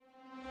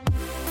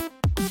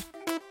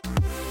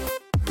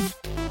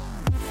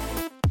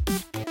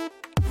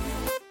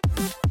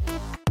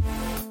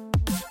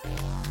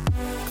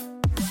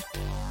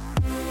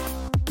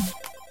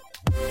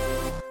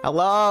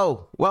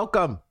Hello,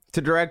 welcome to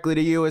Directly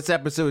to You. It's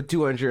episode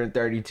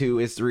 232.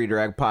 It's the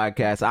Redirect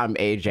Podcast. I'm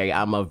AJ.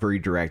 I'm of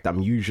Redirect.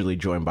 I'm usually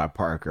joined by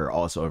Parker,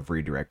 also of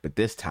Redirect, but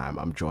this time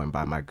I'm joined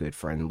by my good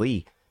friend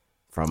Lee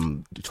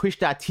from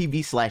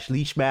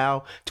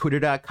twitch.tv/leashmao,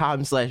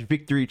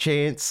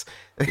 twitter.com/victorychance.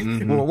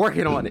 We're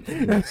working on it.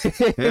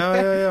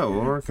 Yeah.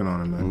 We're working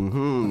on it,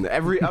 man.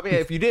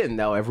 If you didn't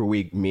know, every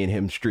week me and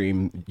him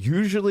stream.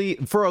 Usually,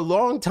 for a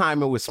long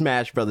time, it was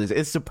Smash Brothers.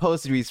 It's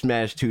supposed to be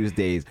Smash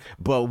Tuesdays,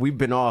 but we've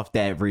been off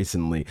that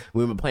recently.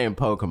 We've been playing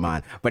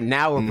Pokemon, but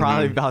now we're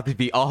probably about to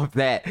be off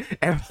that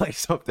and play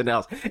something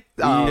else.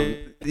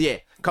 Yeah.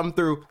 Come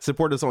through,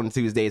 support us on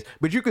Tuesdays,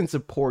 but you can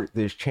support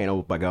this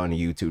channel by going to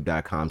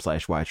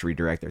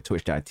youtube.com/watchredirect or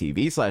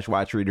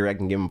twitch.tv/watchredirect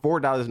and give them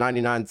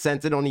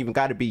 $4.99. It don't even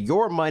got to be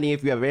your money.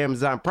 If you have an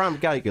Amazon Prime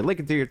account, you can link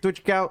it to your Twitch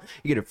account.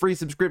 You get a free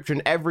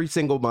subscription every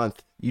single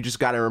month. You just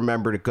got to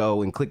remember to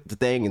go and click the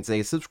thing and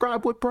say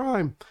subscribe with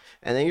Prime,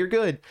 and then you're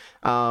good.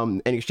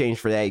 In exchange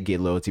for that, you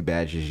get loyalty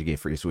badges, you get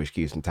free Switch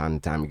keys from time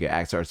to time, you get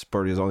access to our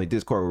supporters only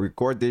Discord. We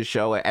record this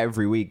show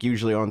every week,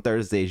 usually on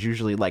Thursdays,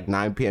 usually like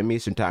 9 p.m.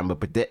 Eastern time,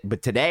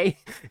 but today,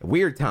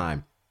 weird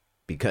time,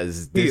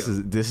 because this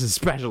is a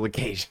special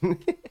occasion.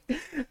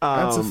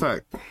 That's a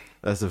fact.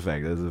 That's a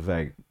fact.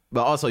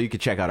 But also, you can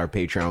check out our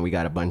Patreon. We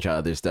got a bunch of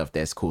other stuff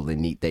that's cool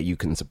and neat that you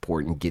can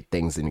support and get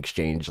things in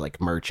exchange,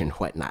 like merch and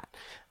whatnot.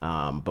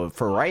 But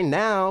for right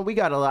now, we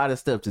got a lot of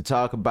stuff to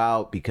talk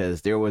about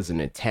because there was a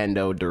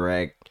Nintendo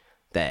Direct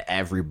that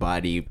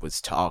everybody was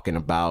talking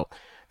about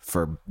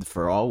for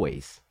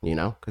always, you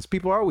know? Because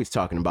people are always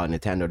talking about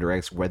Nintendo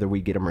Directs, whether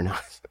we get them or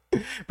not.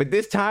 But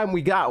this time,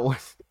 we got one.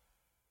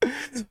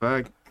 It's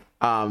fact.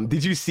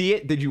 Did you see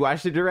it? Did you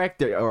watch the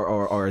Direct,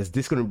 or is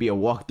this going to be a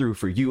walkthrough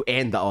for you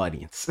and the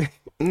audience?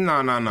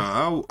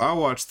 No. I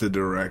watched the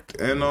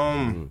Direct,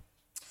 and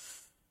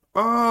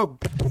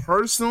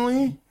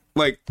personally,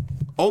 like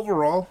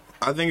overall,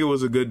 I think it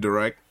was a good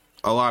Direct.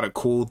 A lot of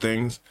cool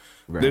things.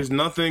 Right. There was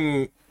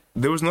nothing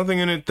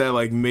in it that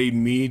like made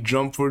me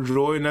jump for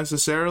joy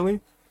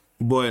necessarily,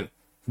 but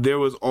there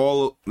was a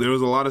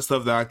lot of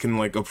stuff that I can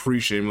like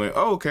appreciate. I'm like,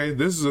 oh, okay,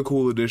 this is a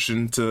cool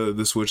addition to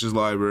the Switch's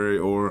library,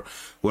 or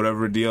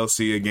whatever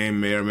DLC a game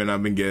may or may not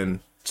have been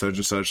getting, such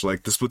and such.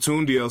 Like the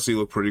Splatoon DLC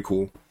looked pretty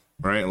cool,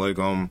 right? Like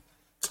I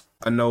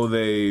know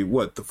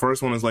the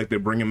first one is like they're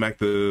bringing back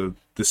the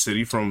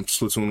city from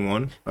Splatoon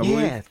 1, I believe.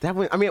 Yeah, that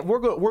one. I mean, we're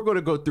going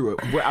to go through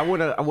it. I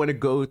want to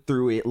go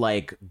through it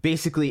like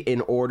basically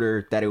in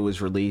order that it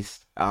was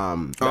released. I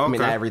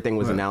mean, everything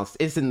was announced.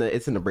 It's in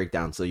the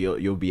breakdown, so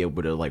you'll be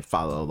able to like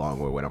follow along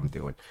with what I'm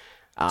doing.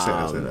 Say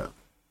that.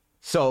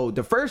 So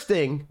the first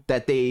thing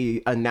that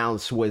they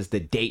announced was the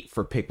date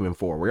for Pikmin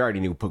 4. We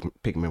already knew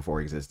Pikmin 4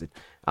 existed.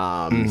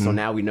 So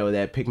now we know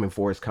that Pikmin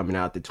 4 is coming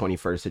out the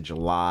 21st of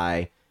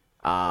July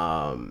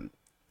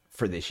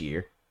for this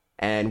year.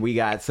 And we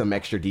got some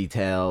extra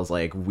details,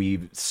 like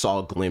we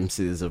saw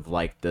glimpses of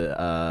like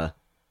the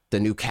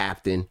new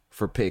captain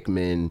for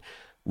Pikmin.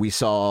 We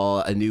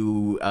saw a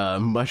new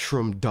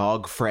mushroom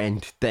dog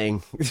friend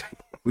thing.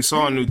 We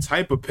saw a new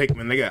type of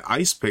Pikmin. They got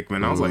ice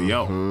Pikmin. I was like,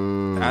 yo,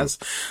 that's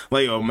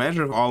like,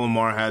 imagine if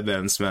Olimar had that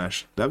in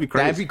Smash. That'd be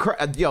crazy.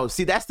 Yo,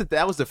 see,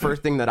 that was the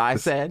first thing that I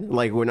said.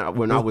 Like when I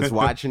was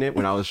watching it,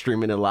 when I was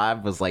streaming it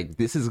live, was like,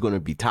 this is going to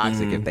be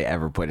toxic if they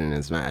ever put it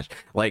in Smash.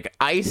 Like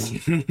ice,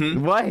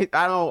 what?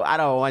 I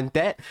don't want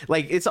that.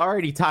 Like it's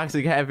already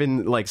toxic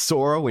having like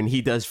Sora when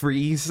he does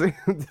freeze. Like,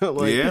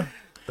 yeah,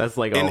 that's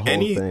like a whole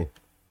thing.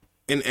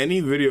 In any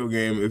video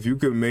game, if you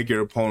could make your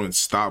opponent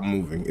stop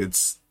moving,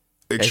 it's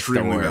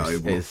extremely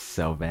valuable. It's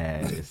so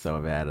bad.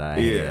 I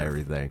hate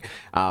everything.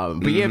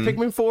 But yeah,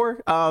 Pikmin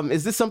 4.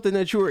 Is this something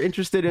that you were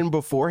interested in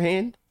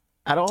beforehand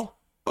at all?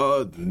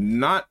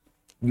 Not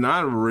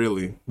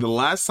really. The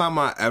last time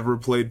I ever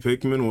played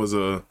Pikmin was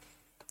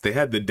they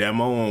had the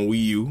demo on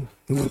Wii U.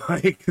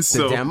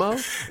 The demo?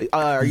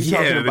 Are you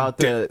talking about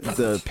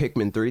the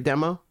Pikmin 3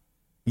 demo?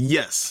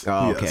 Yes.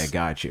 Oh, yes. Okay,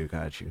 got you.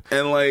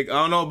 And like, I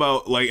don't know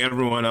about like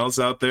everyone else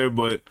out there,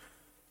 but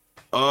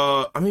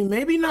I mean,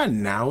 maybe not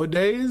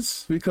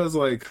nowadays, because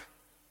like,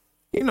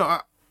 you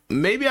know,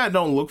 maybe I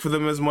don't look for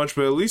them as much,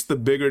 but at least the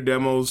bigger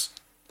demos,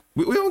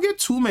 we don't get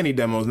too many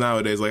demos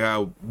nowadays, like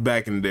how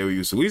back in the day we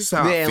used to. At least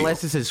how I feel,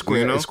 unless it's a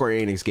Square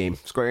Enix game.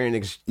 Square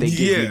Enix, they give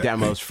you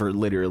demos for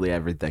literally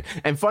everything.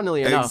 And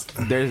funnily enough,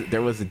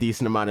 there was a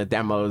decent amount of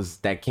demos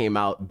that came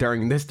out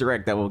during this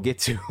Direct that we'll get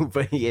to.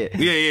 But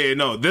yeah.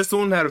 No, this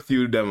one had a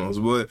few demos,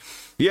 but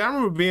yeah, I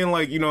remember being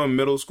like, you know, in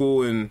middle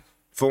school, and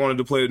if I wanted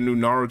to play the new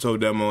Naruto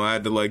demo, I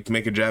had to like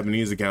make a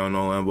Japanese account and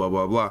all that, blah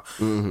blah blah.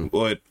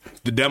 But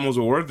the demos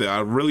were worth it. I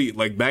really,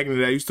 like, back in the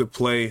day, I used to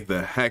play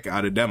the heck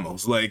out of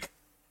demos, like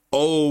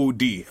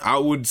OD. I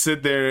would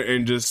sit there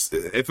and just,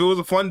 if it was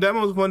a fun demo,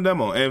 it was a fun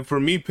demo. And for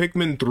me,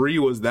 Pikmin 3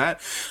 was that.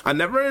 I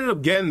never ended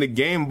up getting the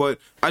game, but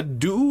I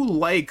do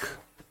like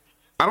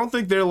I don't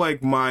think they're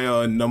like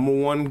my number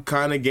one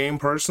kind of game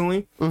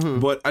personally,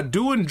 but I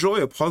do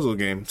enjoy a puzzle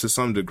game to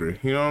some degree.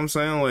 You know what I'm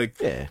saying? Like,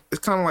 it's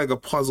kind of like a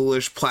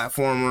puzzle-ish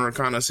platformer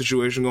kind of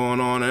situation going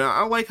on, and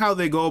I like how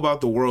they go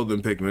about the world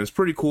in Pikmin. It's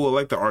pretty cool. I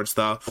like the art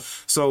style.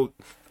 So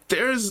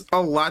there's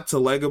a lot to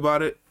like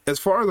about it. As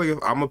far as like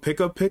if I'm gonna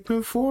pick up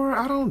Pikmin 4,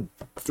 I don't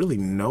really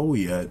know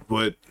yet,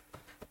 but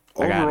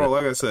overall,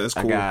 like I said, it's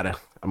cool.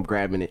 I'm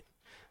grabbing it.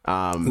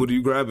 What are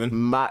you grabbing?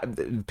 My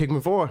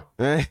Pikmin 4.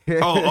 Okay.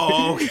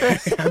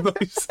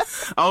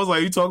 I was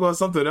like, you talking about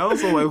something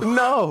else? I'm like,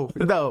 no.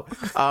 You thought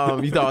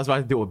I was about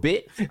to do a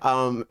bit?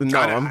 No,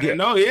 I'm getting.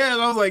 No, yeah.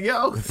 And I was like,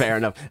 yo. Fair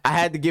enough. I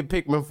had to get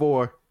Pikmin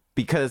 4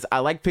 because I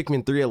like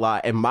Pikmin 3 a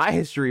lot, and my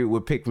history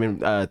with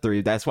Pikmin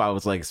 3. That's why I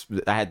was like,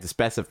 I had to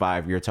specify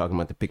if you're talking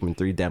about the Pikmin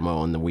 3 demo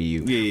on the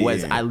Wii U.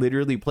 I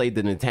literally played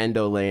the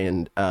Nintendo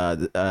Land,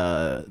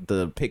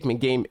 the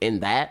Pikmin game in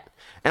that.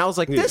 And I was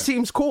like, this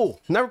seems cool.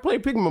 Never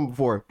played Pikmin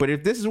before, but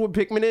if this is what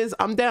Pikmin is,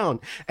 I'm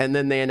down. And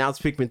then they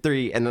announced Pikmin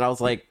 3, and then I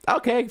was like,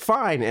 okay,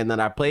 fine. And then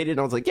I played it,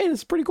 and I was like, yeah, this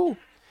is pretty cool.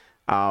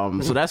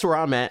 So that's where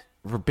I'm at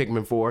for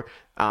Pikmin 4.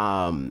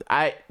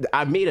 I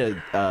made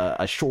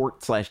a short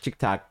 /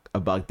 TikTok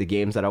about the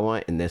games that I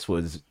want, and this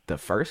was the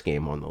first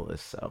game on the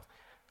list. So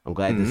I'm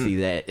glad to see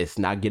that it's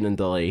not getting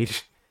delayed,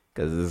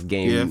 because this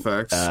game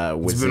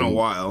was been a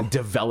while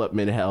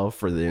development hell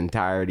for the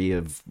entirety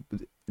of.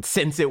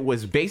 Since it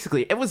was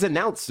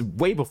announced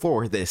way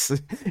before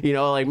this, you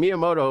know, like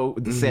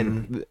Miyamoto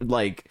said,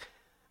 like,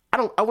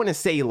 I want to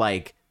say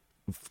like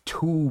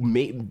 2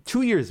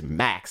 years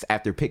max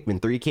after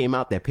Pikmin 3 came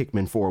out that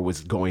Pikmin 4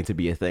 was going to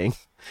be a thing.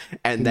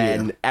 And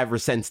then ever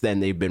since then,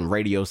 they've been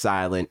radio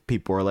silent.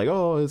 People are like,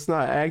 oh, it's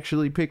not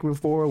actually Pikmin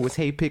 4. It was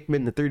Hey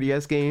Pikmin, the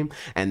 3DS game.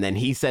 And then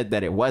he said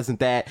that it wasn't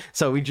that.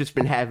 So we've just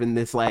been having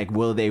this like,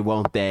 will they,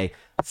 won't they?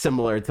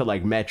 Similar to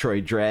like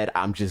Metroid Dread.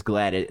 I'm just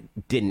glad it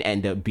didn't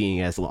end up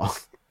being as long.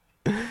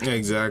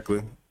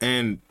 Exactly.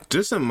 And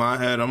just in my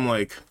head, I'm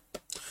like,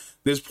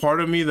 there's part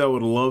of me that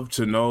would love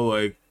to know,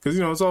 like, because,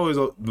 you know, it's always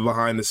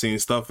behind the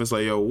scenes stuff. It's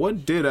like, yo,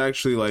 what did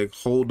actually like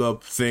hold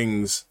up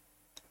things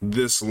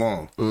this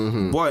long?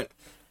 But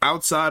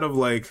outside of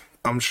like,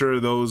 I'm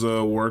sure those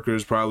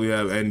workers probably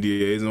have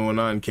NDAs and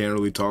whatnot and can't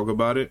really talk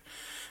about it.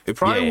 It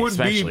probably would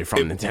especially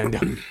from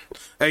Nintendo.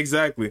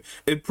 Exactly.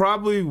 It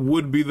probably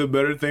would be the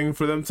better thing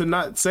for them to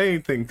not say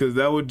anything, because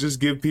that would just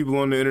give people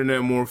on the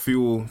internet more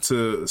fuel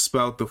to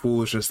spout the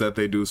foolishness that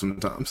they do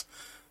sometimes.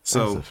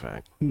 So, that's a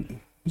fact.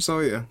 So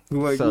yeah,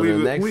 like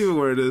leave it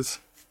where it is.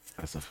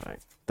 That's a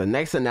fact. The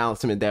next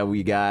announcement that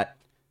we got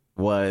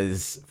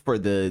was for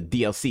the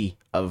DLC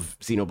of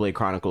Xenoblade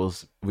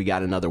Chronicles. We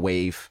got another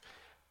wave.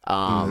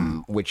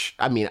 Which,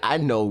 I mean, I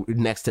know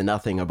next to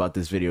nothing about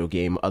this video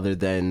game other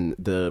than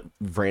the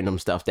random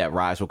stuff that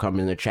Rise will come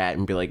in the chat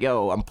and be like,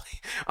 yo, I'm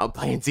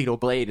playing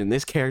Xenoblade and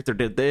this character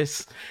did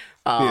this.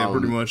 Yeah,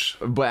 pretty much.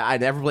 But I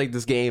never played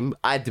this game.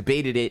 I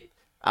debated it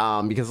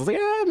because I was like,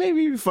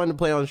 maybe it'd be fun to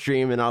play on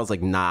stream. And I was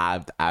like, nah,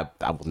 I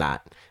will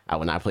not. I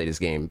will not play this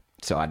game.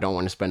 So I don't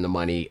want to spend the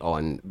money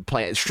on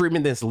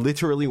streaming this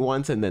literally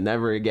once and then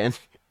never again.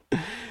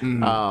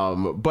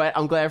 But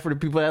I'm glad for the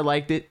people that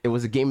liked it. It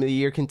was a Game of the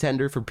Year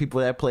contender for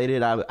people that played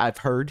it. I've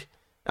heard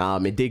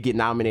it did get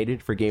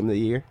nominated for Game of the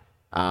Year.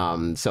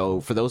 So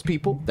for those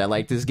people that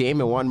like this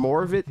game and want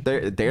more of it,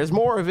 there's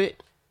more of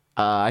it.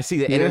 I see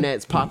the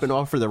internet's popping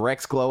off for the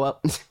Rex glow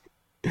up.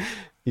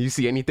 You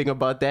see anything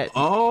about that?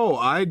 Oh,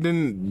 I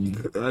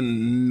didn't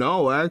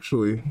know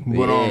actually,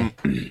 but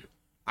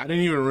I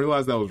didn't even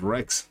realize that was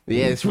Rex.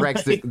 Yeah, it's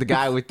Rex, the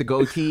guy with the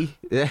goatee.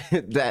 That's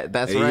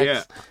Rex.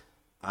 Yeah.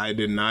 I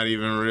did not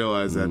even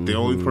realize that. The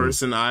only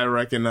person I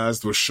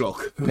recognized was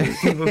Shulk.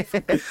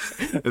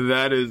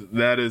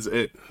 that is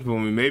it. Well,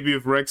 maybe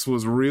if Rex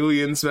was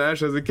really in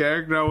Smash as a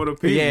character, I would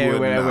have picked. Yeah,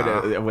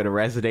 it would have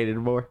resonated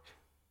more.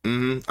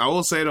 I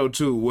will say though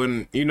too,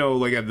 when you know,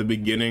 like at the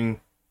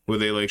beginning where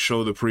they like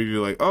show the preview,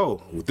 like,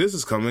 oh, this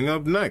is coming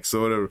up next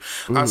or whatever.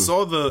 I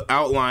saw the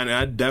outline and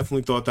I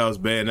definitely thought that was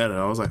Bayonetta.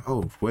 I was like,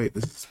 oh wait,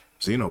 this is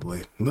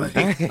Xenoblade. Like,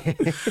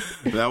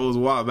 that was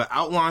wild. The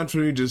outline for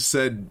me just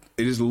said,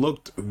 it just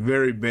looked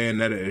very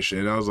Bayonetta-ish,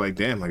 and I was like,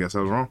 damn, I guess I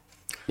was wrong.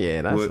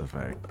 Yeah, that's a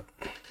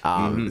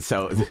fact.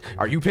 So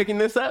are you picking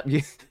this up?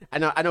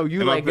 I know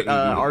you like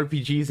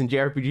RPGs and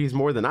JRPGs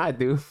more than I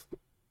do.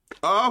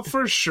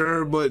 For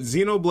sure, but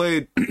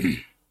Xenoblade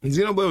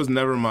was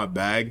never my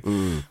bag.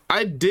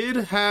 I did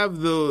have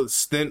the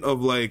stint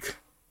of like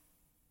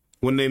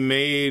when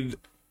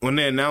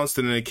they announced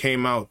it and it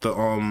came out, the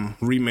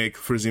remake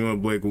for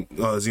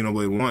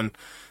Xenoblade 1,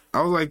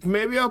 I was like,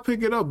 maybe I'll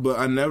pick it up, but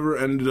I never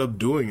ended up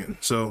doing it.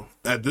 So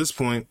at this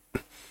point,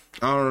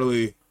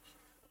 the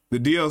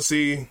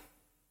DLC,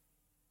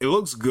 it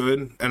looks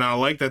good, and I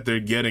like that they're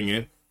getting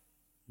it,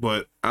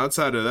 but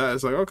outside of that,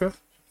 it's like, okay,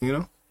 you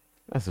know?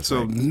 That's a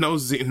so fact. no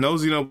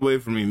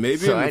Xenoblade for me.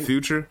 Maybe in the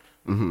future,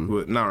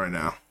 but not right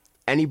now.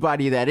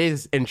 Anybody that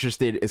is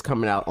interested is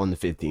coming out on the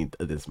 15th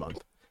of this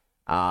month.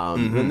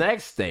 The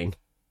next thing,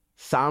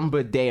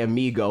 Samba de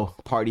Amigo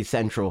Party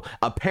Central.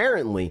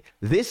 Apparently,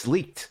 this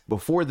leaked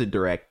before the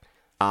Direct.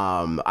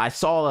 I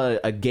saw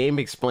a Game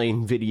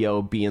Explain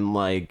video being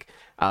like,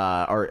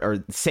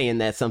 or saying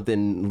that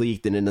something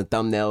leaked, and in the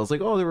thumbnail it's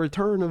like, oh, the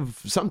return of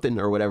something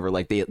or whatever.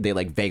 Like they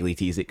like vaguely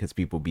tease it because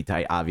people be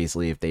tight,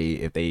 obviously, if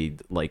they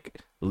like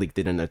leaked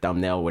it in the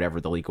thumbnail,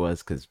 whatever the leak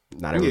was, because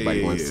not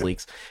everybody wants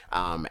leaks.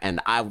 And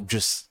I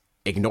just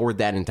ignored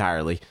that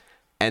entirely.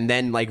 And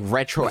then, like,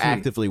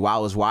 retroactively, while I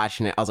was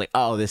watching it, I was like,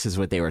 oh, this is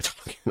what they were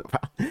talking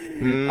about.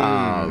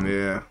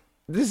 Yeah.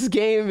 This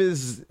game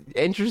is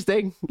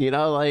interesting, you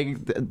know, like,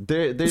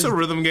 there's... It's a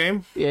rhythm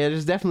game. Yeah,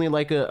 there's definitely,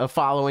 like, a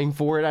following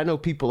for it. I know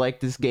people like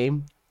this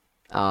game.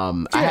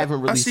 I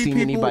haven't really seen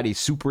anybody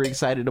super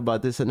excited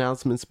about this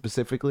announcement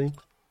specifically.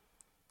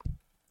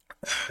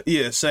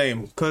 Yeah,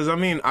 same. Because, I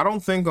mean, I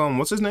don't think,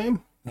 what's his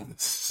name?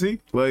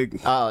 See? Like...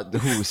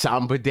 Who,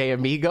 Samba de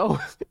Amigo?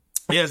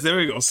 Yes, there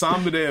we go.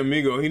 Samba de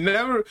Amigo. He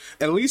never,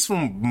 at least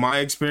from my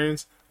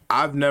experience,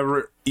 I've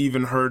never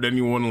even heard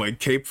anyone like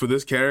cape for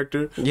this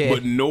character. Yeah.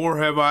 But nor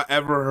have I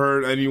ever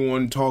heard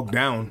anyone talk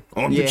down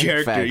on the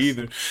character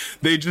either.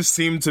 They just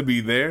seem to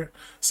be there.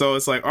 So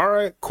it's like, all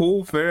right,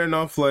 cool, fair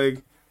enough.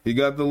 Like, you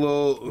got the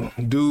little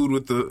dude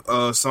with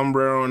the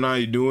sombrero now.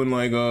 You're doing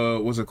like,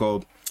 what's it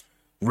called?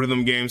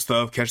 Rhythm game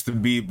stuff, catch the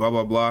beat, blah,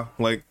 blah, blah.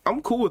 Like,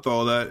 I'm cool with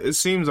all that. It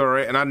seems all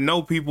right. And I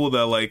know people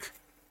that like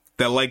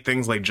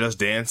things like Just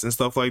Dance and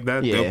stuff like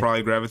that. They'll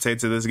probably gravitate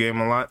to this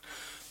game a lot.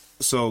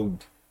 So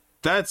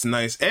that's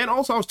nice. And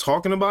also I was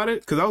talking about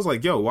it because I was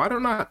like, yo, why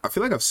don't I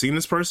feel like I've seen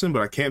this person,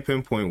 but I can't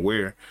pinpoint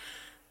where.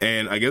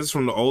 And I guess it's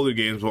from the older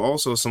games, but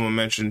also someone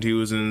mentioned he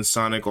was in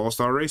Sonic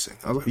All-Star Racing.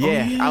 I was like,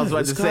 I was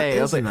about to say,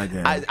 I was like,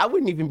 I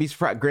wouldn't even be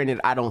surprised.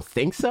 Granted, I don't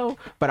think so,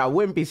 but I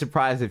wouldn't be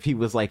surprised if he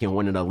was like in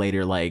one of the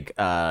later, like,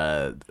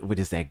 what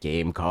is that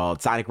game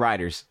called? Sonic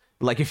Riders.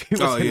 Like if he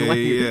was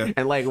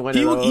and like one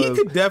of those, he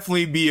could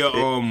definitely be a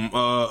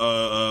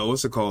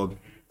what's it called,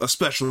 a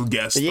special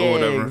guest or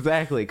whatever.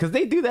 Exactly, because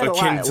they do that a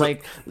lot.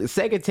 Like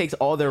Sega takes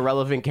all their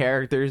relevant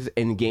characters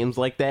in games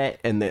like that,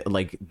 and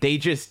they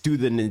just do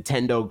the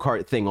Nintendo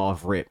Kart thing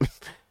off rip.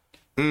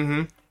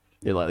 Mm-hmm.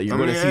 You're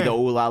going to see the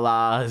Ooh La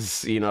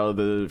Las, you know,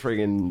 the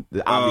friggin'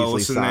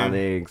 obviously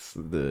Sonics,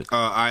 the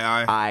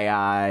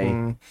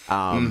I,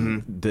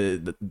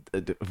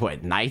 the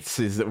what Knights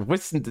is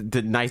what's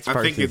the Knights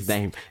person's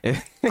name?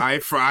 I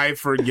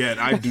forget.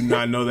 I do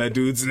not know that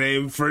dude's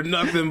name for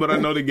nothing, but I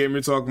know the game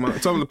you're talking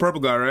about. Talking the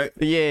purple guy, right?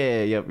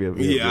 Yeah, yep.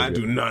 I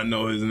do not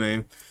know his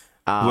name,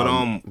 but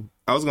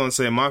I was gonna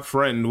say my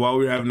friend. While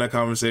we were having that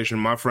conversation,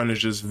 my friend is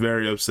just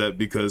very upset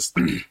because.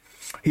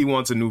 He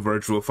wants a new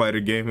Virtual Fighter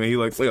game, and he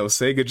like, yo,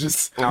 Sega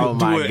just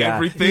doing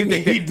everything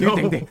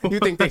you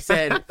think they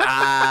said,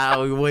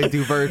 we would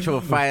do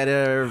Virtual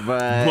Fighter,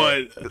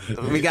 but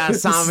we got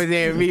Samba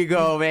de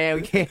Amigo, man.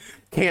 We can't.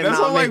 That's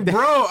what I'm like,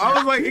 bro. I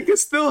was like, it can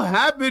still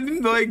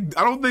happen. Like,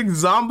 I don't think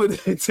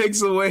Zomba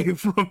takes away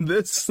from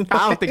this.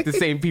 I don't think the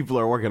same people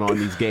are working on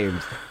these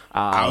games.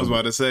 I was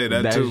about to say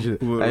that too.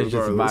 That's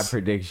just my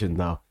prediction,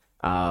 though.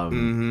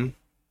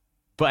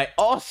 But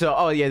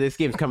also, this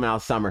game's coming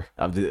out summer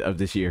of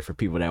this year for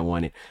people that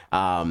want it.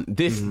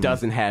 This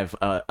doesn't have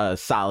a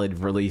solid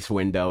release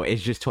window.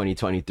 It's just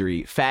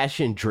 2023.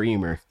 Fashion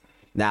Dreamer.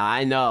 Now,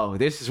 I know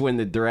this is when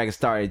the direct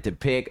started to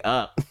pick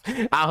up.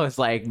 I was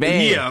like,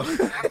 man.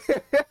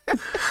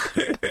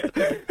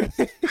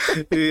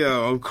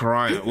 Yeah, I'm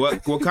crying.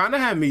 What kind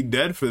of had me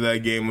dead for that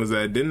game was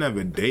that it didn't have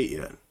a date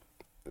yet.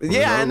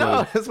 Yeah, I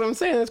know. That's what I'm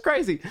saying. That's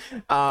crazy.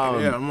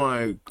 I'm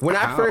like, when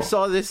I first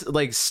saw this,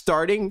 like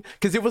starting,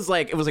 because it was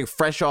like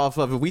fresh off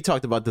of. We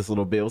talked about this a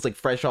little bit. It was like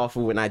fresh off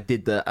of when I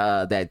did the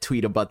that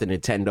tweet about the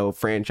Nintendo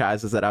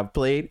franchises that I've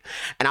played,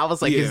 and I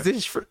was like, is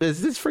this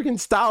freaking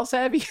style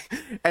savvy?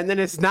 And then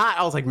it's not.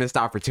 I was like, missed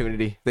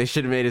opportunity. They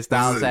should have made it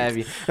style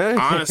savvy.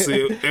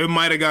 Honestly, it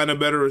might have gotten a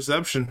better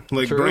reception.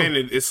 Like,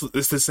 granted, it's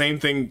the same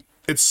thing.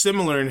 It's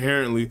similar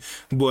inherently,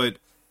 but.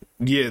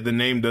 Yeah, the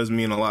name does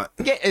mean a lot.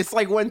 Yeah, it's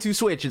like 1-2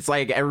 switch. It's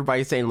like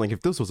everybody's saying, like,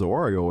 if this was a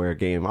WarioWare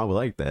game, I would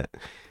like that.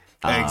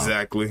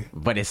 Exactly.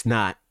 But it's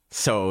not.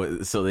 So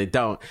they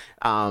don't.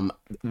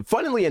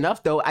 Funnily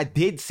enough, though, I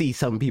did see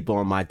some people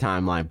on my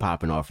timeline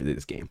popping off of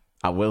this game.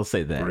 I will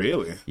say that.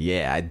 Really?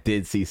 Yeah, I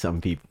did see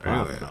some people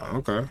popping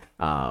off. Okay.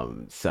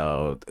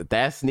 So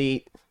that's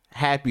neat.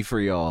 Happy for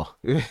y'all.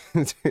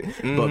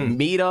 But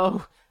me,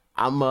 though,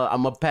 I'm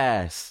a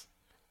pass.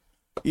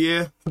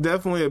 Yeah,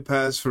 definitely a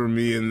pass for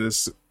me in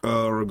this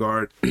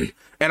regard.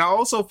 And I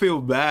also feel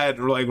bad,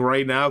 like,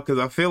 right now, because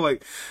I feel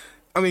like,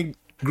 I mean,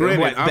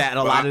 granted,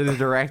 a lot of the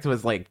direct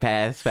was like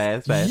pass.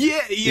 Yeah.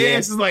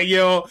 It's just like,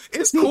 yo,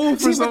 it's cool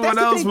for someone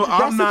else, but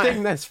I'm not. That's the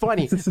thing that's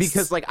funny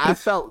because, like, I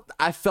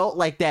felt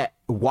like that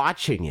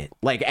watching it.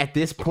 Like at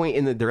this point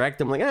in the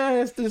direct, I'm like,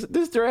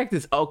 this direct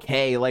is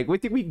okay. Like,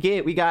 what did we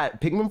get? We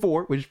got Pikmin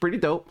 4, which is pretty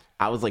dope.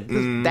 I was like,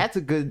 that's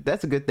a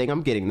good thing.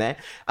 I'm getting that.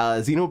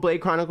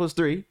 Xenoblade Chronicles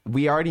 3.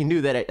 We already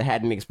knew that it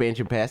had an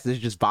expansion pass. This is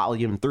just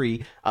volume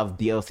 3 of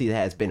DLC that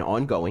has been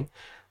ongoing.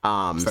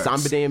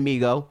 Samba de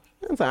Amigo.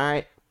 That's all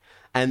right.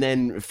 And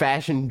then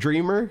Fashion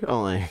Dreamer.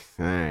 Oh, all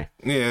right.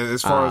 Yeah,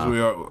 as far as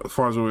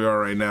where we are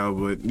right now,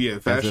 but yeah,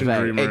 Fashion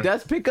Dreamer. It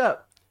does pick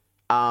up.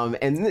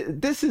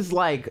 And this is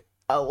like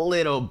a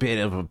little bit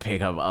of a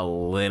pickup, a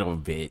little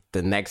bit.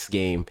 The next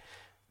game,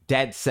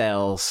 Dead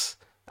Cells,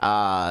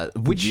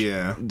 which,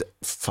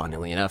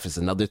 funnily enough, is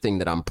another thing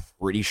that I'm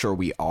pretty sure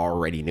we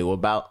already knew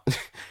about.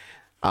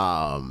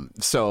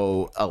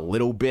 So a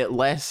little bit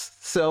less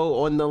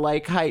so on the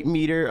like hype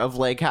meter of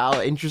like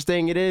how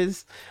interesting it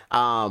is.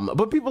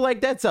 But people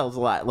like Dead Cells a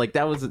lot. Like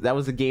that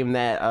was a game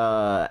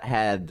that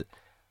had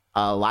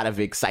a lot of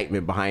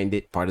excitement behind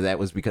it. Part of that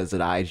was because of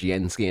the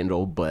IGN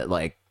scandal, but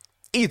like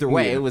either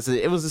way, it was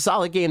a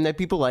solid game that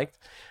people liked.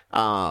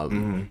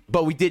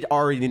 But we did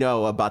already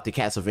know about the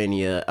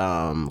Castlevania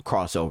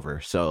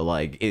crossover, so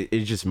like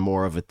it's just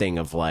more of a thing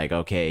of like,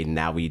 okay,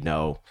 now we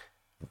know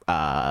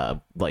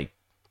like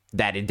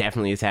that it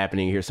definitely is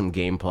happening. Here's some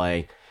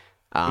gameplay,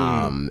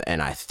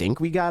 and I think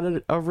we got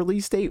a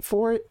release date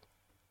for it.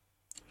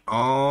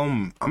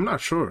 I'm not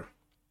sure.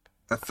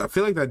 I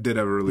feel like that did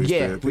have a release date.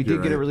 Yeah, we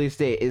did get a release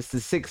date. It's the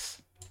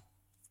 6th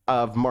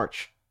of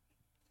March.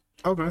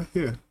 Okay,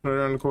 yeah, right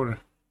around the corner.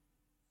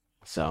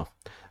 So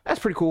that's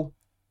pretty cool.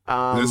 Is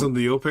that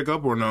something you'll pick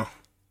up or no?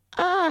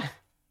 I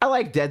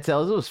like Dead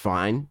Cells. It was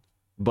fine,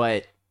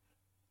 but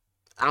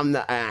I'm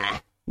not.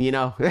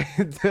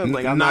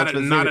 Like I'm not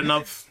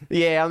enough.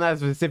 Yeah, I'm not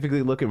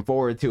specifically looking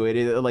forward to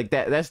it. Like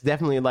that's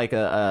definitely like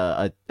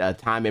a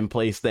time and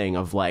place thing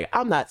of like,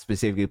 I'm not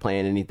specifically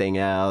playing anything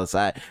else.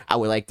 I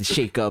would like to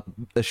shake up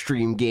a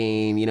stream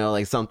game,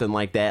 like something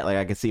like that. Like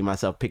I could see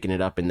myself picking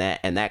it up in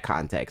that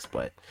context,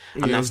 but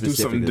I'm not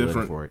specifically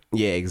looking for it.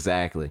 Yeah,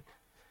 exactly.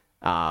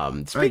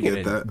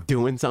 Speaking of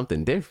doing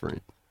something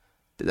different,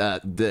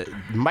 the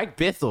Mike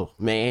Bithell,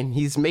 man,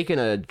 he's making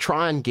a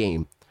Tron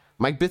game.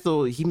 Mike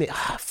Bithell, he made...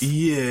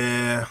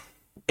 yeah.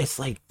 It's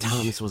like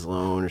Thomas Was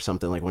Alone or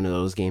something, like one of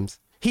those games.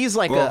 He's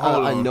like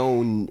a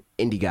known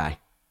indie guy.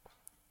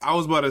 I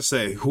was about to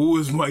say, who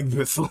is Mike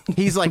Bithell?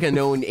 He's like a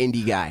known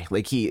indie guy.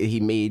 Like he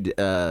made...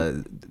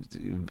 I'd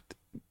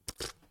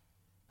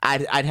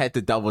have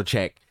to double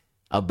check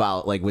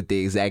about like what the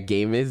exact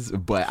game is,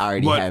 but I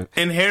already have...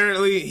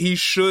 Inherently, he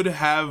should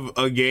have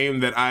a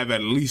game that I've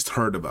at least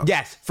heard about.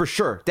 Yes, for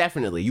sure.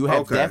 Definitely. You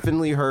have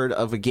definitely heard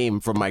of a game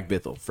from Mike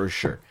Bithell, for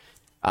sure.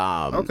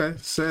 Okay,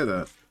 say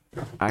that.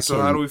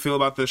 How do we feel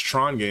about this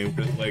Tron game?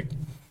 Like,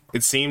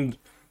 it seemed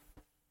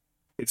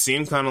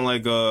kind of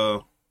like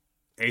a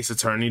Ace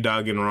Attorney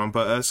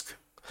Danganronpa-esque.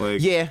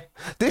 Like, yeah,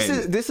 this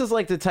is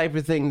like the type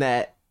of thing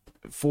that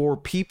for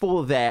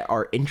people that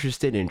are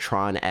interested in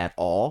Tron at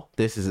all,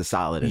 this is a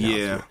solid announcement.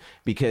 Yeah,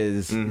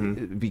 because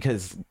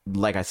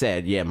like I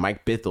said, yeah,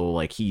 Mike Bithell,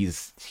 like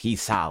he's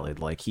solid.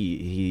 Like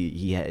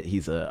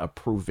he's a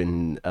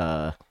proven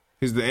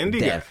he's the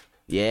indie guy.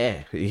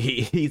 Yeah,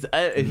 he's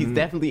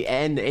definitely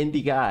an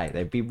indie guy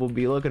that people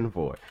be looking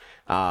for.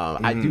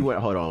 I do want.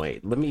 Hold on,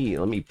 wait. Let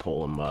me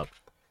pull him up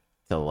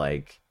to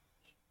like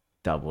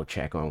double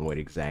check on what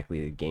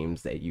exactly the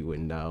games that you would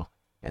know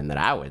and that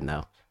I would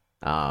know.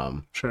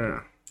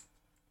 Sure.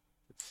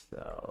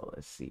 So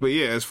let's see. But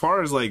yeah, as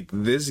far as like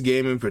this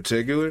game in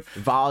particular,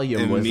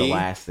 Volume was the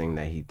last thing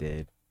that he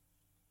did.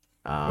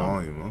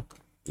 Volume. Okay.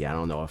 Yeah, I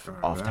don't know if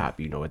off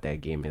top you know what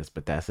that game is,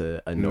 but that's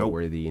a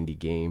noteworthy indie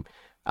game.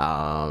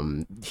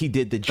 He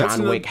did the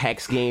John Wick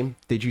Hex game.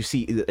 Did you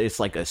see? It's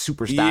like a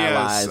super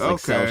stylized, like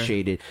cell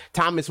shaded.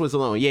 Thomas Was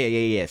Alone.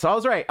 Yeah. So I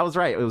was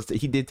right.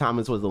 He did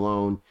Thomas Was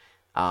Alone.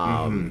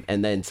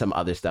 And then some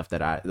other stuff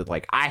that I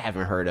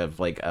haven't heard of,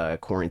 like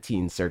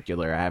Quarantine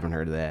Circular. I haven't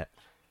heard of that.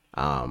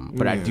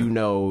 But I do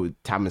know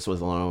Thomas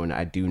Was Alone.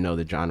 I do know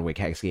the John Wick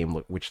Hex game,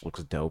 which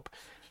looks dope.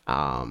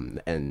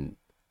 And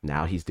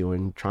now he's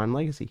doing Tron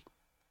Legacy.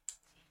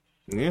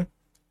 Yeah.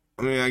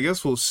 I mean, I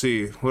guess we'll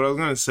see. What I was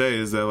gonna say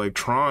is that like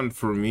Tron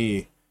for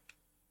me,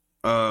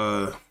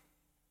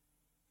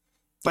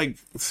 like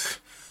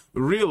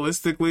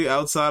realistically,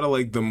 outside of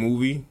like the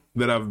movie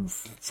that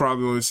I've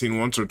probably only seen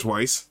once or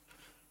twice,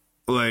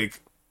 like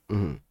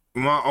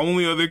my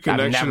only other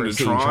connection I've never to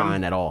seen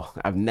Tron at all.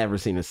 I've never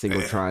seen a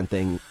single Tron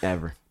thing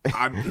ever.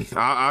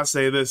 I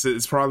say this,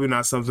 it's probably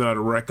not something I'd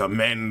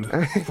recommend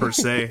per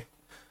se.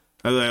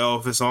 I was like,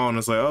 if it's on,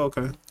 it's like,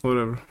 okay,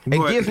 whatever.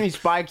 It gives me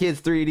Spy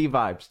Kids 3D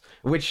vibes,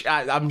 which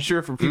I'm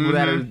sure for people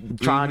that are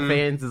Tron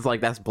fans, it's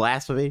like, that's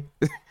blasphemy.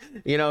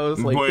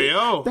 It's like, but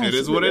it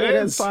is what it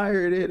is.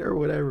 Inspired it or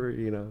whatever,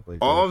 Like,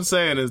 all I'm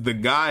saying is the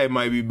guy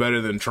might be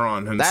better than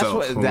Tron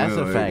himself. That's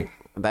a fact.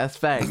 That's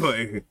fact.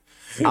 Like,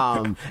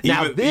 now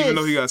even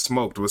though he got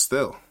smoked, but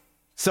still.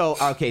 So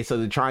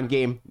the Tron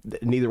game,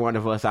 neither one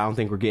of us, I don't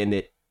think we're getting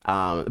it.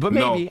 But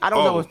maybe, I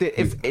don't know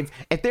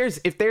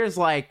if there's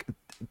like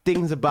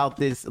things about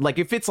this, like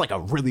if it's like a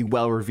really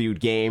well-reviewed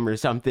game or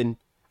something,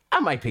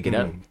 I might pick it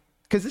up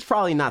because it's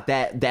probably not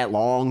that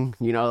long,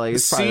 like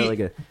it's probably like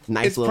a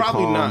nice little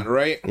probably calm. not,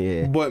 right?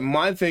 Yeah. But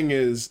my thing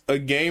is, a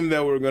game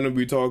that we're going to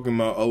be talking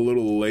about a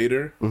little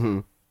later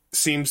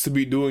seems to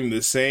be doing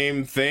the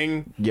same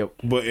thing,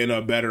 but in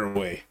a better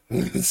way.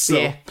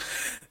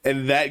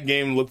 And that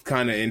game looked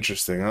kind of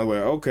interesting. I was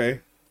like, okay,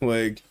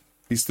 like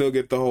you still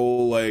get the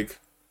whole like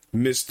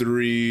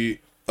mystery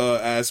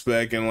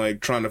aspect and like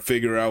trying to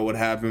figure out what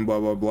happened,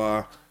 blah blah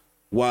blah.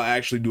 while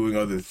actually doing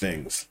other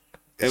things.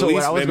 At So what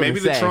least I was maybe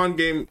gonna the say Tron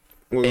game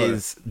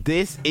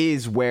this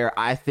is where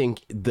I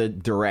think the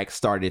Direct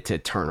started to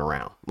turn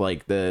around.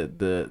 Like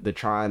the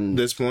Tron,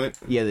 this point.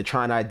 yeah, the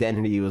Tron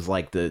identity was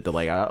like the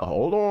like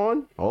hold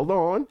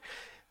on.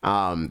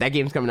 That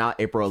game's coming out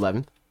April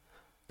 11th.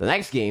 The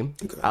next game,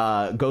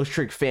 Ghost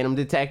Trick Phantom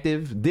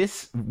Detective.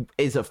 This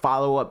is a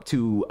follow up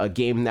to a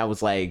game that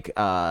was like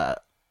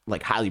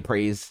highly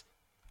praised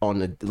on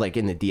the like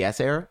in the DS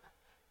era.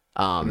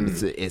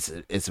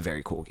 It's a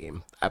very cool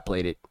game. I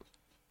played it.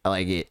 I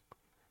like it.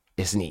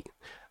 It's neat.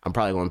 I'm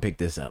probably gonna pick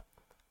this up.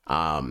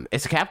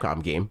 It's a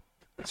Capcom game,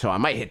 so I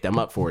might hit them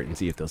up for it and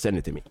see if they'll send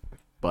it to me.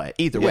 But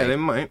either way, they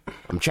might.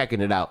 I'm checking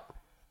it out.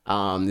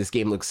 This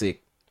game looks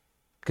sick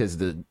because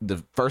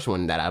the first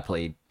one that I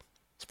played,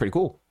 it's pretty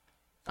cool.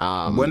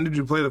 When did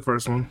you play the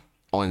first one?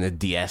 On the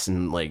DS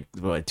in like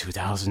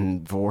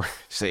 2004,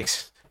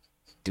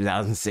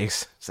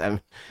 2006,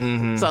 7,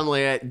 something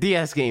like that.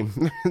 DS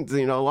game,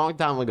 a long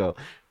time ago.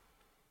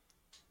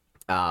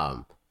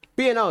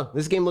 But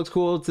this game looks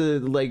cool. To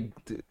like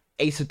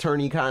Ace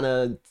Attorney kind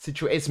of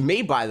situation. It's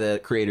made by the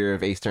creator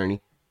of Ace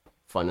Attorney,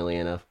 funnily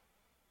enough.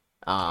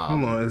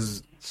 Hold on,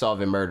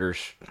 solving murders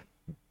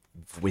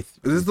with.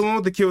 Is this the one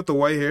with the kid with the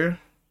white hair?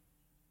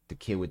 The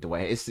kid with the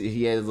white hair.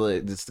 He has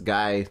like this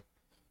guy,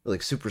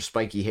 like super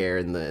spiky hair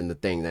in the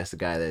thing. That's the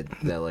guy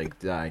that like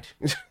died.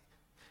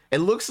 It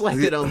looks like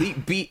an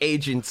Elite Beat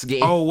Agents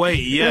game. Oh wait,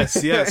 yes.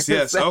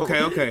 So-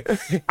 Okay.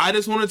 I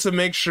just wanted to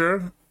make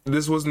sure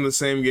this wasn't the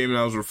same game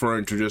I was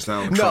referring to just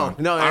now. No,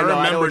 I remember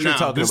I know what you're now.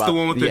 talking This is about. the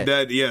one with Yeah. the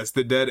dead. Yes,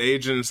 the dead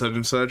agent and such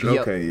and such.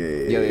 Yep.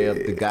 Okay, yeah.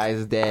 The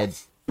guy's dead,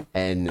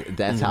 and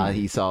that's how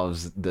he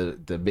solves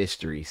the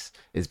mysteries.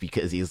 Is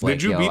because he's like,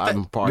 Did you beat that?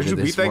 I'm part Did you of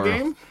this beat that world.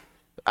 game?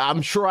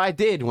 I'm sure I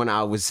did when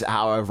I was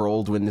however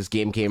old when this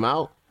game came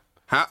out.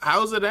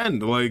 How's it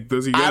end? Like,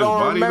 does he get I his don't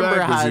body remember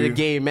back? how Does the he...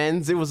 game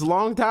ends. It was a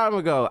long time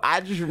ago. I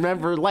just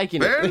remember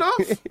liking Fair it. enough.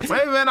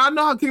 Hey man, I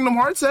know how Kingdom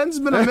Hearts ends.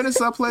 It's been a minute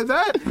since I played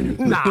that.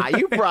 Nah,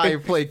 you probably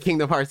played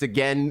Kingdom Hearts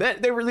again.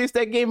 They released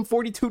that game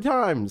 42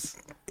 times.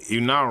 You're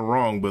not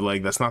wrong, but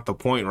like that's not the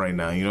point right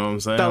now. You know what I'm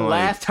saying? The Like,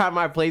 last time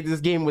I played this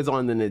game was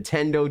on the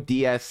Nintendo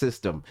DS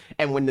system,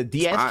 and when the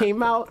DS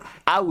came out,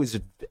 I was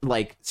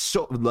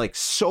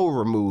so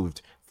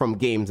removed from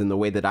games in the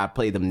way that I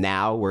play them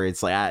now, where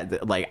it's like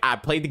I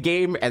played the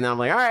game and then I'm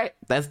like, all right,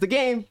 that's the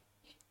game.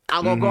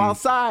 I'm gonna go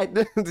outside,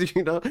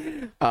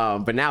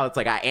 But now it's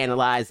like I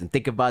analyze and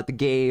think about the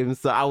game,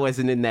 so I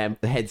wasn't in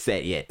that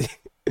headset yet,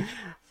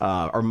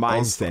 or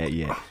mindset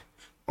yet.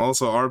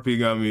 Also, RP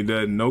got me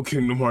dead. No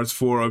Kingdom Hearts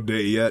 4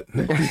 update yet.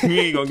 We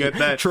ain't gonna get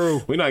that.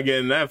 True. We're not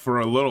getting that for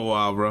a little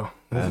while, bro.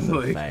 That's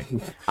a fact.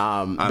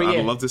 But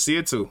I'd love to see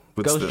it too.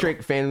 But Ghost still.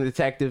 Trick Phantom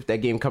Detective, that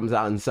game comes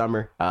out in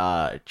summer.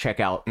 Check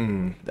out,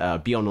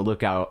 be on the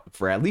lookout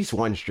for at least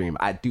one stream.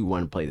 I do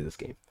want to play this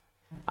game.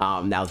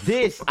 Now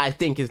this, I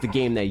think, is the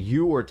game that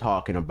you were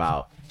talking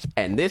about.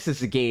 And this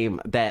is a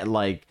game that,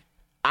 like,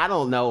 I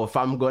don't know if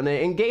I'm going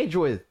to engage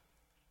with.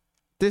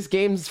 This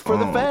game's for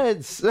the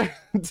feds.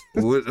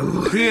 What?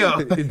 Yeah.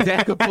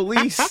 Deca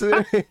Police.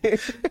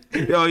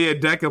 Oh yeah,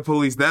 Deca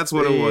Police. That's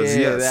what it was.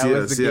 Yeah, Yes, that yes,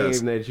 was the yes.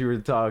 game that you were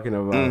talking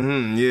about.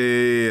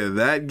 Yeah.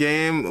 That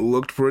game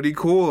looked pretty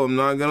cool. I'm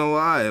not gonna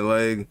lie.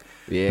 Like,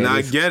 Yeah, now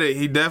I this- get it.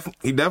 He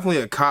definitely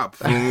a cop.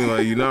 I mean,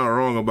 like, you're not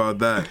wrong about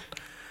that.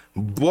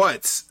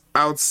 But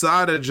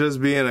outside of just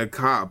being a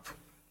cop,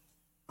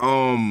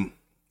 I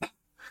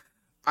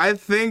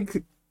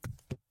think.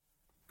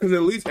 Because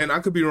at least, and I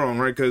could be wrong,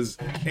 right? Because,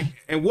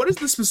 and what is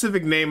the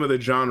specific name of the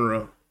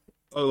genre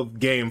of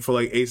game for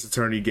like Ace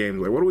Attorney games?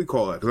 Like, what do we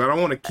call it? Because I don't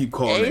want to keep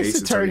calling it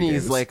Ace Attorney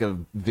games. is like a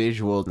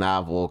visual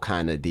novel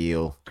kind of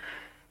deal.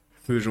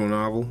 Visual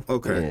novel.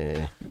 Okay,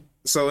 Yeah.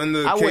 so in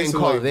the I case wouldn't of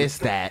call like, this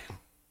that.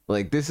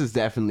 Like, this is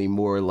definitely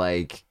more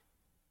like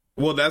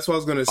well, that's what I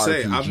was gonna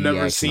say. RPG, I've never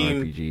action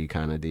seen, RPG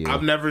kind of deal.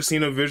 I've never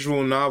seen a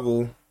visual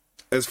novel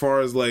as far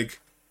as like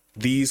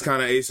these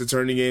kind of Ace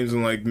Attorney games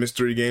and like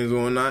mystery games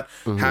and whatnot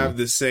have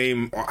a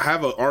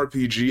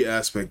RPG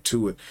aspect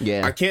to it.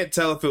 Yeah. I can't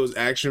tell if it was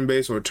action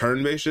based or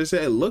turn based. Just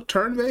it looked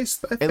turn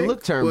based. It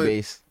looked turn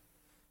based.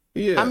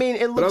 Yeah, I mean,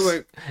 it But I looks was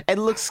like, it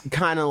looks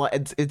kind of like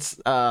it's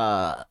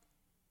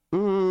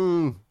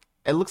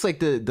it looks like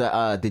the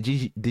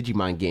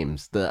Digimon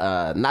games,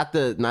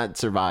 not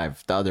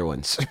Survive, the other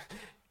ones.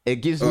 It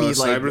gives me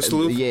like Cyber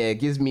Sleuth? yeah, it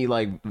gives me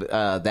like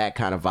that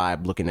kind of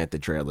vibe looking at the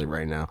trailer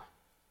right now.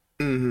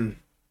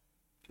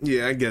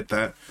 yeah, I get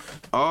that.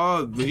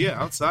 But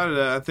yeah, outside of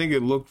that, I think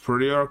it looked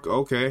pretty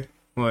okay.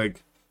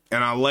 Like,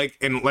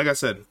 and like I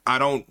said, I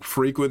don't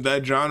frequent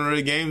that genre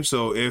of game.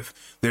 So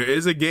if there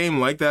is a game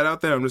like that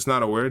out there, I'm just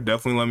not aware.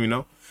 Definitely let me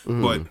know.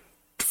 But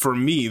for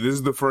me, this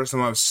is the first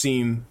time I've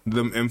seen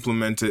them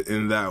implement it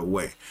in that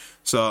way.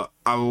 So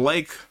I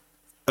like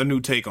a new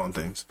take on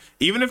things,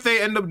 even if they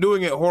end up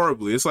doing it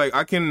horribly. It's like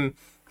I can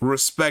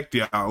respect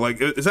y'all. Like,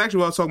 it's actually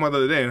what I was talking about the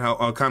other day, and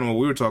how kind of what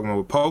we were talking about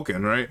with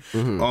Pokken, right?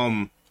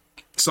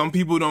 Some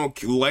people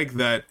don't like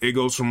that it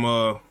goes from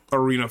a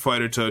arena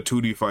fighter to a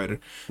 2D fighter,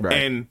 Right.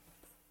 and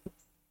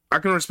I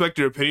can respect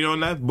your opinion on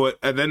that, but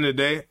at the end of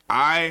the day,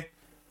 I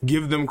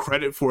give them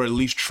credit for at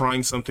least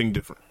trying something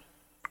different.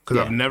 Because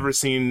I've never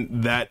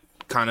seen that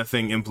kind of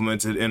thing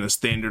implemented in a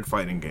standard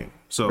fighting game.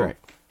 So,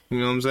 you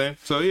know what I'm saying?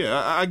 So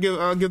yeah,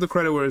 I'll give the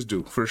credit where it's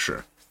due, for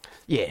sure.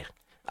 Yeah.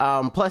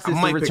 Plus, it's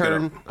the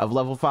return of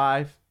Level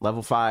 5.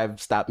 Level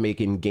 5 stopped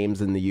making games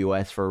in the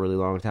US for a really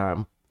long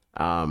time.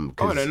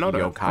 Because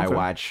Yokai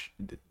Watch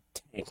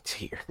tanked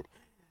here.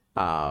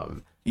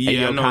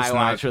 Yokai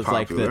Watch was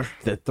popular.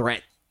 Like the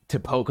threat to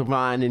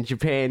Pokemon in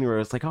Japan, where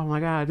it's like, oh my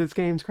god, this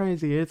game's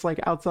crazy. It's like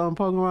outselling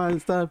Pokemon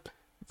and stuff.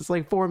 It's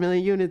like 4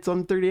 million units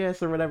on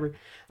 3DS or whatever.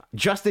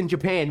 Just in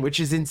Japan, which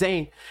is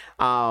insane.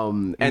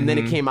 And then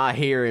it came out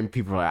here and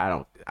people were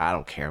like, I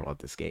don't care about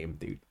this game,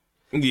 dude.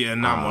 Yeah,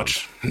 not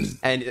much.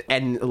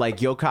 and like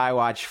Yokai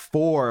Watch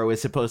 4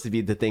 was supposed to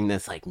be the thing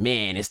that's like,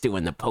 man, it's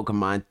doing the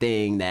Pokemon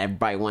thing that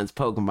everybody wants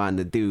Pokemon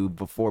to do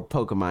before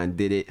Pokemon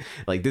did it.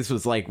 Like this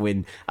was like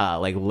when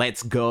like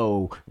Let's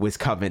Go was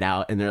coming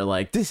out and they're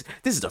like, this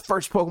is the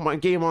first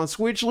Pokemon game on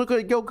Switch. Look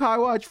at Yokai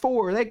Watch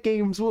 4. That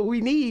game's what we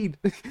need.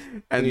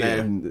 And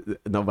then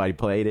nobody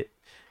played it.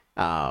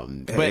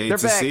 But they're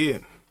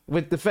back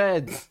with the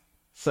feds.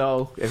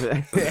 So if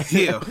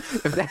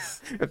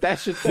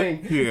that's your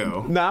thing,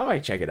 I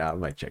might check it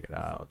out. I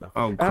don't know.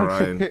 I'm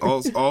crying.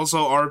 Also,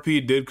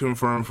 RP did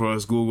confirm for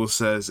us. Google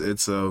says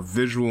it's a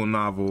visual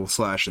novel /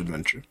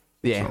 adventure.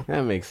 Yeah, so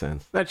that makes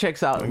sense. That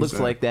checks out. Looks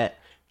like that.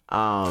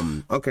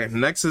 Okay,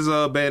 next is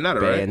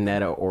Bayonetta, right?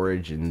 Bayonetta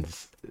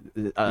Origins.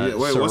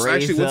 What's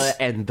actually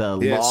and the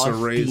Lost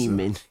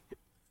Demon.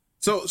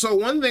 So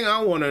one thing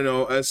I want to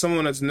know, as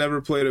someone that's never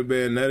played a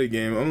Bayonetta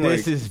game, I'm like...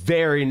 This is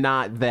very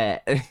not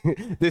that.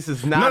 This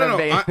is not a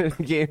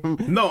Bayonetta game.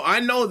 No, I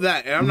know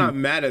that, and I'm not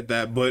mad at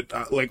that, but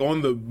like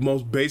on the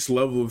most base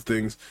level of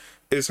things,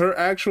 is her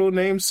actual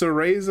name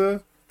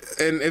Cereza?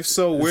 And if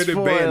so, where did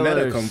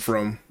Bayonetta come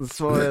from?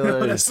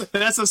 Spoilers.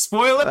 That's a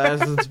spoiler?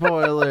 That's a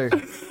spoiler.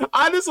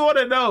 I just want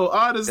to know,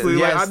 honestly.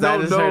 Yes, like, I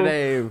don't know. Her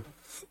name.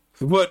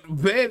 But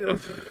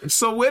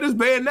so where does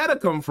Bayonetta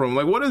come from?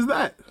 Like, what is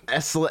that?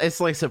 It's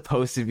like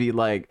supposed to be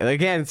like,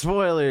 again,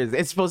 spoilers.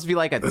 It's supposed to be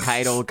like a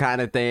title kind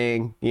of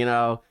thing, you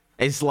know?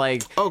 It's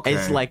like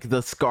it's like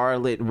the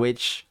Scarlet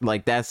Witch,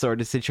 like that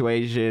sort of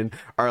situation,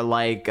 or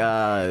like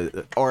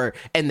or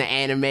in the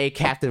anime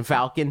Captain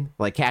Falcon.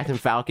 Like Captain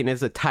Falcon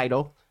is a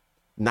title,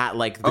 not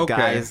like the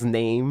guy's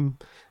name.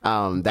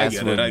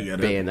 That's what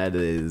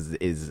Bayonetta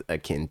is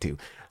akin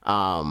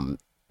to.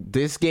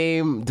 This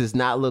game does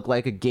not look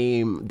like a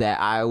game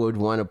that I would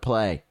want to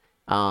play.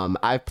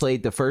 I've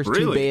played the first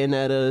two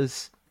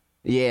Bayonettas.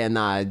 Yeah,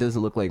 it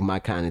doesn't look like my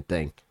kind of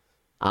thing.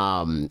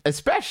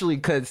 Especially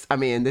because, I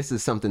mean, this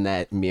is something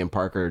that me and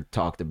Parker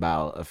talked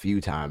about a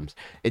few times.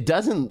 It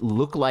doesn't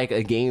look like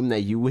a game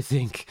that you would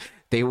think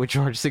they would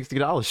charge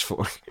 $60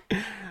 for.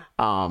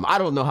 I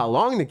don't know how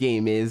long the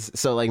game is,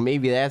 so like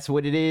maybe that's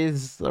what it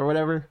is or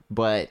whatever.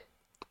 But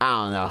I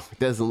don't know. It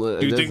doesn't look.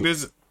 Do you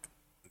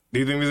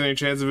think there's any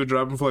chance of it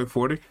dropping for like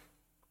 40?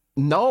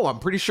 No, I'm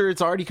pretty sure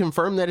it's already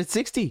confirmed that it's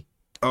 60.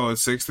 Oh,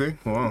 it's 60?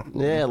 Wow.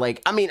 Yeah,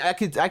 like I mean, I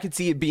could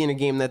see it being a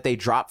game that they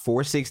drop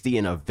for 60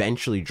 and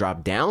eventually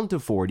drop down to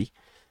 40.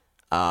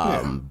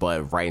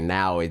 But right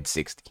now it's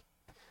 60.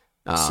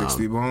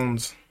 60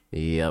 bones.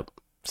 Yep.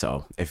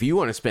 So if you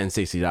want to spend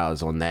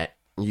 $60 on that,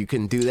 you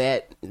can do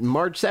that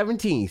March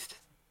 17th.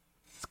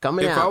 It's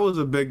coming out.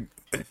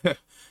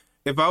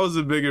 If I was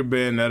a bigger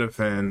Bayonetta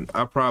fan,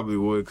 I probably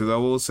would, because I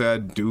will say I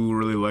do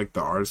really like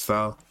the art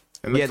style.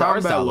 And the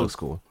art style looks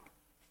cool.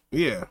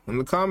 Yeah, and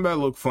the combat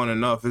looked fun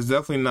enough. It's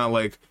definitely not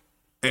like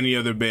any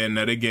other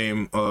Bayonetta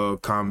game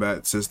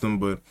combat system,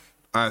 but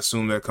I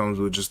assume that comes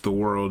with just the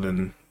world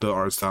and the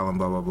art style and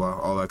blah, blah, blah,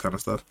 all that kind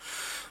of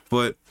stuff.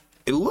 But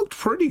it looked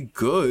pretty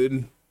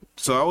good.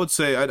 So I would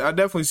say I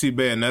definitely see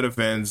Bayonetta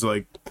fans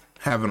like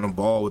having a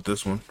ball with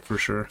this one, for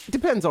sure. It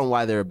depends on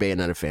why they're a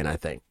Bayonetta fan, I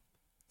think.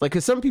 Like,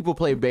 because some people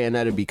play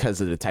Bayonetta because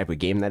of the type of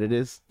game that it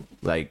is.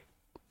 Like,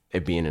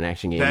 it being an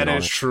action game. That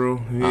is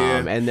true.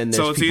 Yeah. And then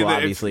there's people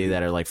obviously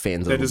that are like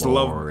fans of the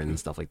lore and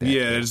stuff like that.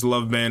 Yeah, they just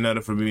love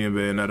Bayonetta for being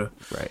Bayonetta.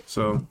 Right.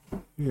 So,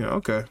 yeah,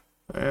 okay.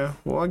 Yeah.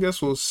 Well, I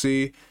guess we'll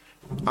see.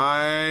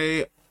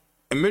 I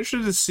am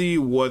interested to see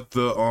what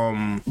the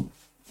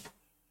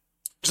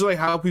just like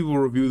how people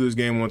review this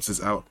game once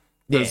it's out.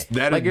 Yeah.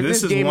 Like if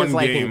this game is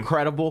like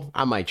incredible,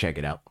 I might check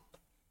it out.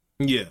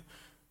 Yeah.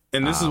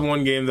 And this is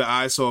one game that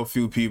I saw a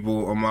few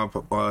people on my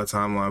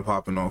timeline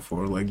popping off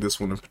for, like this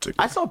one in particular.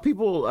 I saw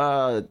people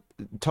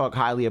talk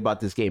highly about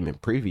this game in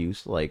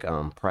previews, like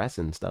press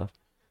and stuff.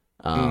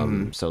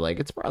 So like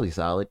it's probably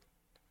solid.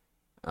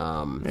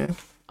 Yeah.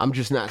 I'm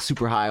just not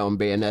super high on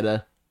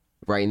Bayonetta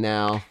right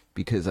now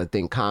because I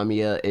think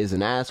Kamiya is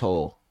an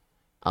asshole.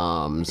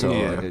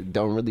 I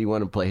don't really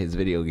want to play his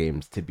video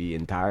games, to be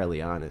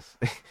entirely honest.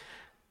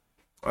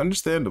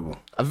 Understandable.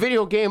 A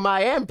video game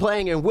I am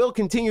playing and will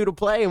continue to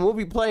play and will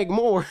be playing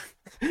more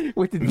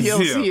with the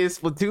DLC is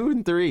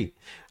Splatoon 3.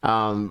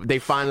 They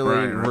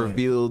finally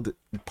revealed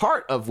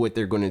part of what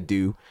they're going to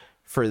do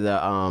for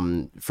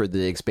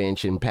the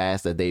expansion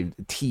pass that they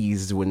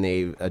teased when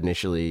they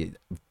initially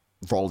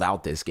rolled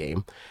out this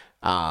game.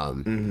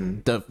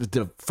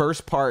 The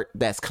first part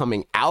that's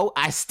coming out,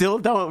 I still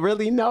don't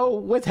really know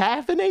what's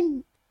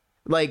happening.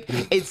 Like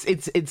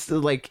it's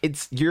like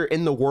you're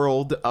in the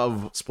world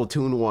of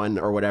Splatoon 1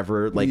 or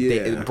whatever. Like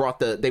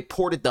they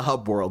ported the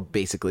hub world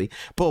basically.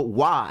 But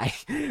why?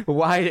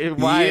 Why?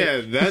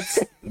 Yeah,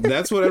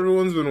 that's what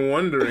everyone's been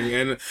wondering.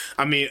 And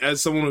I mean,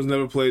 as someone who's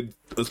never played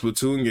a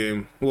Splatoon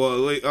game, well,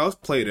 like, I've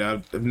played it.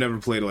 I've never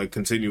played it like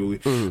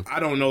continually.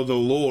 I don't know the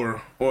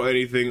lore or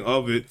anything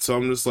of it, so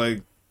I'm just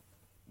like,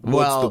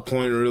 what's the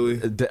point, really?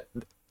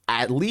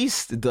 At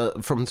least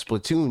from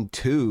Splatoon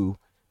 2.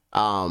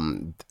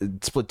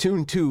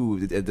 Splatoon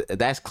 2,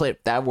 that's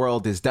clip, that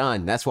world is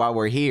done. That's why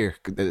we're here.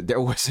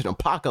 There was an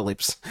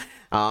apocalypse.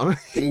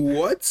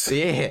 What?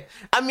 Yeah,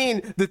 I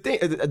mean,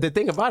 the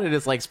thing about it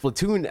is, like,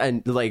 Splatoon,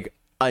 and like,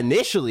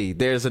 initially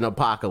there's an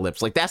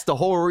apocalypse. Like, that's the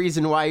whole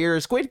reason why you're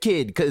a Squid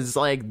Kid, because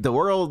like the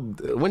world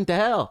went to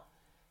hell.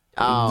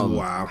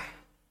 Wow.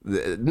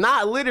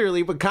 Not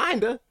literally, but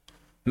kinda.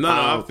 No,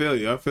 I feel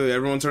you.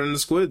 Everyone turned into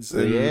squids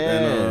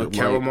and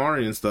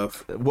calamari and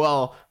stuff.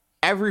 Well,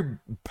 every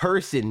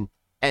person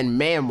and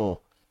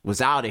mammal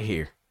was out of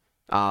here.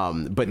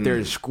 But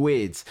there's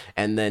squids,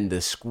 and then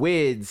the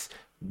squids,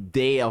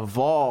 they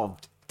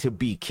evolved to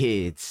be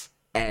kids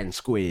and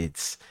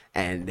squids,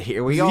 and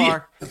here we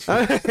are.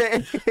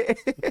 Okay.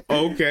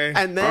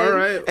 And then all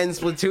right. in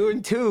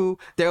Splatoon 2,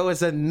 there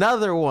was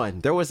another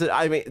one.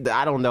 I mean,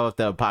 I don't know if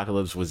the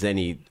apocalypse was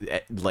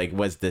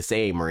was the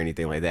same or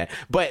anything like that.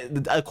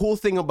 But a cool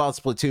thing about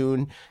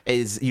Splatoon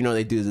is,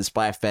 they do the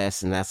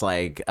Splatfest, and that's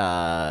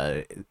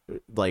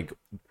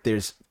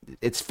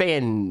it's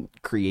fan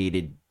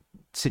created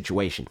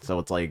situation. So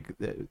it's like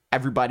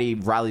everybody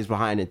rallies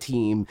behind a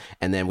team,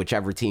 and then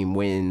whichever team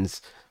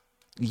wins,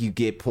 you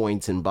get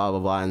points and blah blah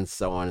blah and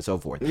so on and so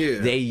forth. Yeah.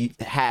 They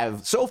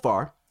have so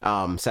far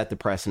set the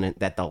precedent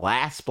that the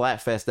last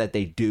Splatfest that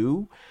they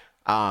do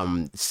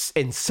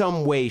in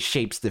some way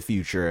shapes the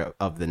future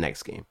of the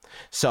next game.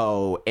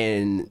 So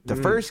in the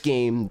first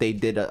game, they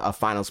did a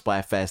final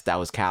Splatfest that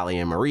was Callie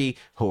and Marie,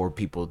 who are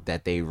people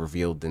that they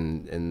revealed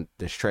in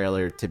this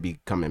trailer to be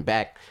coming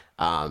back,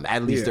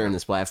 at least during the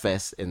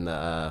Splatfest in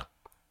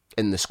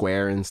the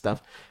square and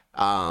stuff.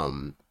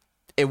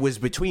 It was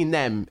between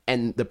them,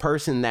 and the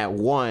person that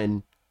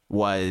won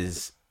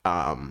was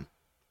Callie.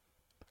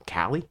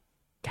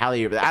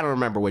 I don't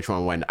remember which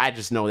one won. I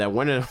just know that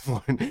one of them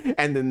won,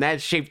 and then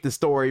that shaped the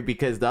story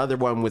because the other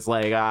one was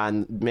like,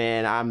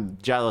 man, I'm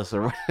jealous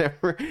or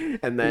whatever,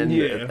 and then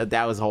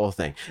that was the whole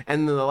thing.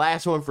 And then the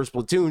last one for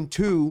Splatoon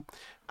 2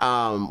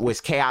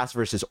 was Chaos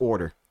versus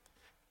Order.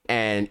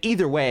 And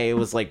either way, it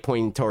was like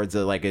pointing towards a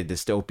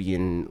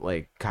dystopian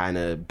like kind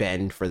of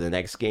bend for the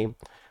next game.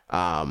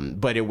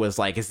 But it was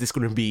like, is this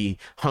going to be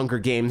Hunger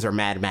Games or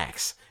Mad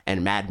Max?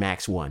 And Mad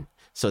Max won.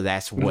 So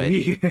that's what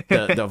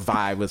the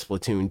vibe with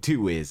Splatoon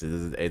 2 is.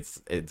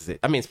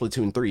 I mean,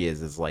 Splatoon 3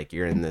 is like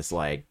you're in this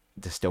like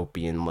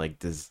dystopian, like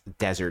this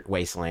desert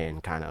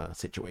wasteland kind of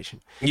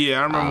situation. Yeah,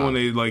 I remember when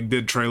they like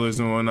did trailers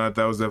and whatnot.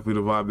 That was definitely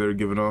the vibe they were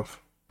giving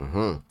off.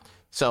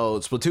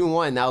 So Splatoon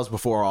 1, that was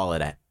before all of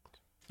that.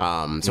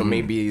 So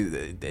maybe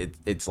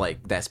it's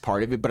like that's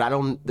part of it, but I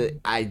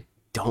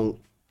don't.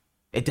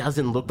 It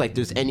doesn't look like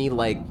there's any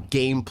like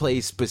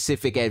gameplay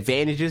specific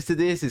advantages to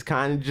this. It's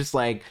kind of just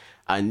like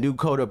a new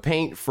coat of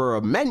paint for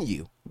a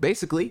menu,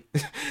 basically.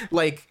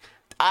 Like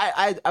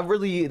I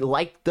really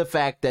like the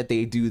fact that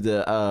they do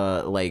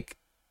the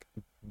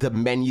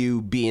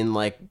menu being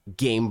like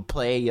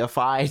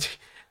gameplayified.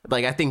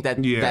 Like I think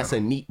that that's a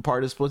neat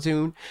part of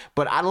Splatoon,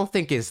 but I don't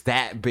think it's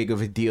that big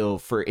of a deal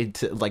for it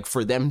to like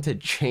for them to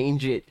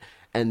change it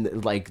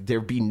and like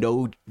there be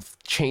no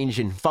change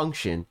in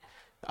function.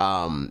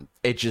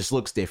 It just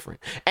looks different,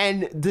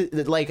 and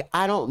like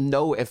I don't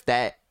know if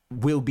that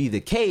will be the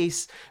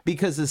case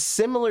because a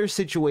similar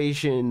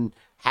situation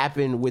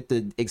happened with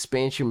the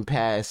expansion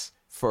pass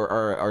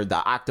or the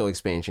Octo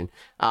expansion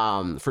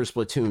for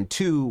Splatoon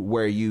 2,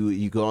 where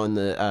you go on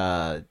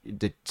the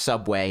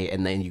subway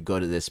and then you go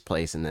to this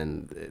place and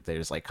then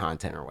there's like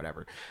content or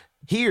whatever.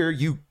 Here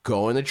you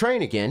go on the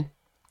train again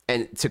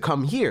and to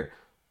come here.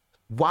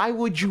 Why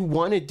would you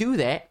want to do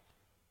that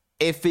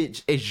if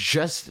it's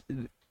just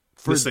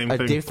for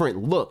a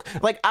different look?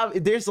 Like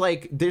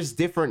there's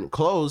different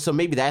clothes, so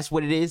maybe that's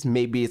what it is.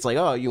 Maybe it's like,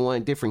 oh, you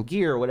want different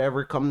gear or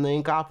whatever, come to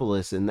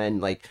Inkopolis, and then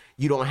like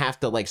you don't have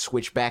to like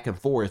switch back and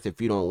forth if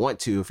you don't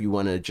want to, if you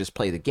want to just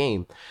play the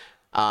game.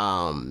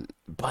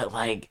 But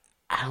like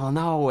I don't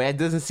know, it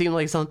doesn't seem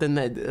like something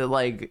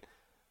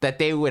that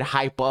they would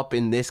hype up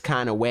in this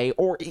kind of way,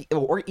 or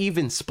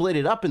even split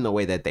it up in the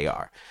way that they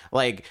are.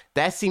 Like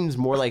that seems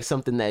more like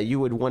something that you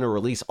would want to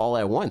release all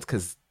at once,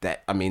 because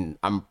that, I mean,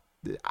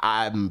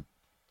 I'm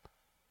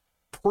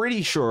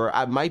pretty sure,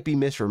 I might be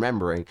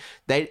misremembering,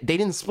 they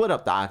didn't split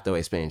up the Octo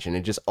expansion.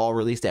 It just all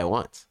released at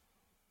once.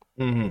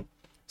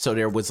 So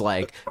there was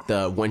like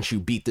once you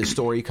beat the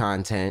story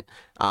content,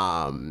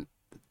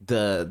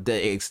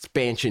 the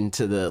expansion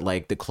to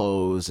the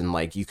clothes, and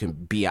like you can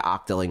be an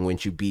Octoling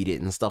once you beat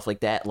it and stuff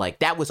like that. Like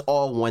that was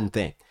all one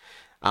thing.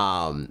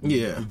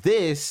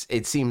 This,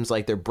 it seems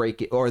like they're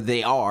breaking, or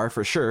they are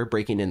for sure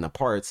breaking in the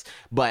parts,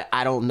 but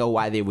I don't know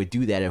why they would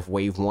do that if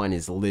Wave 1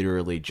 is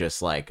literally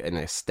just like an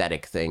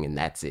aesthetic thing and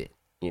that's it.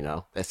 You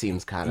know, that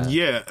seems kind of...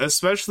 Yeah,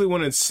 especially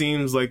when it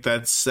seems like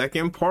that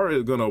second part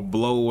is gonna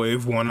blow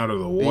Wave 1 out of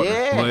the water.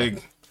 Yeah.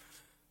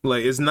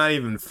 Like it's not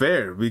even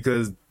fair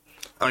because,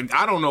 like,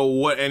 I don't know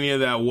what any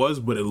of that was,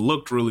 but it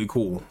looked really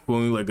cool.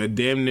 Only like a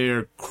damn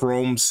near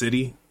chrome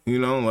city, you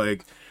know,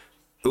 like...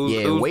 It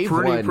was Wave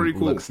pretty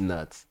cool. Looks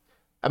nuts.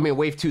 I mean,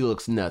 Wave 2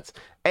 looks nuts.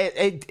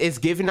 It's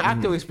giving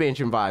Octo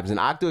Expansion vibes, and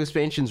Octo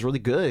Expansion's really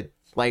good.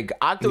 Like,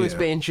 Octo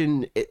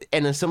Expansion,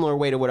 in a similar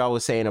way to what I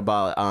was saying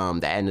about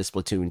the end of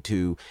Splatoon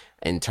 2,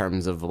 in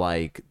terms of,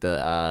 like,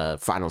 the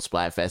final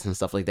Splatfest and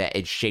stuff like that,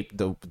 it shaped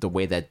the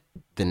way that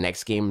the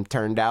next game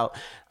turned out.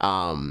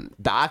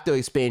 The Octo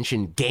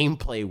Expansion,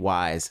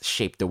 gameplay-wise,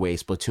 shaped the way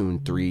Splatoon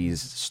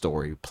 3's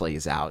story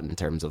plays out in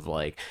terms of,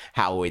 like,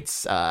 how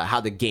it's,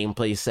 how the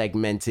gameplay is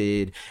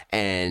segmented,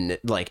 and,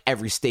 like,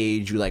 every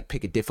stage you, like,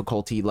 pick a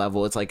difficulty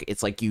level. It's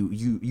like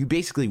you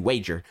basically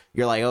wager.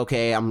 You're like,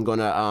 okay, I'm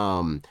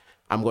gonna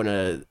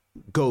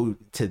go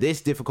to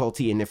this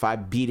difficulty, and if I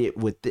beat it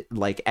with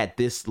like at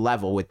this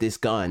level with this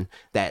gun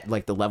that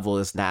like the level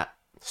is not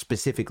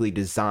specifically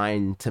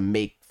designed to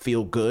make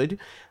feel good,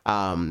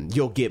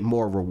 you'll get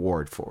more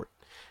reward for it.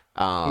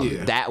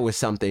 That was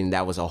something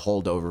that was a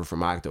holdover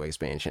from Octo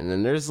Expansion,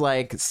 and there's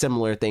like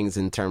similar things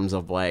in terms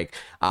of like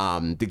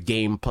the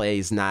gameplay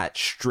is not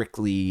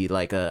strictly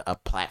like a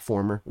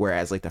platformer,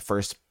 whereas like the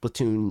first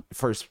two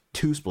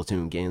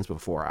Splatoon games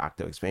before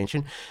Octo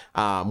Expansion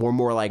were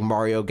more like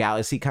Mario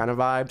Galaxy kind of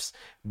vibes.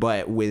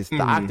 But with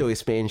the Octo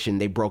Expansion,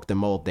 they broke the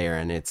mold there,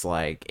 and it's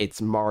like it's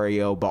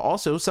Mario, but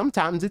also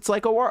sometimes it's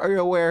like a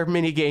WarioWare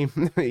mini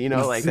game, you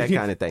know, like that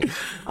kind of thing.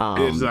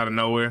 It's out of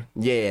nowhere.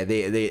 Yeah,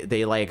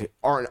 they like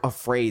aren't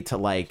afraid to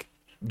like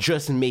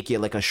just make it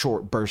like a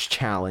short burst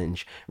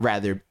challenge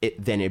rather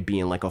than it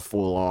being like a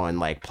full on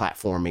like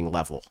platforming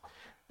level,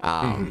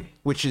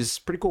 which is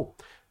pretty cool.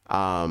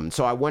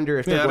 So I wonder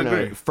if they're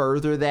going to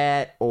further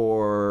that,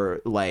 or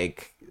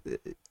like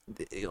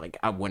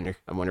I wonder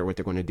what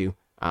they're going to do.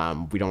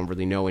 We don't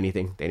really know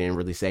anything. They didn't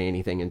really say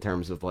anything in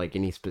terms of like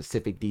any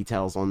specific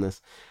details on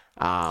this.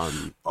 But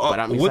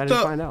I'm excited to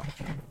find out.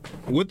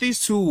 With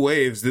these two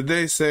waves, did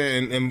they say,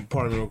 and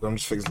pardon me, I'm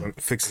just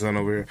fixing on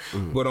over here.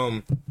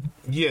 But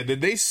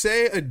did they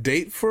say a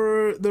date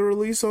for the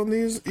release on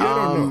these?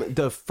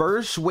 The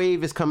first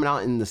wave is coming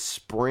out in the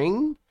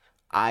spring.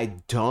 I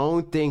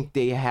don't think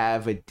they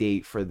have a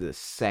date for the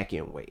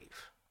second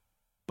wave,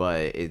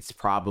 but it's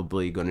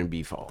probably going to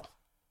be fall.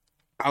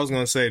 I was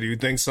going to say, do you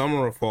think summer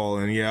or fall?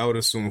 And yeah, I would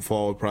assume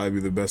fall would probably be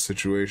the best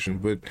situation,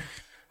 but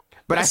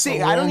I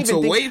don't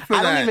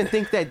even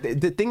think that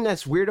the thing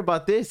that's weird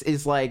about this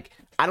is like,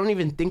 I don't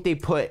even think they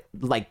put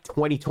like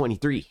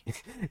 2023.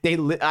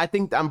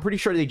 I'm pretty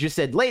sure they just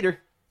said later.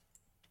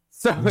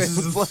 So I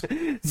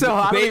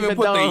don't even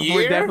know if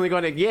we're definitely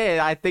going to.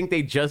 Yeah, I think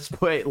they just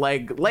put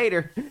like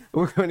later.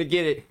 We're going to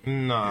get it.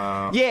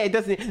 Nah. Yeah, it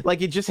doesn't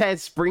like it just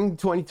has spring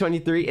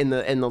 2023 in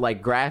the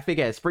like graphic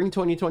as spring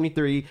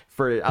 2023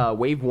 for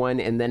wave 1,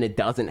 and then it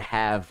doesn't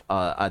have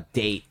a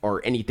date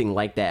or anything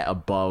like that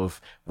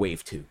above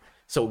wave 2.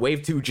 So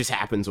wave 2 just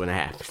happens when it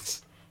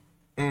happens.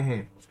 All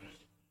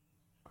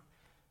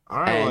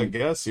right, well, I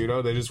guess they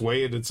just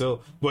waited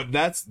until. But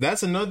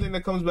that's another thing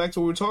that comes back to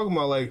what we're talking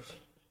about, like.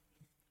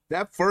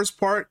 That first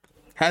part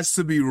has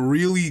to be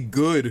really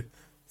good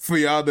for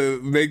y'all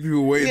to make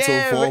people wait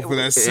until fall for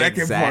that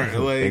second part.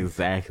 Like,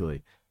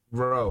 exactly.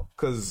 Bro,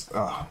 because,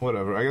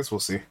 whatever. I guess we'll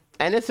see.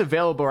 And it's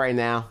available right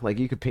now. Like,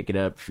 you could pick it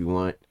up if you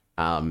want.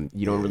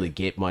 You don't really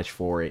get much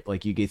for it.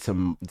 Like, you get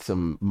some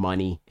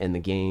money in the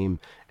game,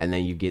 and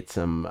then you get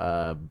some,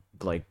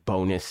 like,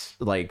 bonus.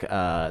 Like,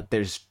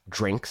 there's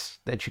drinks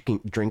that you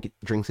can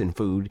drinks and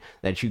food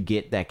that you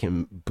get that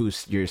can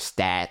boost your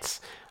stats.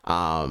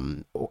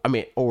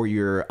 Or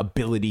your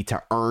ability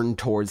to earn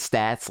towards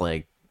stats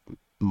like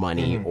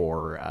money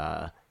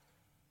or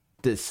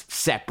this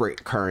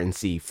separate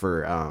currency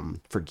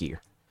for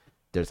gear.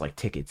 There's like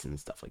tickets and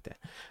stuff like that.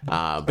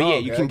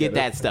 You can get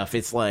that stuff.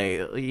 It's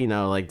like,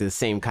 like the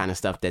same kind of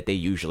stuff that they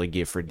usually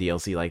give for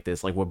DLC like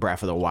this. Like with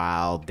Breath of the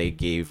Wild, they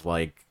gave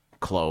like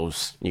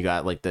clothes. You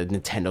got like the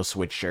Nintendo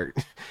Switch shirt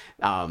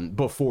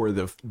before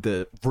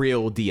the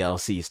real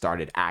DLC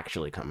started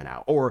actually coming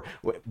out. Or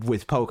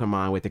with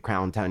Pokemon, with the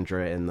Crown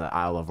Tundra and the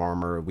Isle of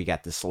Armor, we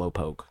got the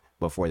Slowpoke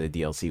before the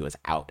DLC was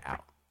out. Oh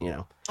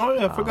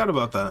yeah, I forgot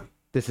about that.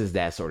 This is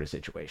that sort of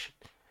situation.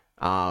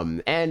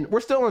 And we're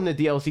still on the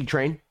DLC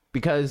train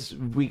because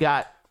we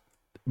got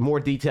more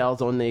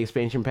details on the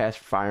expansion pass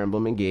for Fire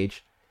Emblem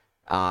Engage.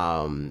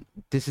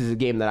 This is a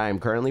game that I am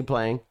currently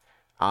playing.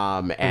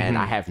 And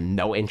I have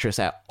no interest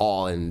at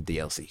all in the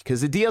DLC because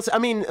the DLC. I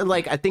mean,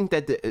 like I think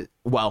that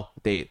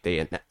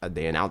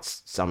they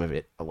announced some of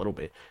it a little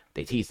bit.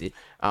 They teased it.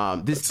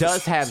 This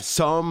does have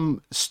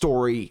some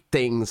story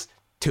things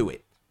to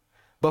it,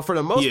 But for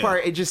the most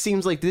part, it just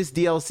seems like this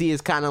DLC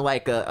is kind of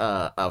like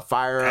a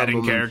Fire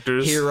Emblem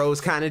characters. Heroes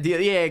kind of deal.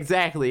 Yeah,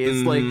 exactly.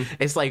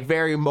 It's like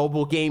very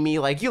mobile gamey.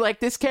 Like, you like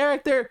this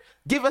character?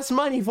 Give us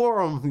money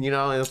for him. You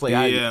know, and it's like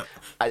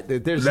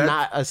there's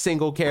not a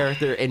single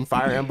character in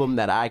Fire Emblem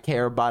that I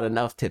care about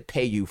enough to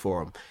pay you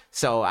for him.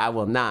 So I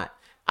will not.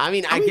 I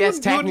mean, I guess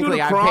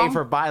technically I pay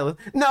for Violet.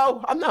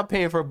 No, I'm not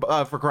paying for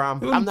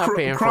Chrom. I'm not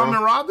paying for Chrom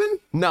and Robin.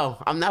 No,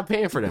 I'm not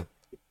paying for them.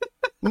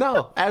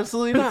 No,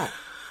 absolutely not.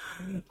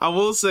 I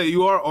will say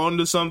you are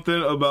onto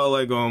something about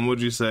like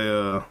what'd you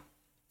say?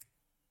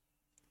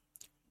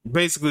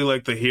 Basically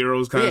like the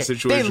heroes kind of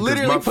situation. They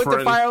literally put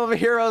the Fire Emblem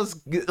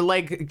Heroes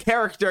like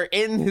character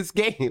in this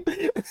game.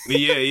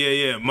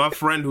 Yeah. My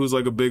friend who's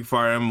like a big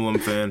Fire Emblem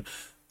fan,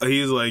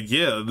 he's like,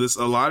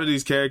 a lot of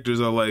these characters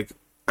are like,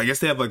 I guess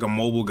they have like a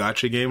mobile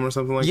gacha game or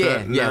something like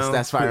that. Yes,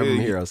 that's Fire Emblem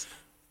Heroes.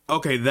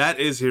 Okay, that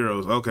is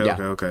Heroes.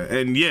 Okay.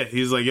 And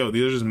he's like,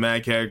 these are just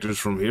mad characters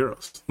from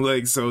Heroes.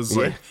 Like, so it's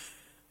like,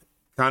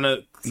 kind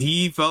of,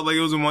 he felt like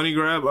it was a money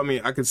grab. I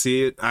mean, I could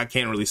see it. I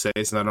can't really say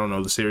since I don't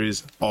know the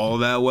series all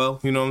that well.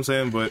 You know what I'm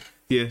saying? But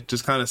yeah,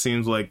 just kind of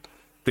seems like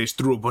they just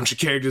threw a bunch of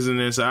characters in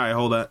there and said, all right,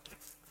 hold that.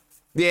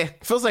 Yeah,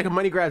 feels like a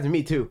money grab to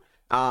me too.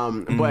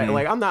 But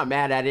like, I'm not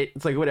mad at it.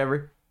 It's like,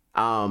 whatever.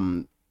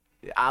 I'll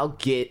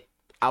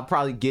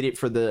probably get it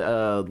for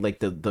the like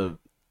the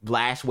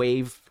last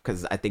wave,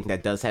 because I think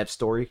that does have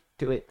story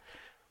to it,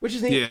 which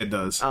is neat. Yeah, it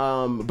does.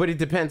 But it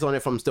depends on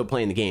if I'm still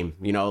playing the game.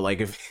 You know, like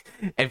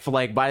if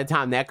like by the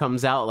time that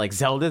comes out, like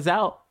Zelda's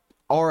out,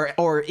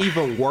 or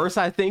even worse,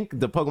 I think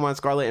the Pokemon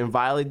Scarlet and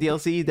Violet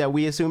DLC that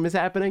we assume is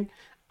happening.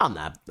 I'm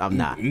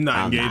not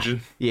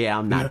engaging. Yeah,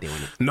 I'm not doing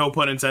it. No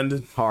pun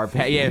intended. Hard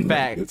pass. Yeah,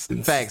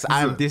 facts.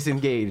 I'm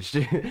disengaged.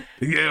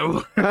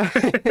 Yeah.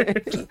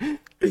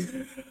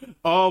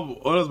 What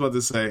I was about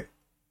to say.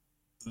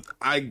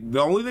 The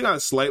only thing I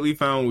slightly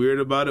found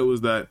weird about it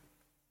was that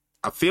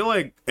I feel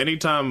like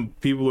anytime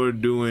people are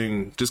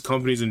doing, just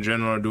companies in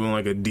general are doing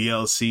like a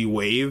DLC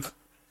wave,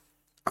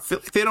 I feel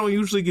like they don't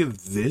usually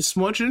give this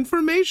much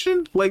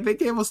information. Like, they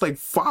gave us like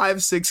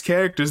 5-6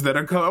 characters that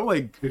are coming. I'm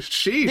like,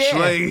 sheesh.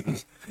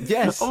 Like,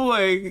 yes. I'm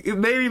like, they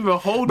didn't even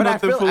hold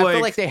nothing for I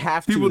feel like they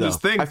have to. People though.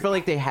 just think. I feel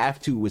like they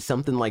have to with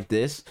something like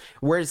this,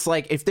 where it's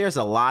like, if there's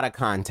a lot of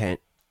content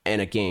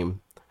in a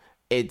game,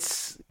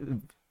 it's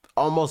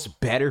almost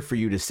better for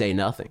you to say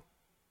nothing.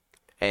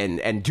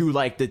 And do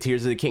like the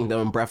Tears of the Kingdom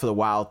and Breath of the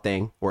Wild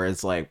thing, where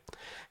it's like,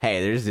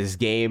 hey, there's this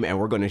game and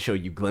we're going to show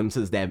you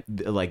glimpses that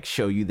like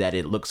show you that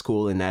it looks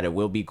cool and that it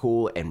will be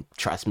cool, and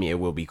trust me, it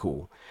will be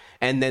cool.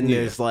 And then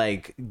there's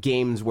like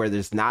games where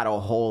there's not a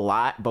whole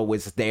lot, but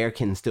what's there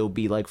can still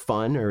be like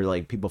fun, or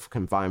like people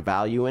can find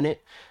value in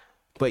it,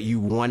 but you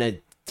want to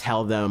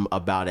tell them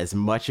about as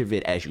much of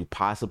it as you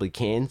possibly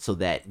can, so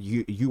that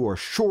you are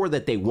sure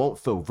that they won't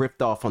feel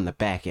ripped off on the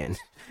back end.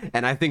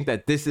 And I think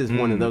that this is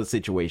one of those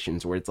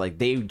situations where it's like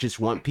they just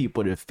want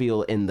people to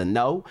feel in the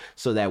know,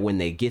 so that when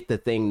they get the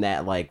thing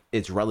that like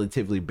it's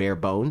relatively bare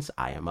bones,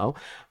 IMO,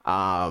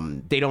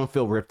 they don't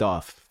feel ripped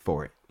off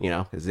for it, you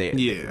know?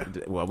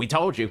 Well, we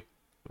told you.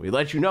 We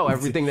let you know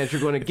everything that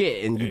you're going to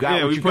get, and you got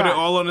what you got. We put it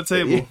all on the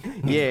table.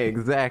 Yeah,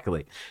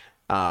 exactly.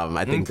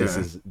 I think this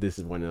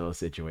is one of those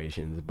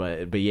situations,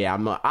 but yeah,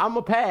 I'm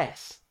a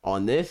pass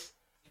on this,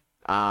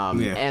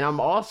 and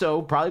I'm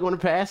also probably going to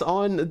pass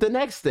on the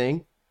next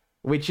thing,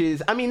 which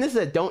is, I mean, this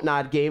is a Don't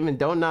Nod game, and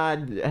Don't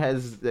Nod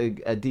has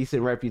a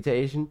decent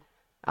reputation.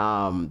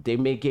 They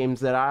make games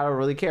that I don't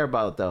really care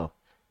about, though,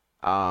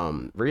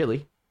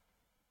 really.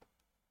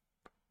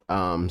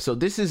 So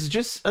this is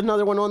just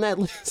another one on that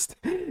list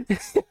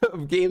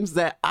of games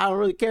that I don't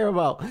really care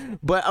about,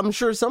 but I'm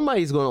sure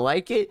somebody's going to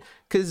like it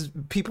because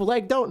people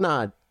like Don't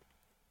Nod.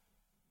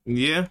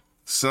 Yeah,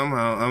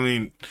 somehow. I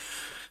mean,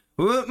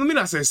 let me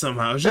not say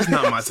somehow. It's just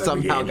not my type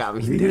somehow of game. Got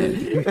me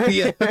dead.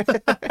 Yeah.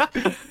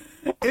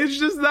 It's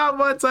just not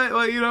my type.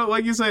 Like, you know,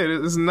 like you said,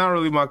 it's not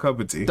really my cup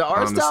of tea. The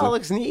art style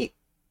looks neat.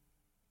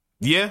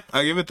 Yeah,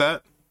 I give it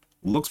that.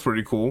 Looks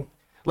pretty cool.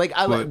 Like,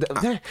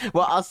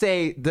 I'll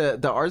say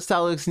the art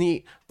style looks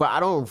neat, but I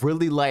don't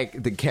really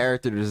like the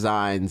character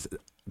designs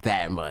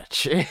that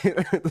much.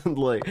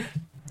 Like,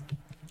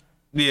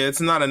 yeah,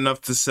 it's not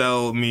enough to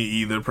sell me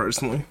either,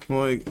 personally.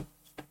 Like,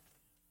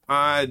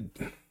 I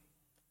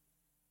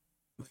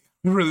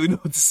don't really know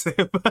what to say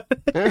about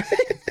it.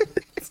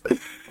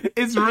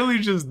 It's really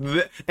just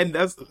and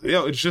that's,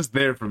 it's just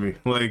there for me.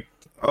 Like,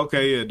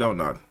 okay, yeah, Don't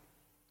Nod.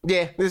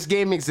 Yeah, this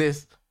game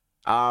exists.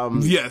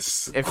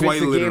 Yes, if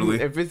quite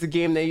literally. If it's a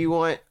game that you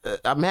want,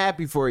 I'm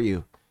happy for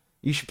you.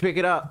 You should pick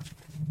it up.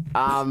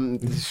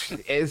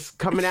 It's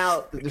coming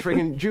out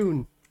freaking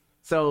June.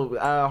 So,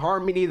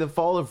 Harmony: The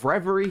Fall of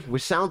Reverie,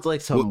 which sounds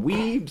like some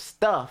weeb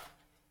stuff.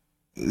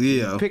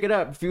 Yeah, pick it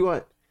up if you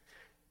want.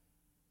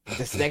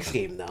 This next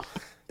game, though,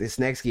 this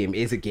next game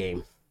is a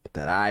game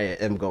that I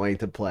am going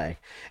to play,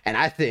 and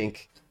I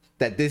think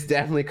that this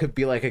definitely could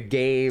be like a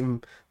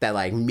game that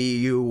like me,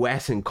 you,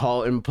 Wes, and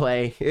Colton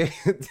play.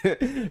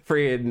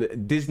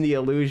 Freaking Disney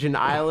Illusion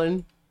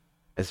Island.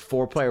 It's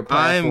 4-player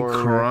I'm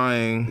platform.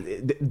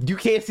 crying. You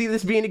can't see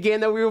this being a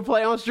game that we will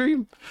play on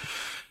stream?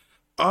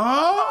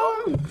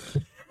 I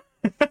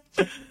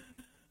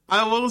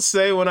will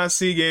say when I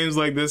see games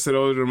like this, it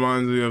always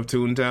reminds me of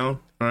Toontown,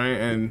 right?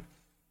 And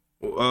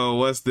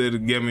Wes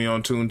did get me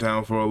on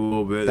Toontown for a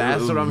little bit.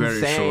 That's what I'm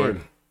very saying. short.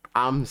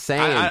 I'm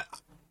saying.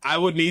 I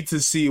would need to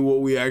see what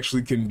we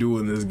actually can do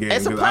in this game.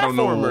 It's a 'cause I don't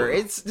know. platformer.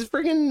 It's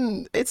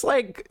freaking. It's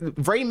like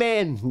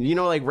Rayman. You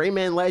know, like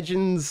Rayman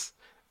Legends.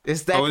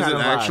 It's that kind of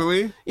vibe.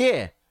 Actually?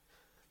 Yeah.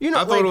 You know,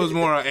 I thought it was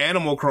more an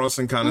Animal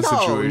Crossing kind of no,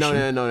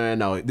 situation.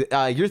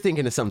 No. You're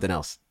thinking of something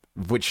else.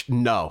 Which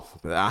no,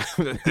 that's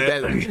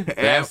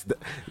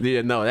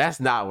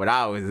not what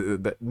I was.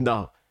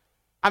 No,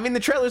 I mean the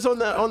trailer's on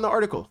the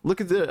article. Look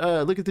at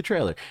the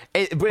trailer.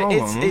 It's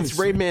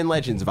Rayman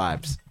Legends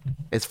vibes.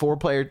 It's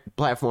 4-player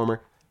platformer.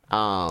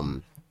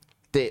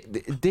 Wait.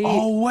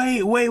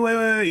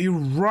 You're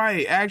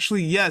right.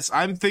 Actually, yes.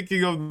 I'm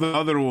thinking of the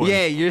other one.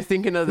 Yeah, you're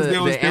thinking of the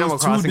Animal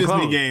Crossing Disney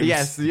clone. games.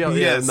 Yes.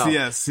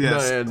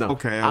 No.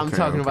 Okay. I'm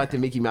talking about the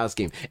Mickey Mouse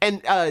game.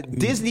 And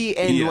Disney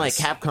and like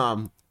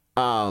Capcom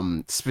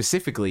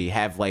specifically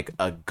have like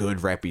a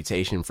good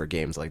reputation for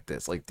games like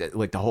this. Like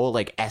the whole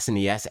like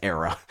SNES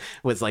era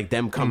was like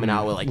them coming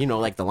out with like, you know,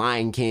 like the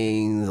Lion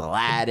Kings,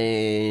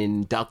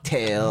 Aladdin,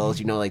 DuckTales,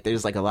 you know, like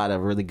there's like a lot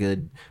of really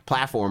good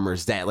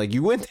platformers that like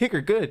you wouldn't think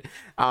are good,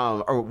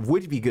 or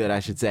would be good, I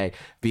should say,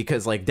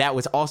 because like that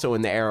was also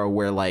in the era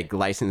where like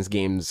licensed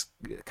games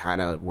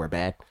kind of were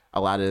bad a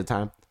lot of the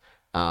time.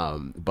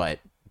 But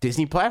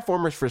Disney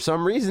platformers, for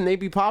some reason, they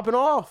be popping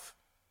off.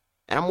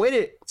 And I'm with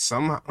it.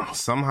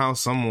 Somehow,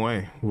 some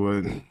way.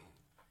 But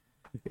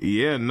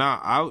yeah,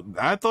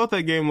 I thought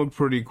that game looked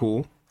pretty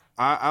cool.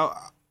 I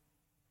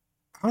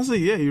was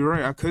like, yeah, you're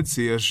right. I could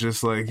see us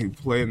just like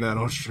playing that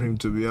on stream,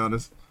 to be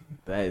honest.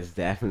 That is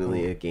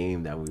definitely a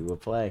game that we will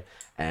play.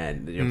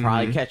 And you'll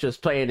probably catch us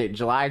playing it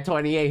July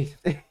 28th.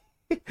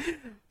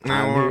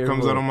 Or it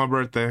comes out on my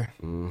birthday.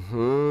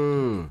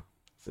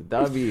 It's a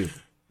W. So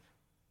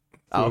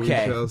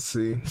okay. We shall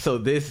see. So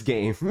this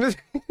game.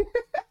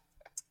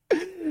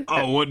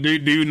 Oh, what do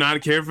you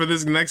not care for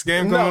this next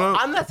game coming up?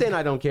 I'm not saying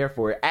I don't care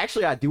for it.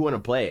 Actually, I do want to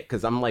play it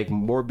because I'm like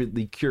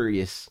morbidly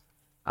curious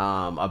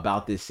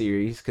about this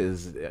series,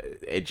 because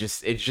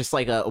it's just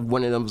like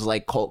one of those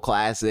like cult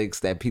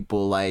classics that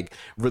people like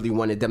really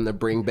wanted them to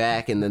bring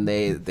back, and then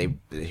they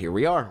here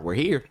we're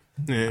here.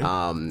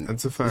 Yeah,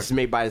 that's a fact. This is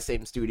made by the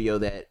same studio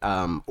that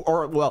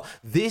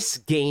this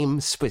game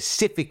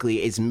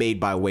specifically is made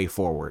by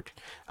WayForward.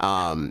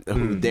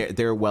 Who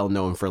they're well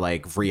known for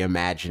like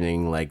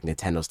reimagining like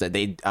Nintendo stuff.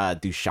 They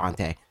do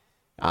Shantae.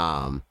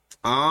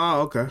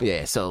 Okay.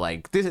 Yeah, so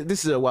like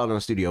this is a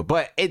well-known studio,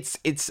 but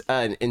it's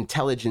an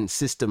Intelligent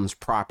Systems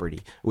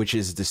property, which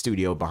is the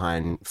studio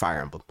behind Fire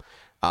Emblem.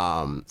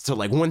 So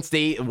like once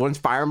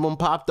Fire Emblem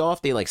popped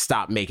off, they like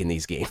stopped making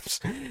these games,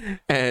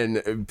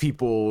 and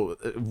people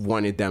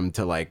wanted them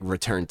to like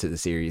return to the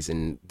series,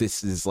 and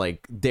this is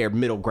like their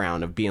middle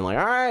ground of being like,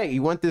 all right,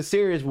 you want this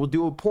series, we'll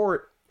do a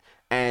port.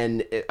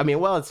 And I mean,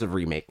 well, it's a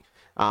remake.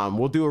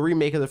 We'll do a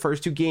remake of the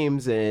first 2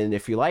 games, and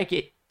if you like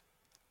it,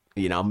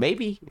 you know,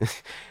 maybe.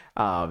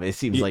 It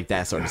seems like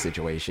that sort of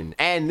situation.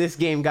 And this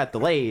game got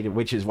delayed,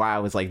 which is why I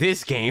was like,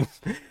 this game.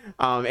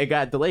 It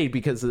got delayed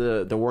because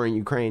of the war in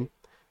Ukraine.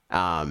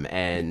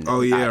 And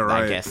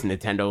I guess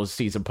Nintendo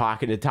sees a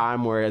pocket of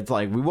time where it's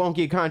like, we won't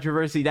get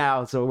controversy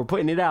now, so we're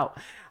putting it out.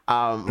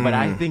 But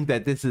I think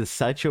that this is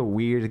such a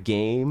weird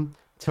game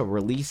to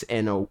release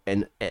in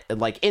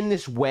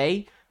this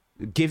way,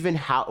 given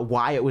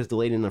why it was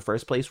delayed in the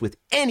first place, with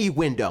any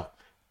window.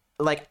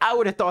 Like, I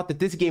would have thought that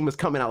this game was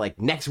coming out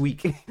like next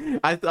week.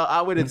 I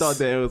would have thought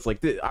that it was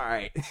like, all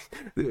right,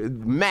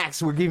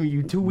 max, we're giving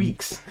you 2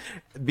 weeks.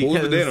 Because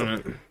what was the date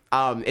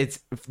on it? It's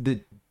the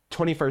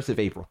 21st of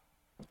April.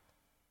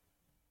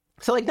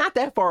 So like not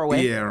that far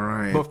away. Yeah,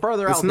 right. But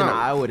further out than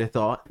I would have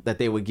thought that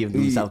they would give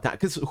themselves time.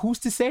 Because who's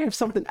to say if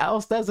something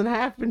else doesn't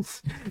happen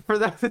for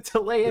them to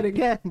delay it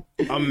again?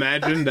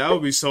 Imagine, that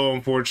would be so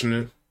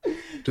unfortunate.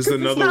 Just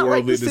another it's not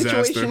worldly like the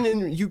disaster. Situation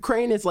in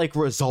Ukraine is like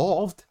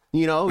resolved.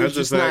 You know,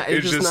 it's not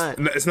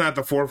at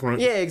the forefront.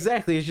 Yeah,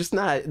 exactly. It's just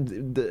not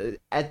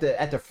at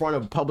the front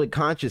of public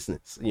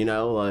consciousness. You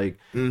know, like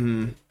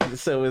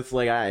so it's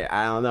like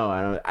I don't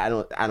know. I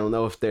don't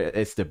know if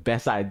it's the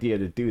best idea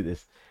to do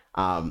this.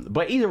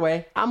 But either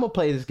way, I'm gonna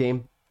play this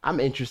game. I'm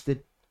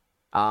interested.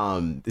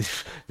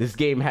 This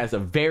game has a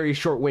very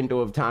short window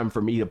of time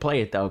for me to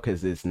play it though,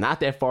 because it's not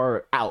that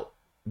far out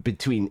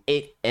between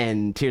it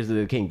and Tears of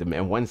the Kingdom,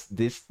 and once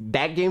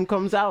that game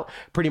comes out,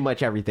 pretty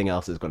much everything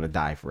else is going to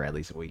die for at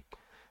least a week.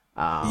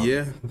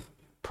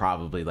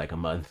 Probably like a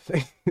month.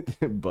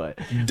 But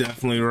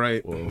definitely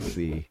right. We'll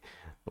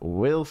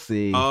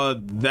see.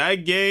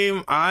 That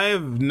game,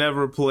 I've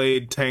never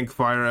played Tank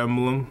Fire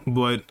Emblem,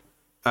 but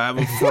I have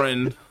a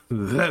friend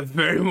that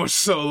very much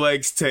so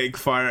likes Tank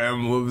Fire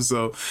Emblem,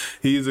 so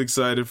he's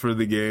excited for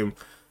the game.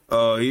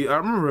 I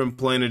remember him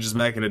playing it just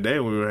back in the day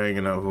when we were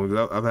hanging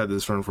out. I've had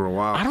this friend for a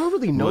while. I don't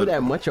really know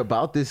that much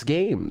about this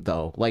game,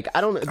 though. Like,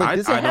 I don't. Like,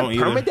 does it have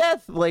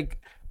permadeath?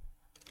 Like,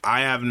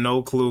 I have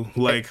no clue.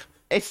 Like,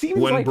 it seems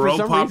when like Bro for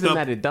some popped reason up,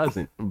 that it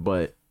doesn't,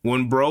 but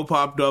when Bro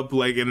popped up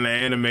like in the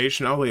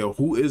animation, I was like, yo,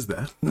 who is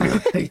that?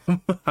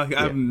 I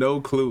have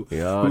no clue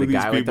yo, who the these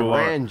guy with the people are.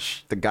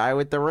 wrench, the guy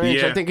with the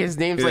wrench. Yeah. I think his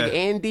name's like Yeah.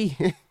 Andy.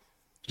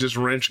 Just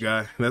wrench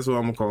guy. That's what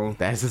I'm gonna call him.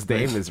 That's his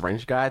name, is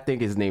Wrench Guy. I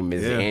think his name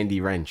is Yeah.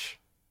 Andy Wrench.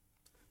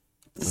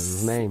 That's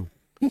his name.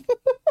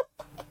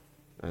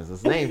 That's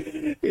his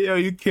name. Yo,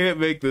 you can't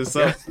make this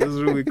up. This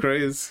is really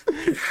crazy.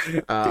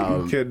 You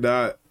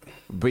cannot.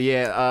 But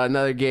yeah,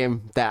 another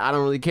game that I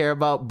don't really care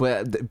about,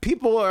 but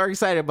people are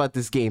excited about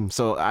this game,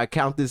 so I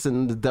count this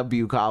in the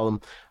W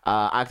column.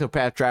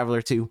 Octopath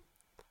Traveler 2.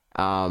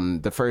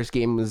 The first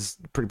game was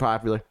pretty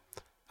popular.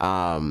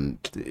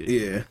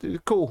 Yeah.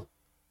 Cool.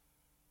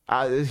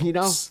 You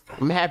know,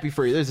 I'm happy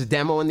for you. There's a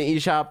demo in the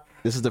eShop.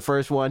 This is the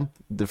first one,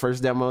 the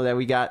first demo that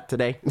we got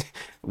today.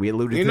 We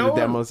alluded to the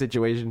demo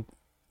situation.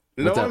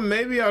 No, up?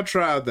 maybe I'll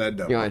try out that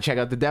demo. You want to check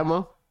out the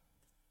demo?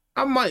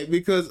 I might,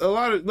 because a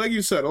lot of, like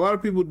you said, a lot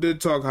of people did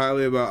talk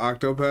highly about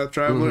Octopath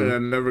Traveler, and I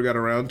never got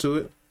around to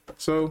it.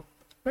 So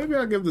maybe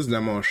I'll give this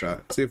demo a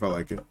shot. See if I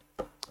like it.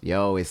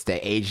 Yo, it's the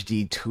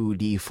HD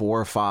 2D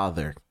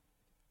forefather.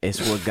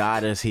 It's what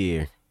got us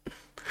here.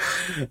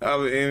 I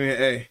mean,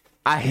 hey,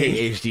 I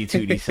hate HD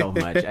 2D so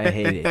much. I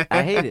hate it.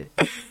 I hate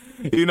it.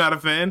 you not a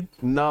fan?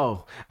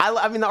 No,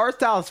 I mean the art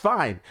style is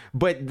fine,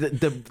 but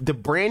the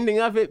branding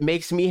of it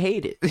makes me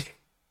hate it.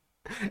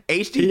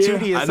 HD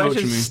 2D Yeah, I is know such what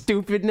a you mean.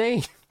 stupid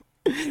name.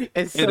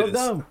 It's so It is.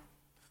 dumb.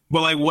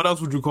 But like, what else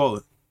would you call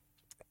it?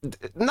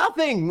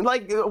 Nothing.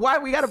 Like, why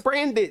we gotta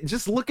brand it?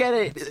 Just look at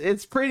it.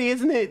 It's pretty,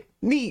 isn't it?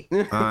 Neat.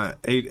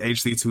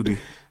 HD2D.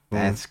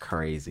 That's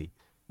crazy.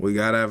 We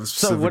gotta have a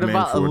So specific what name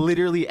about for it.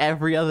 literally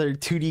every other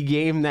 2D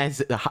game that's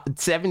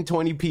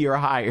 720p or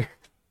higher?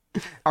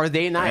 Are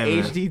they not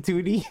Hey, man. HD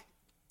 2D?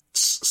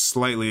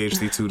 Slightly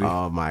HD2D.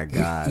 Oh my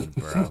god,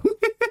 bro.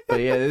 But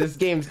yeah, this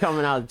game's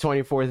coming out the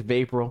 24th of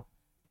April.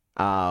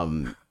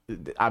 I'm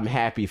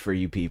happy for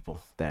you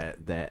people that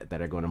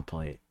are going to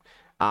play it.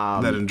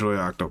 that enjoy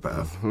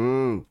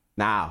Octopath.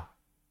 Now,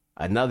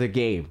 another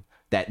game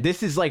that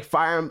this is like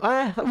Fire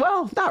Emblem.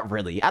 Well, not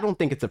really. I don't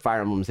think it's a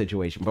Fire Emblem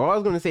situation. But what I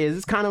was going to say is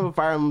it's kind of a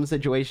Fire Emblem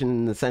situation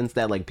in the sense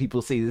that like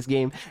people see this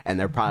game and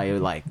they're probably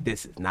like,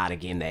 this is not a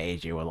game that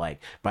AJ would like.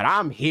 But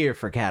I'm here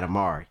for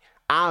Katamari.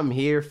 I'm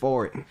here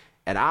for it.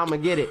 And I'm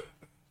going to get it.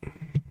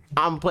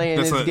 I'm playing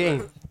this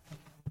game.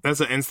 That's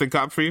an instant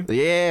cop for you?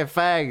 Yeah,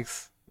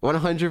 facts.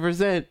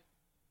 100%.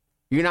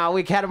 You're not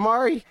with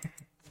Katamari?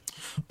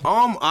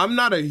 I'm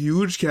not a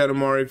huge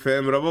Katamari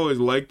fan, but I've always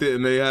liked it,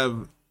 and they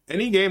have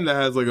any game that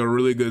has like a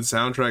really good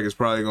soundtrack is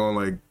probably going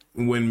to like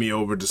win me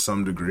over to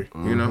some degree,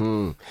 you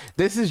know?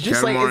 This is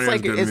just Katamari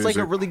has good it's like a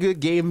music. really good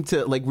game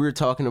to like we were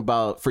talking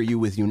about for you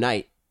with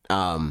Unite.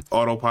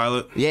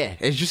 Autopilot. Yeah,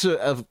 it's just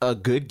a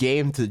good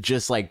game to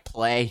just like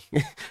play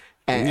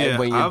and Yeah,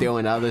 when you're I've-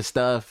 doing other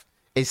stuff.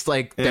 It's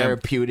like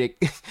therapeutic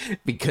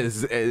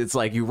because it's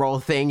like you roll a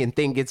thing and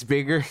thing gets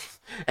bigger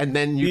and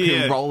then you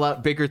Yeah. can roll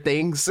up bigger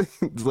things.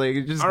 It's like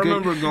it's just I good,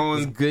 remember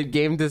going- it's good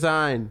game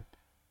design.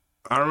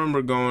 I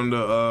remember going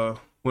to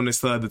when they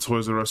still had the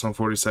Toys R Us on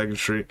 42nd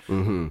Street,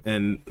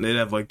 and they'd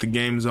have like the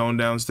game zone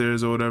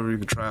downstairs or whatever. You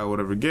could try out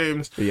whatever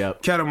games.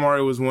 Yep.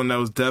 Katamari was one that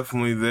was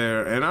definitely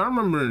there, and I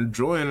remember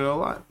enjoying it a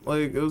lot.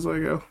 Like, it was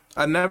like,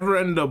 I never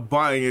ended up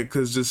buying it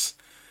because just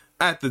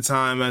at the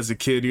time as a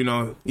kid, you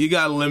know, you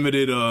got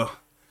limited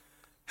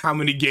how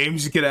many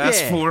games you could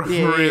ask for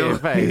real,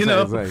 facts, you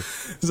know.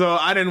 facts. So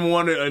I didn't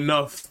want it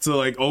enough to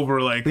like over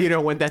like You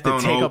don't want that to I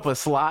don't take know. up a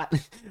slot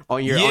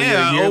on your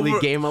Yeah, yearly over-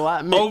 game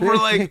allotment. over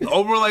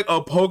like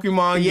a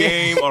Pokemon Yeah.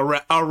 game,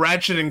 a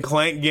Ratchet and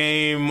Clank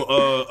game,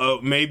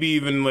 maybe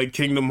even like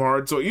Kingdom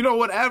Hearts, or you know,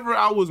 whatever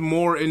I was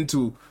more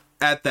into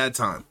at that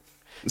time.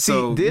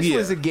 So this yeah.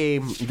 was a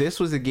game. This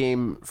was a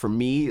game for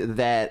me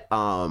that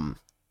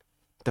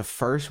the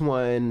first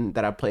one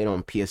that I played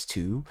on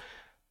PS2.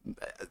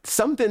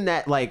 Something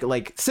that like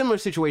similar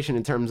situation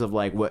in terms of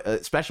like what,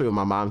 especially with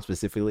my mom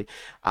specifically.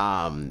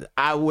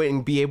 I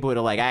wouldn't be able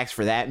to like ask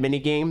for that many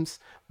games,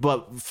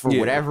 but for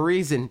whatever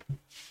reason,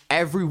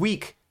 every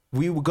week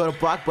we would go to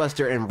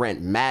Blockbuster and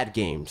rent mad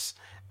games.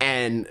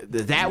 And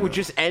that would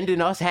just end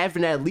in us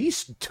having at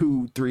least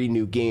 2-3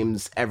 new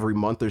games every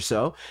month or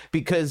so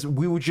because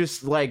we would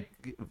just like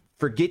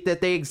forget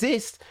that they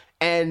exist.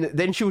 And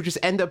then she would just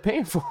end up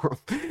paying for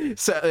them.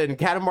 So, and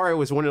Katamari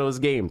was one of those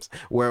games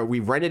where we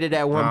rented it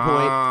at one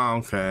point. Ah,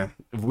 okay.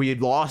 We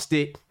had lost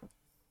it.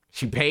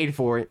 She paid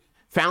for it.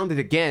 Found it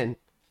again.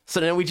 So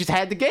then we just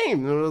had the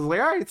game. And it was like,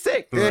 all right,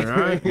 sick. All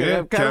right, We yeah,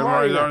 have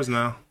Katamari Katamari's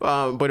now. ours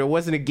now. But it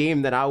wasn't a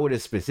game that I would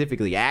have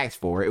specifically asked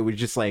for. It was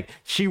just like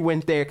she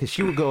went there because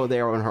she would go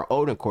there on her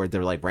own accord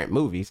to like rent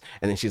movies,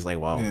 and then she's like,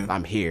 "Well,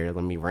 I'm here.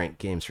 Let me rent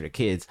games for the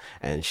kids."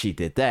 And she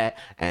did that,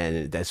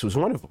 and this was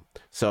one of them.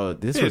 So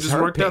this Yeah, it was just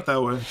her worked pick. out that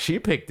way. She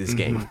picked this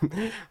game.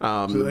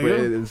 But there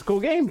you go. it's a cool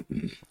game.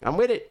 I'm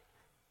with it.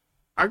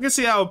 I can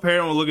see how a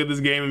parent will look at this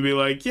game and be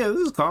like, "Yeah, this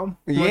is calm.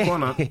 Like, why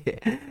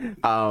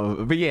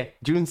not?" But yeah,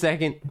 June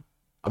 2nd,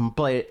 I'm gonna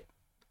play it.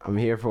 I'm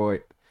here for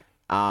it.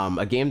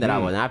 A game that I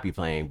will not be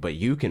playing, but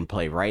you can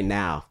play right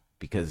now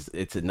because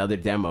it's another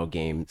demo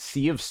game,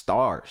 Sea of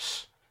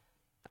Stars.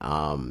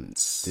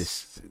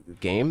 This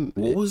game,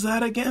 what was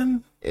that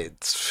again?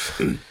 It's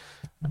an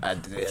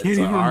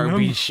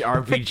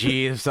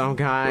RPG of some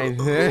kind.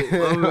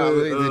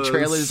 The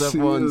trailer's up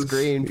on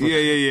screen.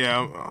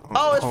 Yeah.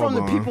 Oh, it's from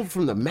the people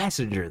from The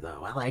Messenger,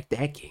 though. I like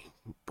that game,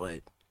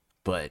 but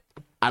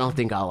I don't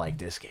think I'll like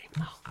this game,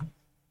 though.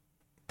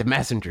 The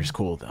Messenger's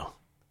cool, though.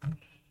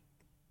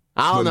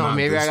 I don't know.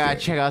 Maybe I gotta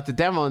check out the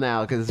demo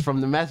now because it's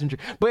from The Messenger.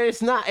 But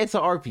it's not. It's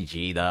an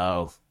RPG,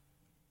 though.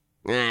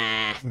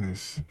 Nah.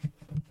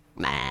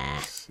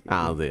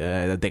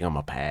 I think I'm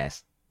a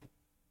pass.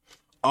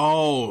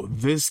 Oh,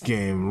 this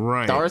game,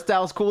 right? The art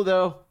style's cool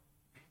though.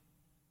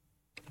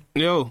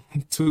 Yo,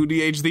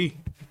 2D HD.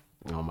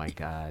 Oh my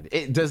god!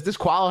 Does this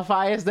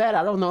qualify as that?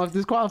 I don't know if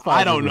this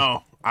qualifies. I don't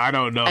know.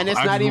 And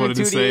it's not even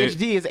 2D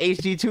HD. It's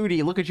HD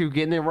 2D. Look at you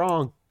getting it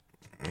wrong.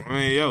 I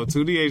mean, yo,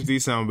 2D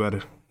HD sound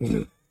better.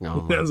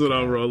 Oh That's what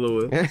I'm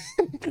rolling with.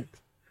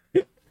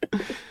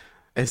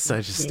 It's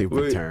such a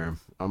stupid term.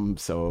 I'm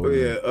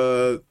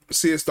so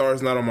Sea of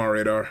Stars not on my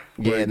radar.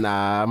 Yeah,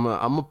 nah,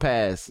 I'm a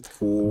pass.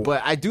 Cool.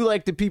 But I do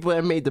like the people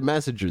that made The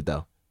Messenger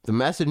though. The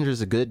Messenger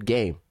is a good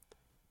game.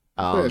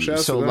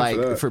 So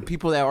like for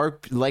people that are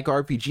like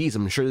RPGs,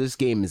 I'm sure this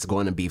game is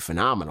going to be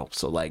phenomenal.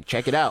 So like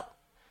check it out.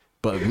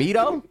 But me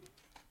though,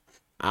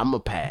 I'm a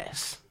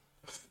pass.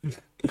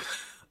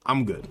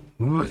 I'm good.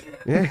 I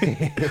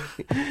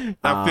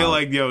feel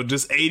like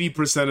just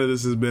 80% of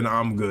this has been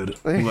I'm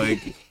good.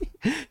 Like.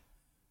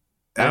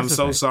 I'm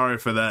so sorry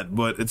for that,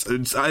 but it's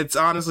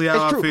honestly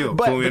how I feel.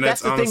 But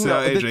that's the thing,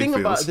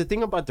 though. The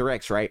thing about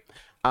directs, right?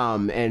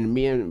 And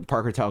me and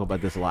Parker talk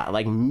about this a lot.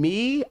 Like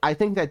me, I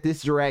think that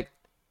this direct,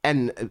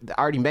 and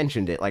I already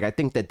mentioned it. Like I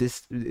think that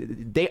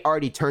they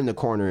already turned the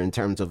corner in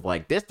terms of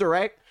like this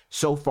direct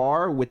so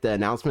far with the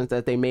announcements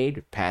that they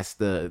made past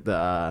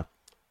the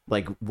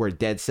like where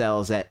Dead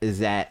Cells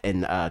is at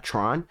and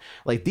Tron.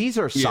 Like these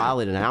are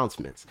solid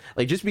announcements.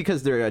 Like just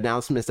because they're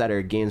announcements that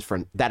are games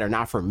that are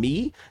not for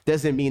me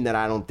doesn't mean that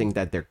I don't think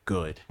that they're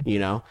good, you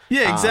know?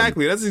 Yeah,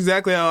 exactly. That's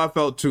exactly how I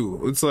felt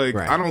too. It's like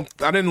right.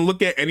 I didn't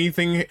look at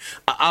anything.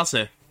 I'll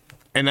say,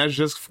 and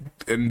this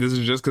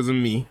is just because of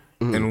me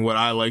and what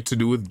I like to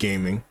do with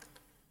gaming.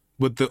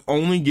 But the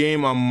only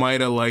game I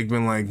might have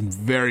been like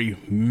very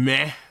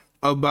meh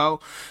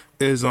about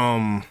is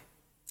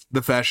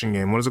the fashion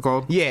game. What is it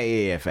called?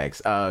 Yeah,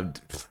 facts.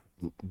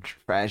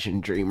 Fashion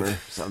Dreamer,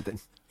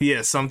 something.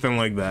 Yeah, something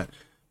like that.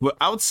 But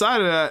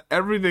outside of that,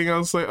 everything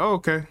else, like, oh,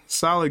 okay,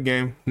 solid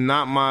game.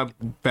 Not my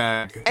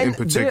bag in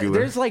particular.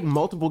 There's like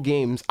multiple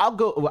games. I'll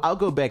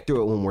go back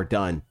through it when we're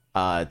done.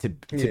 To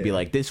be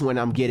like, this one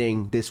I'm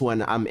getting, this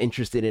one I'm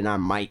interested in, I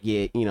might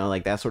get,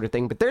 like that sort of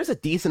thing. But there's a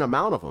decent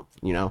amount of them,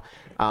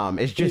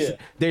 it's just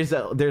there's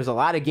a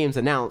lot of games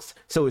announced,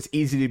 so it's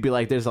easy to be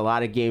like, there's a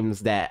lot of games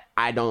that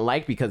I don't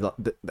like because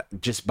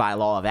just by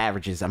law of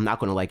averages, I'm not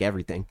going to like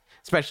everything,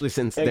 especially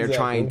since they're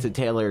trying to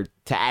tailor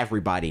to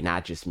everybody,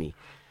 not just me.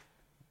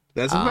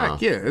 That's a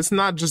fact. Yeah, it's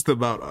not just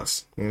about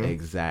us.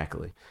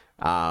 Exactly.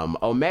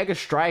 Omega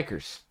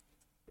Strikers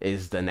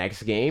is the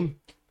next game.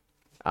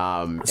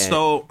 This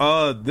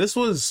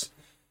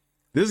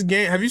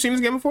game, have you seen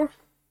this game before?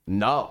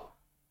 No.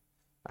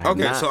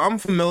 Okay, so I'm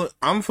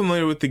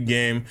familiar with the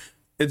game.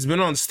 It's been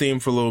on Steam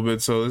for a little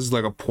bit, so this is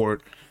like a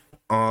port.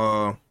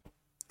 I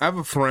have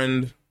a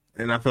friend,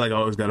 and I feel like I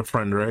always got a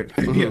friend, right?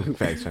 Yeah,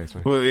 facts.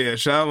 Well, yeah,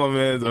 shout out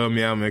my man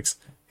Meow Mix.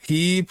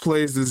 He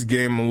plays this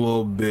game a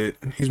little bit.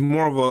 He's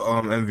more of a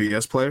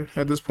MVS player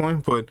at this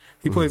point, but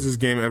he plays this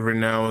game every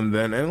now and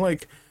then, and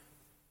like,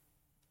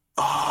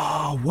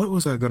 what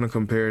was I gonna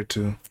compare it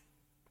to?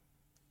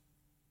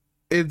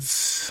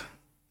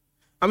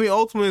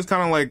 Ultimately, it's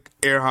kind of like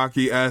air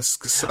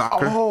hockey-esque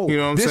soccer. Oh, you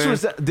know what I'm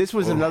saying? This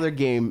was another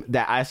game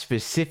that I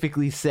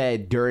specifically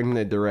said during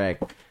the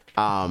direct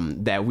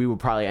that we would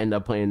probably end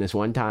up playing this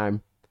one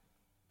time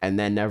and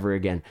then never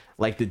again.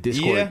 Like the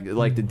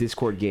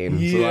Discord game.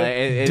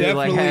 Yeah,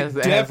 so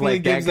definitely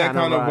gives that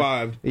kind of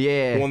vibe.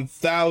 Yeah,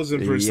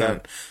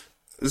 1000%.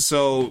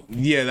 So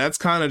yeah, that's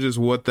kind of just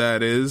what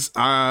that is.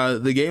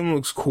 The game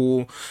looks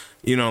cool.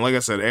 Like I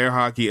said, air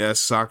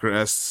hockey-esque,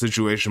 soccer-esque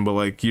situation, but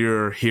like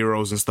your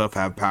heroes and stuff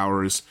have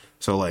powers.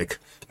 So like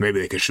maybe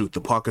they could shoot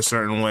the puck a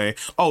certain way.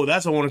 Oh,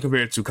 that's what I want to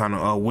compare it to, kind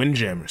of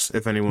Windjammers,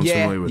 if anyone's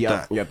familiar with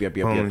that.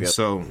 Yep.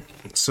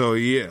 So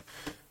yeah.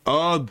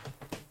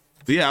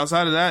 Yeah,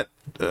 outside of that,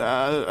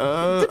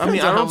 I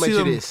don't see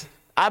them. It is.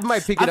 I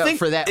might pick it up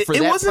for that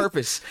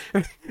purpose.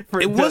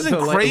 It wasn't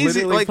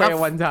crazy. Like play it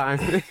one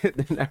time.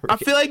 I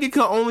feel like it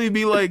could only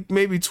be like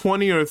maybe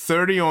 20 or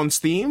 30 on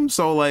Steam.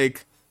 So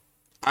like,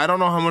 I don't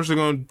know how much they're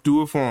going to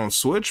do it for on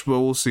Switch, but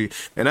we'll see.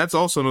 And that's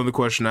also another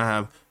question I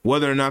have,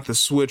 whether or not the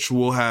Switch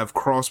will have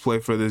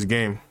crossplay for this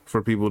game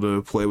for people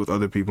to play with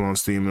other people on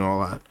Steam and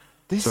all that.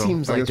 This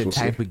seems like the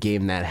type of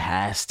game that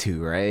has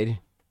to, right?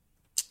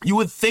 You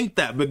would think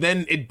that, but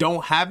then it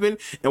don't happen,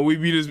 and we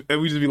just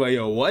be like,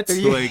 "Yo, what?"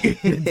 Like,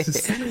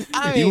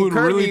 I mean, you would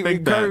Kirby, really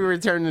think that. Kirby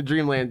Return to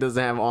Dreamland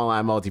doesn't have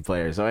online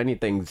multiplayer, so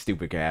anything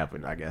stupid can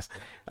happen, I guess.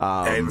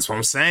 Hey, that's what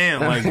I'm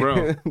saying. Like,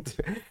 bro, it's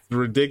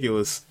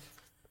ridiculous.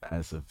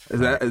 Is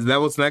that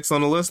what's next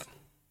on the list?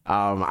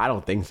 I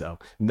don't think so.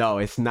 No,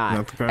 it's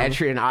not.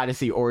 Etrian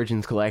Odyssey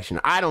Origins Collection.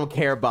 I don't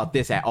care about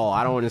this at all.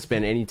 I don't want to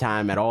spend any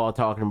time at all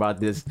talking about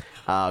this. People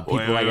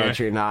like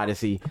Etrian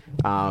Odyssey,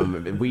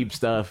 weeb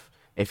stuff.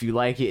 If you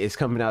like it, it's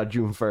coming out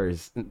June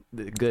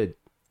 1st. Good.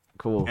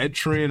 Cool.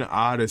 Etrian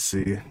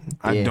Odyssey.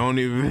 I don't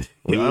even...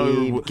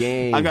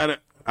 game. I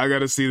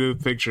gotta see the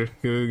picture.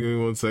 Give me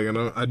 1 second.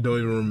 I don't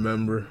even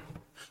remember.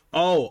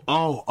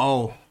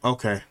 Oh.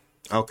 Okay.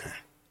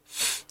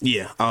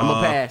 Yeah. I'm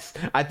gonna pass.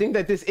 I think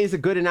that this is a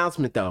good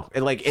announcement, though.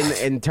 Like,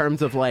 in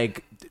terms of,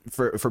 like,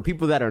 for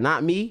people that are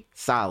not me,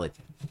 solid.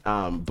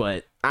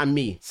 But I'm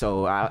me,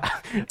 so I'm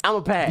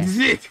a pass.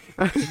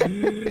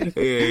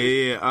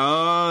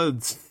 Yeah.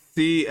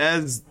 See,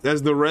 as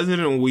the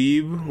resident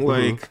weeb,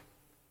 like,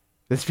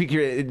 This pique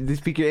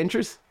your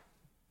interest?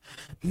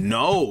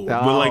 No,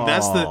 but like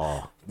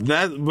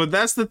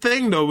that's the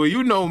thing though. But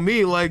you know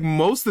me, like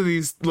most of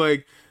these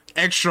like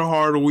extra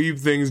hard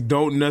weeb things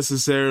don't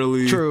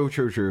necessarily True.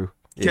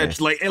 catch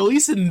like at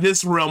least in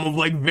this realm of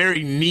like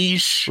very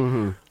niche,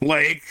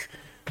 like.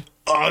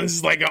 Oh, this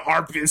is like an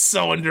ARP is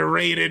so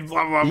underrated,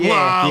 blah blah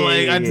blah.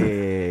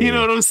 You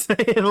know what I'm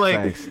saying?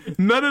 Like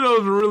none of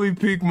those really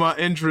pique my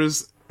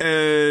interest.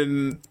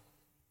 And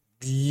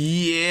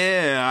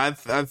yeah,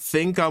 I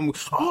think I'm.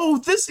 Oh,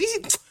 this.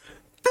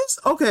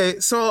 Okay,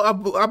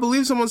 so I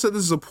believe someone said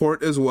this is a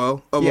port as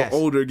well of an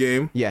older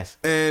game. Yes,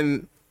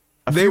 and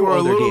they were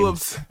a little.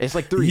 It's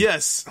like 3.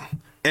 Yes,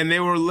 and they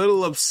were a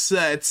little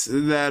upset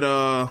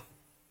that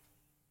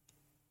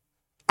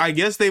I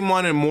guess they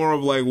wanted more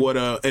of like what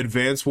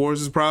Advance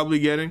Wars is probably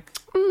getting.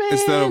 Man,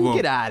 instead of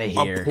get out of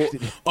here.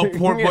 A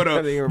port,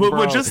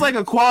 but just like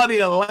a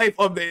quality of life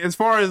update as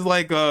far as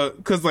like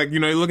because like you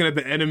know you're looking at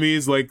the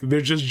enemies like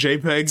they're just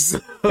JPEGs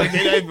like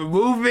they're not even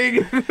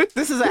moving.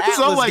 This is an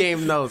Atlas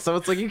game though, so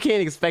it's like you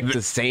can't expect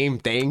the same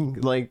thing.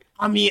 Like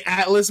I mean,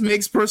 Atlas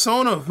makes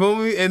Persona, feel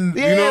me? And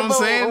you know what I'm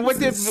saying?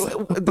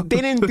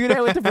 They didn't do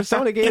that with the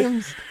Persona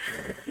games.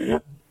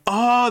 The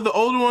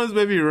older ones,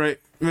 maybe you're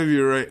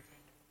right.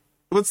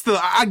 But still,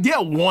 I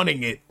get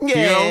wanting it.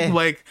 Yeah. You know,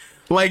 like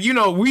you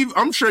know,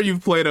 I'm sure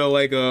you've played a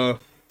Yu-Gi-Oh!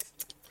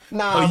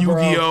 No, you're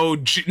an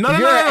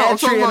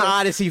Etrian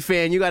Odyssey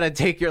fan. You gotta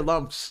take your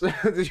lumps.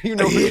 You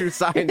know what you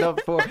signed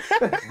up for.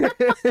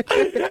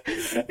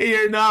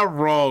 You're not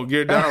wrong.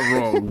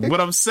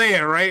 But I'm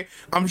saying, right?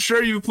 I'm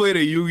sure you played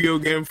a Yu-Gi-Oh!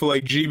 Game for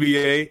like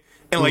GBA,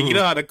 and like you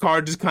know how the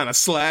card just kind of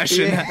slash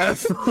in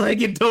half,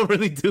 like it don't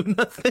really do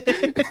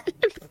nothing.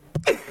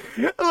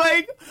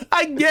 Like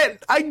I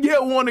get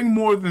wanting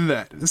more than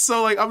that,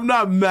 so like I'm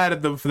not mad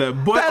at them for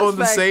that. But That's on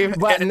the fact, same,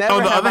 but on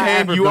the other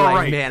hand, you are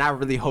right. Man, I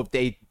really hope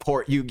they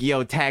port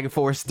Yu-Gi-Oh! Tag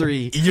Force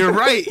 3. You're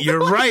right.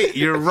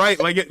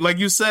 Like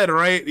you said,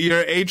 right? You're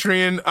an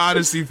Etrian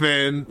Odyssey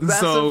fan, That's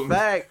so a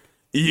fact.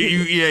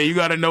 You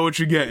got to know what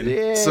you're getting.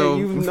 Yeah, so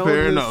you know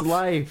fair this enough.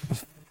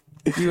 Life.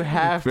 You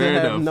have Fair to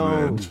have enough,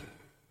 known man.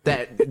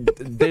 that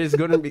there's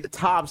going to be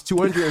tops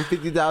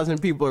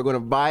 250,000 people are going to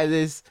buy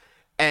this,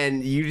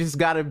 and you just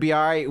got to be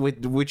all right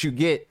with what you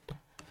get.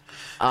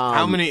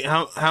 How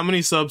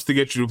many subs to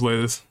get you to play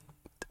this?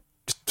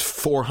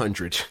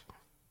 400.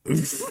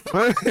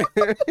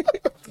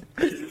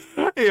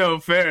 Yo,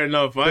 fair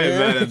enough. I ain't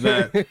mad at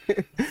that.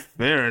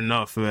 Fair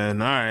enough,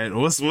 man. All right,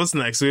 what's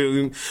next?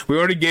 We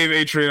already gave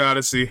Etrian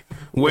Odyssey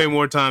way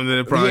more time than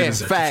it probably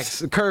deserves.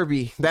 Facts.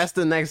 Kirby. That's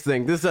the next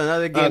thing. This is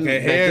another game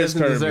that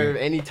doesn't deserve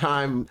any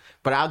time,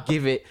 but I'll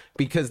give it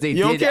because they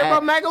You don't care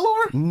about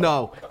Magolor?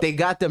 No. They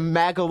got the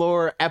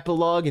Magolor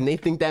epilogue, and they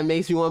think that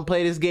makes me want to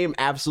play this game?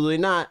 Absolutely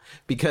not.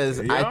 Because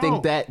I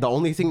think that the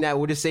only thing that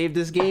would have saved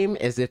this game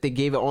is if they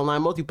gave it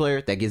online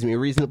multiplayer. That gives me a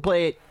reason to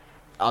play it.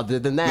 Other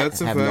than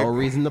that, I have no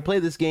reason to play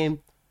this game.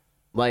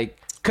 Like,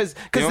 because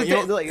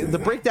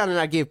the breakdown that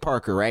I gave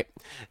Parker, right,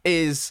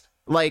 is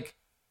like,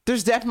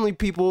 there's definitely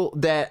people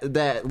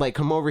that like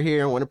come over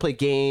here and want to play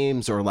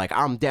games, or like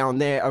I'm down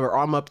there or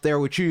I'm up there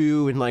with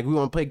you and like we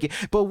want to play games.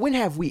 But when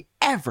have we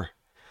ever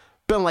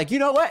been like, you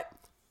know what?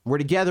 We're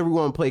together. We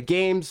want to play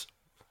games.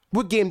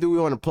 What game do we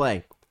want to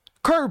play?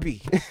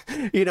 Kirby.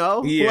 You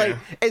know, like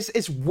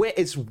it's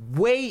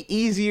way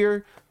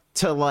easier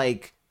to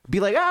like be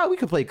like, we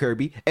could play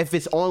Kirby if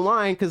it's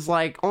online, because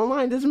like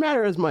online doesn't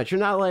matter as much. You're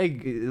not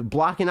like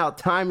blocking out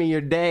time in your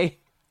day.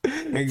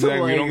 Exactly.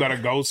 Like, you don't gotta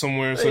go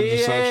somewhere such and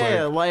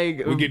such.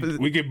 Like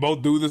we could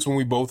both do this when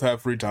we both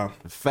have free time.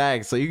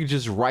 Facts. So you can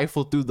just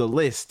rifle through the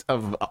list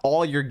of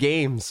all your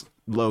games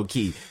low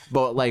key.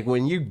 But like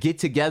when you get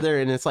together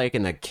and it's like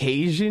an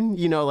occasion,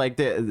 you know, like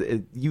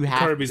you have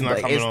Kirby's not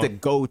coming it's on. the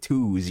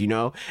go-tos, you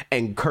know,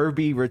 and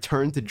Kirby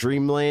Return to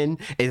Dreamland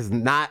is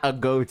not a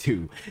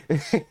go-to.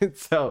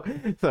 so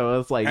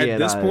it's like at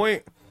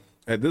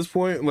this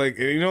point, like,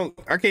 you know,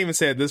 I can't even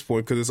say at this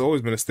point because it's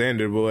always been a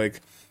standard, but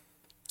like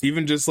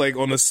even just like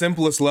on the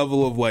simplest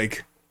level of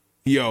like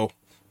yo,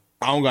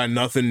 I don't got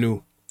nothing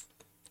new.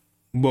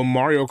 But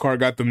Mario Kart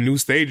got them new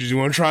stages. You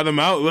want to try them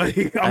out?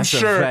 Like,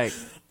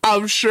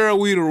 I'm sure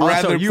we'd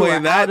rather play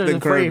that than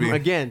Kirby.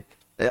 Again.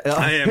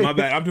 Yeah, my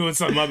bad. I'm doing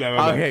something. My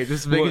bad. Okay,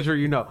 just making sure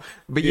you know.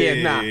 But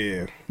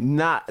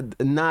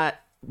not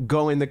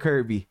going the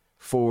Kirby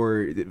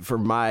for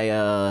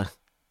my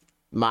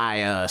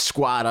my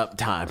squad up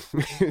time.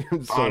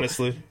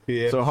 Honestly,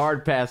 yeah. So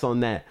hard pass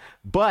on that.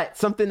 But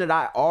something that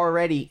I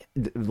already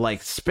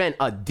like spent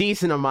a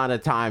decent amount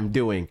of time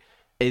doing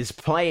is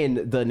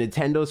playing the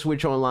Nintendo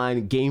Switch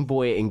Online, Game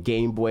Boy, and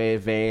Game Boy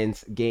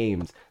Advance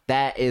games.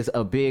 That is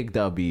a big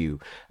W.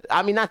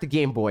 I mean, not the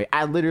Game Boy.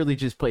 I literally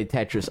just played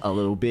Tetris a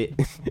little bit.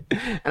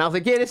 And I was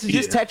like, yeah, this is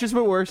just Tetris,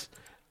 but worse.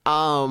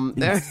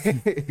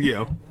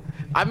 Yeah.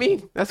 I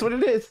mean, that's what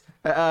it is.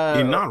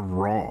 You're not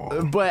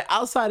wrong. But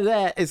outside of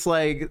that, it's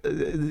like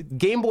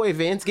Game Boy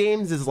Advance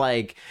games is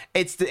like,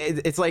 it's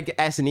like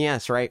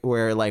SNES, right?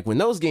 Where like when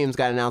those games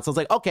got announced, I was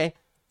like, okay,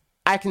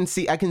 I can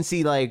see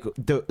like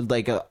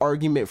an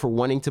argument for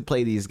wanting to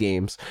play these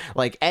games.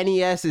 Like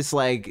NES is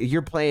like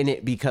you're playing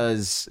it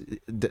because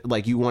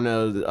like you want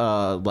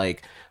to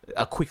like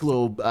a quick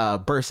little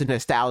burst of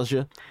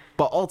nostalgia,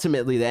 but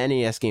ultimately the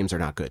NES games are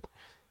not good.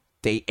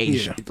 They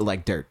age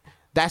like dirt.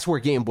 That's where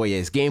Game Boy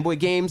is. Game Boy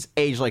games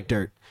age like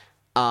dirt.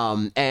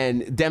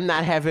 And them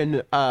not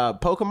having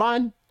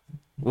Pokemon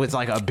was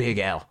like a big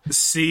L.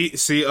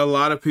 See, a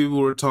lot of people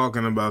were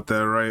talking about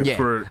that, right?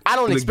 Yeah. I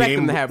don't expect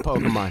them to have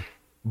Pokemon.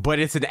 But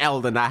it's an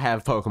L to not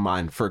have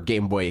Pokemon for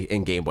Game Boy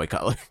and Game Boy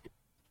Color.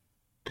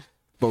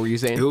 What were you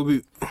saying? It will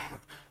be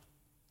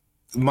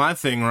my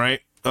thing,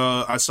 right?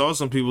 I saw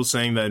some people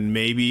saying that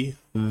maybe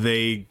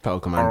they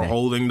are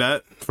holding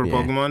that for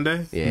Pokemon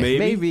Day. Yeah.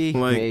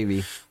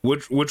 Maybe.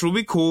 Which will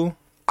be cool.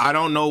 I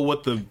don't know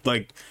what the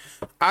like.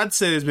 I'd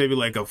say there's maybe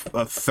like a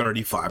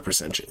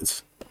 35%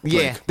 chance.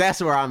 Yeah, like,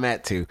 that's where I'm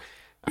at too.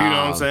 You know what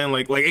I'm saying?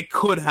 Like it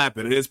could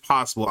happen. It is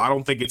possible. I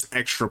don't think it's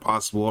extra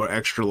possible or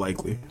extra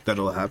likely that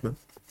it'll happen.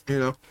 You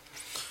know.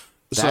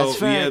 That's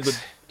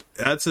facts.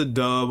 That's a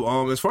dub.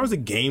 As far as the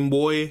Game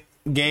Boy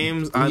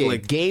games, I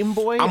like Game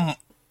Boy.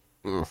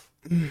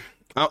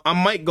 I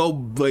might go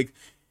like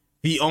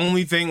the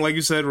only thing, like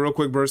you said, real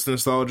quick burst of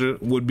nostalgia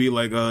would be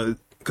like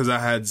because I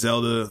had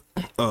Zelda.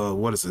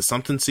 What is it?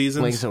 Something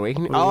Seasons. Link's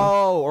Awakening.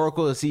 Oh,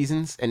 Oracle of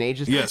Seasons and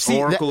Ages. Yes,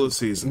 Oracle of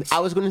Seasons. I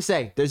was going to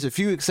say there's a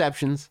few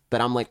exceptions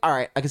that I'm like, all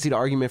right, I can see the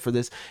argument for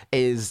this.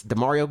 Is the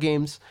Mario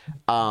games,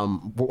 the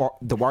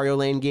Wario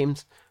Land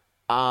games,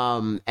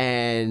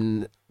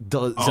 and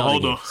the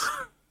Zelda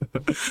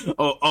games.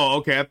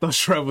 Okay. I thought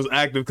Shrev was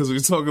active because we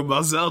were talking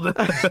about Zelda.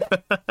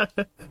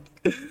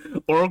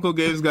 Oracle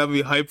games got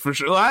me hyped for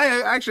sure.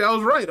 I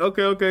was right.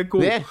 Okay,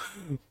 cool. Yeah.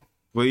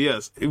 But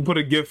yes, it put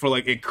a gift for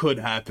like it could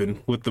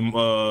happen with the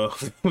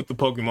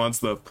Pokemon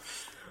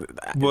stuff.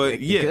 But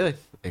it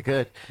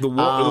could. The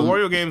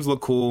Wario games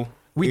look cool.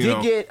 We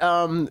did get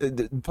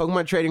the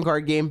Pokemon trading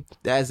card game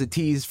as a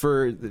tease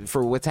for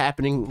what's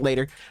happening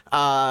later.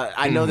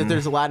 I know that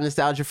there's a lot of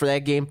nostalgia for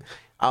that game.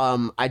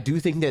 I do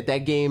think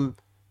that game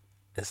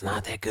is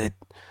not that good.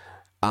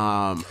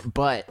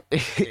 But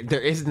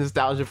there is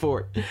nostalgia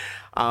for it.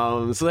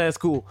 So that's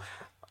cool.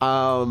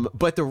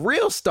 But the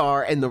real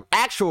star and the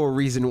actual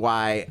reason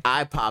why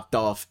I popped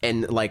off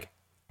and like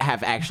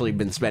have actually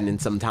been spending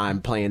some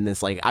time playing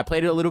this, like I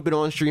played it a little bit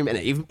on stream and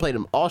I even played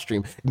them off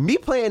stream. Me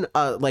playing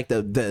like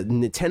the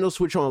Nintendo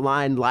Switch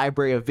Online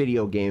library of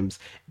video games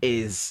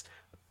is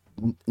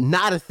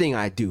not a thing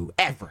I do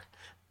ever.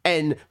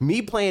 And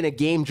me playing a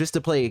game just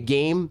to play a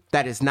game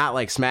that is not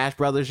like Smash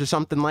Brothers or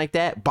something like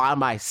that by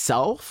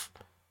myself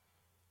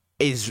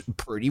is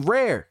pretty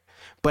rare.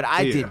 But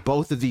I did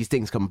both of these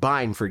things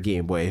combined for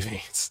Game Boy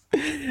Advance.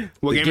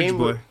 What game did you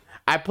play?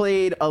 I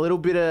played a little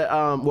bit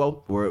of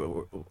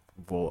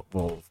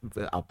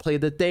I'll play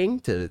the thing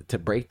to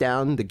break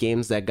down the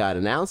games that got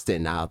announced,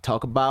 and I'll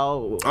talk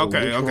about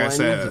say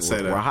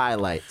that. Or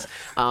highlights.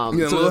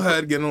 Getting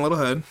a little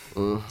head.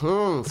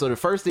 Mm-hmm. So the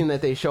first thing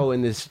that they show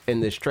in this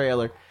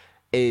trailer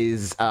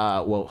is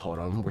hold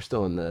on, we're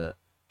still in the.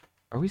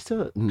 Are we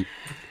still?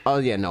 Oh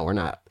yeah, no, we're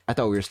not. I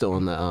thought we were still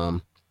in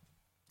the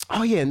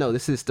Oh yeah, no,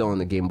 this is still on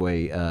the Game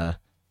Boy.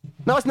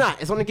 No, it's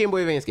not. It's on the Game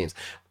Boy Advance games.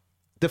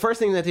 The first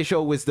thing that they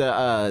showed was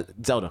the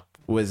Zelda,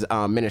 was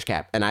Minish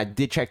Cap, and I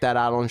did check that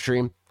out on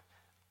stream.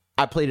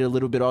 I played it a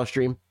little bit off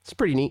stream. It's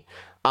pretty neat.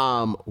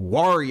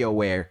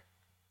 WarioWare.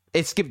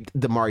 It skipped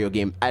the Mario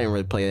game. I didn't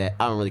really play that.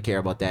 I don't really care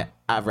about that.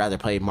 I'd rather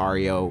play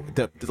Mario,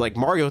 like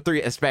Mario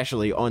 3,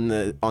 especially on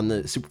the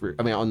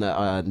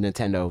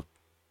Nintendo,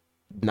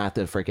 not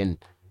the freaking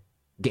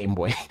Game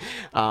Boy.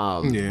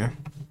 Yeah.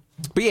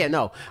 But yeah,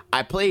 no,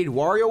 I played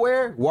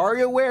WarioWare.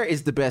 WarioWare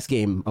is the best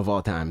game of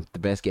all time. The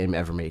best game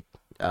ever made.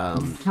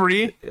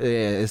 Free? Yeah,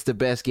 it's the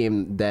best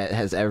game that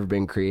has ever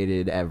been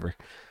created ever.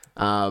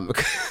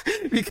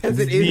 Because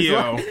it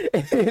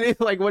is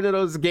like one of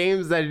those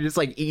games that are just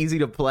like easy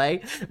to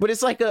play, but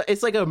it's like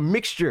a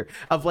mixture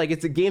of like,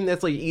 it's a game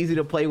that's like easy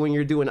to play when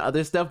you're doing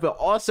other stuff, but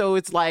also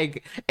it's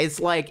like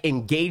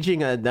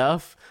engaging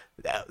enough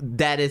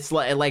that it's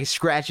like, it like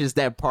scratches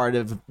that part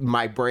of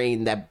my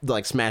brain that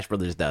like Smash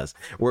Brothers does,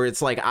 where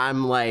it's like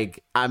I'm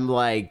like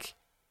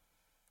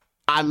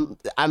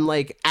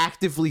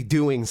actively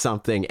doing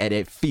something and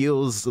it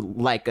feels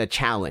like a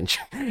challenge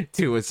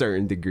to a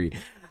certain degree,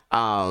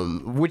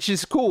 which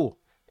is cool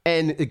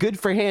and good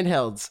for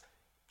handhelds.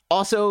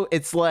 Also,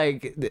 it's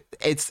like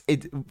it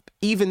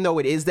even though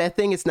it is that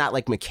thing, it's not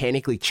like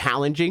mechanically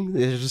challenging.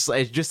 It's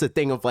just a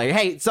thing of like,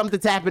 hey,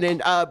 something's happening.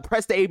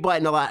 Press the A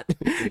button a lot.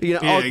 You know,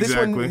 yeah, this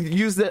one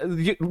use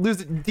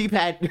the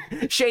D-pad,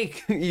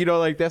 shake. You know,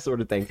 like that sort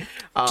of thing.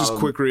 Just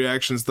quick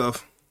reaction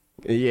stuff.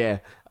 Yeah.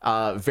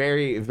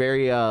 Very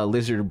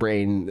lizard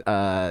brain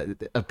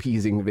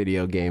appeasing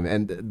video game,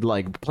 and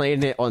like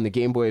playing it on the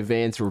Game Boy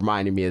Advance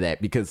reminded me of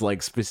that, because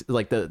like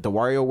like the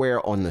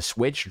WarioWare on the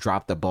Switch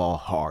dropped the ball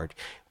hard,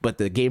 but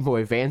the Game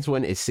Boy Advance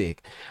one is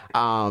sick.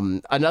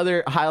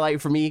 Another highlight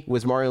for me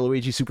was Mario &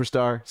 Luigi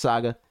Superstar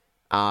Saga.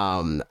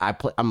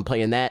 I'm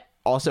playing that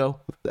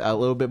also a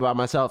little bit by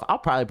myself. I'll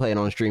probably play it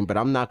on stream, but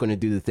I'm not going to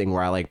do the thing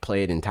where I like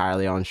play it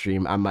entirely on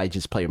stream. I might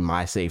just play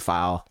my save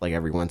file like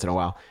every once in a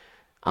while.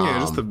 Yeah,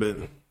 just a bit.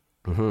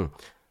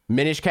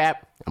 Minish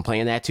Cap, I'm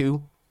playing that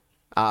too.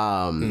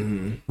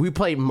 We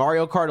played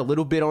Mario Kart a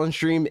little bit on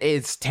stream.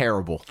 It's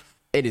terrible.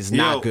 It is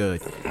not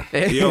good.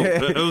 Yo,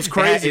 it was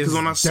crazy because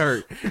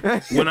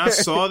when I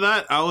saw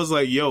that, I was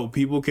like, yo,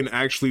 people can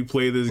actually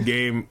play this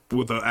game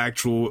with an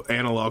actual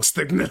analog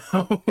stick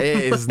now. It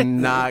is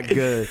not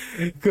good.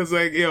 Because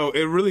like, yo,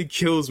 it really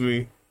kills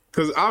me.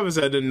 Because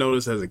obviously I didn't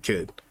notice as a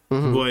kid,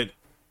 but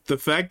the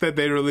fact that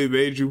they really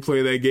made you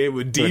play that game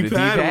with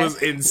D-pad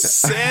was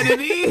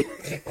insanity.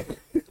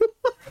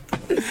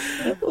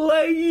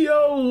 Like,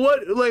 yo,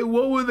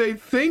 what were they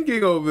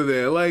thinking over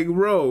there? Like,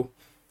 bro,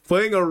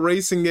 playing a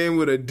racing game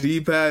with a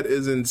D-pad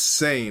is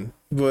insane.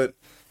 But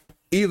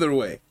either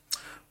way,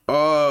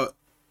 I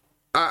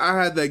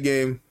had that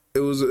game. It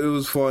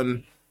was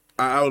fun.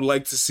 I would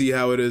like to see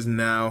how it is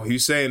now. You're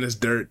saying it's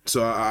dirt,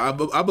 so I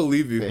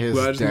believe you.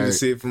 But I just need to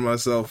see it for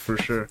myself for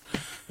sure.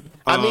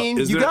 I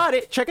mean, got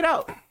it. Check it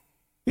out.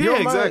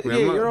 Yeah, exactly.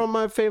 You're on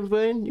my favorite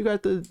plane. You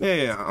got the...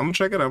 Yeah, I'm gonna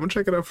check it out. I'm gonna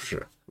check it out for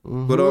sure.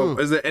 But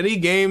is there any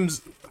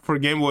games for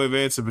Game Boy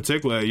Advance in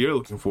particular that you're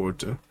looking forward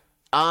to?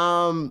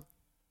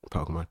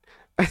 Pokemon.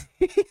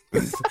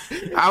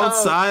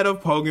 Outside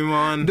of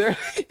Pokemon, they're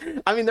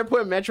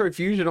putting Metroid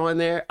Fusion on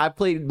there. I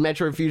played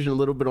Metroid Fusion a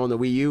little bit on the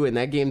Wii U, and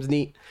that game's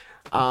neat.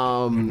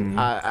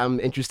 I'm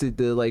interested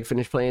to like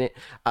finish playing it.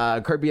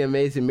 Kirby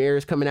Amazing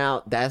Mirrors coming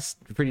out. That's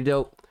pretty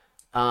dope.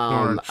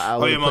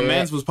 my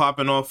man's was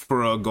popping off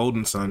for a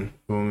Golden Sun.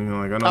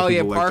 Like, I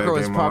know Parker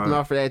was popping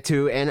off for that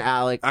too, and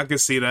Alec. I could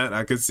see that.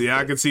 I could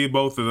see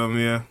both of them.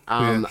 Yeah.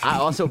 I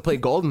also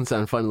played Golden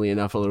Sun, funnily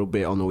enough, a little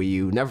bit on the Wii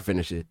U. Never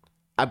finished it.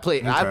 I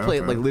played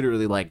like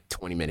literally like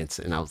 20 minutes,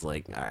 and I was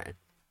like, all right.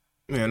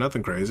 Yeah,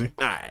 nothing crazy.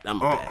 All right, I'm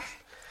back.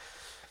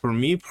 For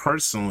me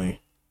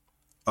personally,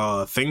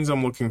 things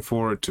I'm looking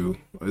forward to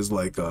is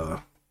like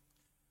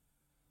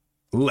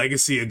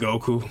Legacy of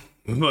Goku.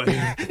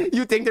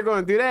 You think they're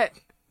going to do that?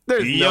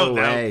 There's no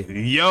way.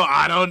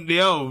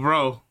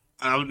 Bro.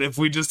 If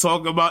we just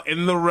talk about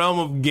in the realm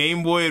of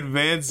Game Boy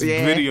Advance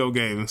video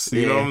games,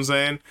 you know what I'm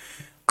saying?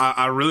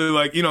 I really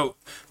like,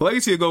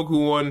 Legacy of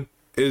Goku 1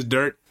 is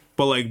dirt,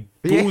 but like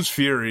Boo's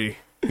Fury,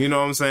 you know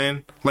what I'm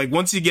saying? Like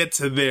once you get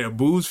to there,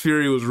 Boo's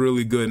Fury was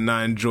really good, and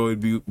I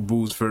enjoyed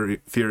Boo's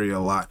Fury a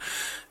lot.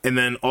 And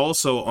then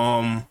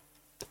also,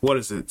 what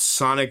is it?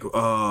 Sonic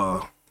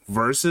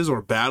Versus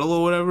or Battle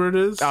or whatever it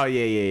is. Oh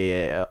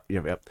yeah.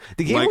 Yep.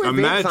 The Game Boy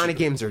Advance Sonic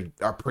games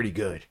are pretty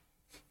good.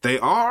 They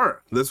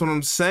are. That's what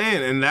I'm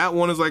saying. And that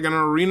one is like an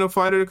arena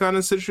fighter kind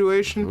of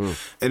situation.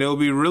 And it'll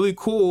be really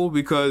cool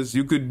because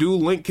you could do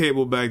link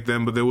cable back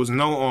then, but there was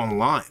no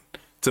online.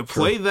 To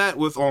play that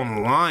with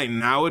online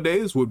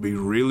nowadays would be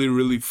really,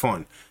 really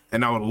fun.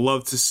 And I would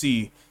love to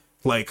see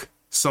like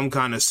some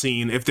kind of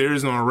scene, if there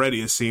isn't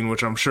already a scene,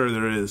 which I'm sure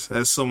there is,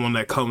 as someone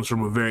that comes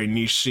from a very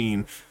niche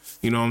scene.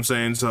 You know what I'm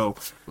saying? So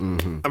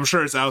I'm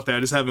sure it's out there. I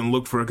just haven't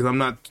looked for it because I'm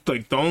not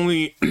like the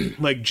only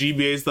like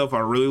GBA stuff I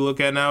really look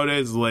at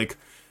nowadays is like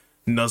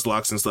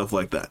Nuzlocke and stuff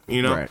like that.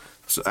 You know? Right.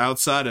 So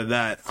outside of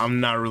that,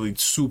 I'm not really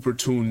super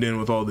tuned in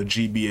with all the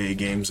GBA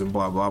games and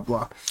blah blah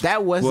blah.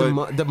 That was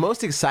the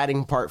most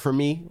exciting part for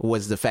me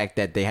was the fact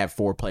that they have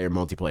 4-player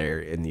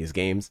multiplayer in these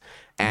games,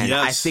 and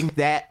I think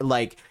that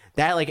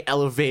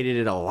elevated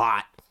it a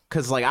lot.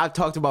 Because, like, I've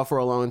talked about for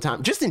a long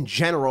time, just in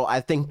general, I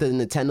think the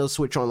Nintendo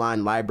Switch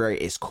Online library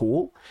is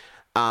cool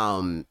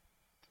and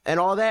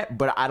all that,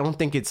 but I don't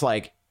think it's,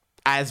 like,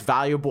 as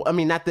valuable. I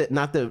mean, not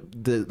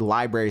the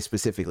library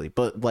specifically,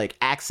 but, like,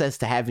 access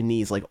to having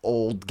these, like,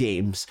 old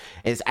games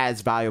is as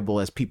valuable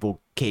as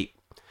people cape.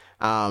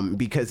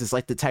 Because it's,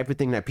 like, the type of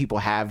thing that people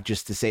have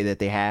just to say that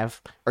they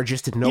have, or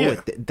just to know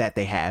that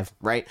they have,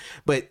 right?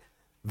 But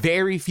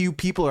very few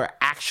people are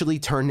actually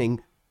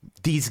turning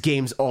these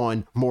games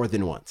on more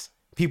than once.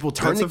 People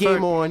turn the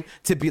game on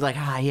to be like,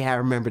 I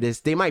remember this.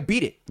 They might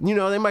beat it.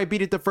 They might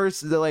beat it the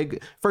first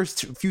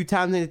few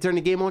times they turn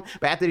the game on.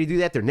 But after they do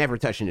that, they're never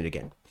touching it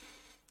again.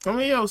 I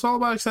mean, it's all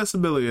about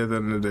accessibility at the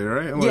end of the day,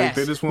 right? Like, yes,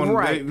 they just want,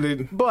 right.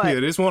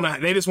 they just want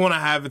to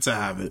have it to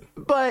have it.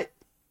 But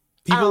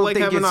people like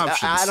having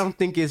options. I don't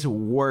think it's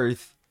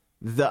worth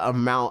the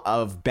amount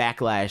of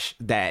backlash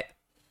that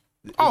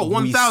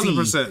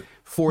 1,000%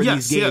 for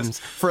these games,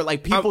 for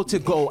like people to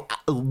go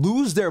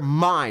lose their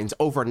minds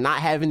over not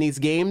having these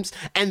games,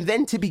 and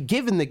then to be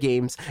given the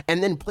games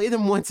and then play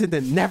them once and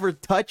then never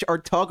touch or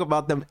talk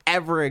about them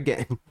ever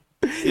again.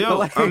 Yo,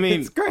 like, I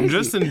mean,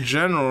 just in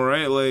general,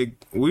 right? Like,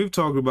 we've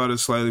talked about it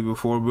slightly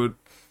before, but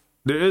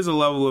there is a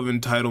level of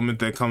entitlement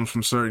that comes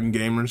from certain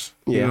gamers.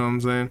 You know what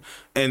I'm saying?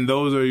 And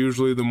those are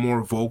usually the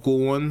more vocal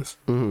ones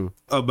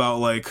about,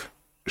 like,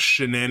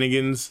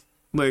 shenanigans,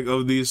 like,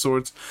 of these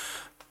sorts.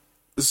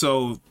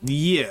 So,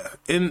 yeah,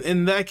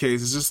 in that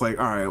case, it's just like,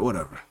 all right,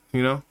 whatever.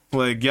 You know?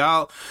 Like,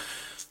 y'all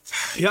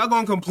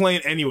gonna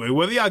complain anyway.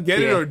 Whether y'all get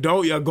it or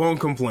don't, y'all gonna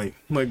complain.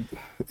 Like,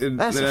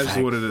 that's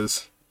what it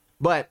is.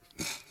 But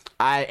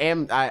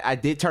I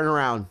did turn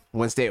around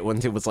once it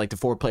was like the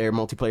 4-player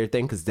multiplayer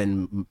thing, because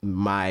then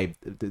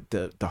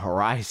the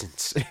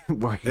horizons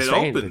were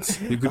expanded.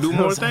 Opens. You can do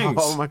more things.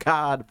 Oh my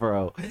god,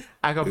 bro!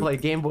 I can play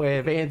Game Boy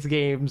Advance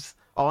games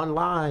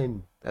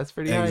online. That's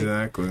pretty nice.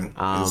 Exactly.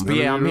 But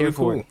yeah, I'm here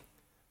for it.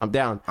 I'm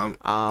down.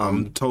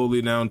 I'm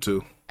totally down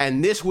too.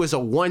 And this was a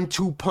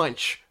 1-2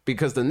 punch,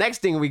 because the next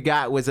thing we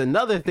got was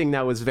another thing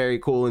that was very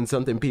cool and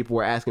something people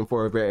were asking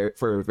for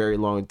a very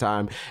long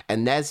time,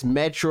 and that's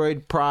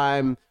Metroid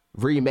Prime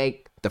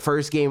Remake, the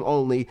first game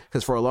only,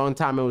 because for a long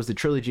time it was the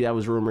trilogy that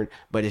was rumored,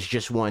 but it's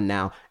just one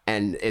now,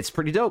 and it's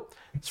pretty dope.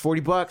 It's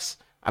 $40.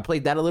 I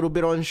played that a little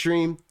bit on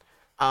stream.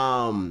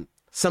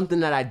 Something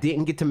that I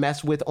didn't get to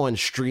mess with on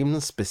stream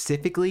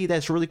specifically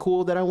that's really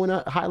cool that I want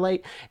to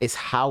highlight is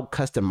how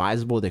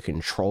customizable the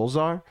controls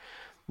are.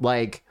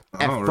 Like,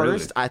 at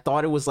first, I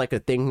thought it was like a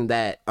thing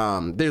that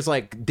there's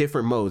like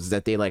different modes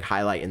that they like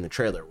highlight in the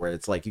trailer, where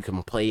it's like you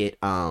can play it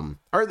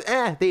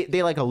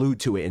they like allude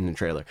to it in the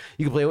trailer.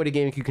 You can play it with a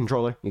GameCube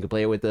controller, you can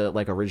play it with the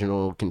like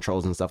original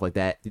controls and stuff like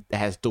that. It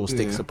has dual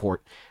stick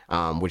support,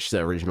 which the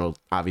original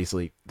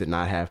obviously did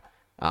not have,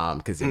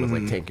 because it was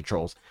like 10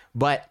 controls.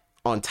 But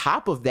on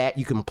top of that,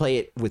 you can play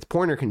it with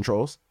pointer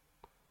controls,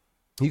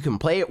 you can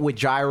play it with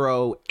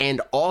gyro,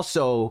 and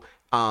also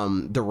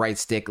the right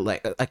stick,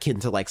 like akin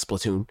to like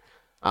Splatoon,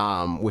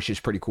 which is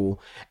pretty cool.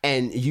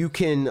 And you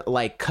can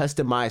like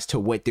customize to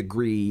what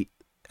degree,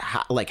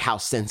 how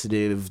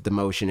sensitive the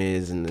motion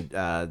is, and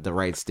the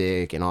right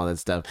stick and all that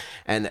stuff.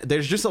 And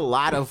there's just a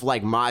lot of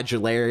like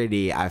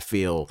modularity, I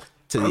feel,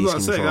 to these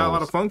controls. Got a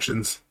lot of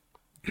functions.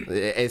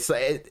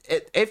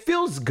 It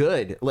feels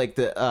good. Like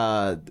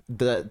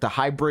the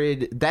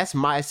hybrid, that's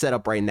my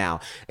setup right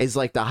now. It's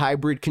like the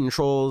hybrid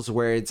controls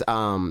where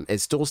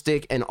it's dual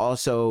stick and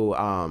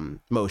also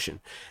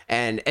motion,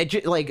 and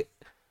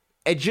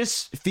it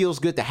just feels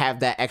good to have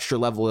that extra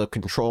level of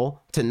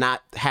control, to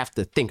not have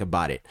to think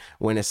about it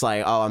when it's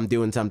like, oh, I'm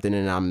doing something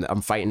and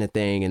I'm fighting a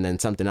thing, and then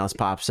something else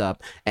pops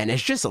up and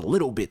it's just a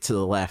little bit to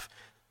the left.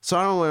 So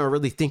I don't want to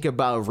really think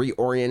about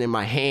reorienting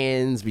my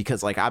hands,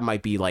 because like I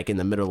might be like in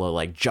the middle of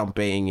like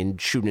jumping and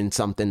shooting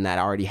something that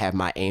I already have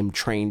my aim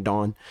trained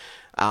on.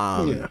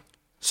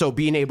 So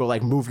being able to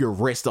like move your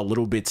wrist a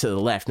little bit to the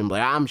left and be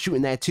like, I'm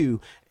shooting that too,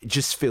 it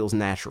just feels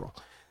natural.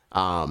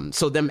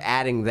 So them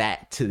adding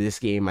that to this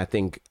game, I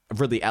think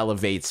really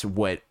elevates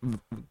what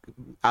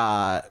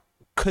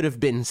could have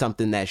been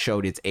something that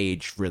showed its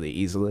age really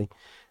easily.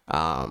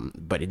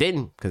 But it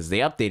didn't, because they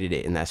updated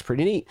it, and that's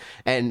pretty neat.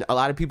 And a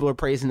lot of people are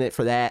praising it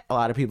for that. A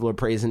lot of people are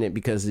praising it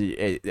because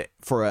it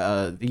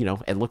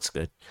looks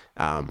good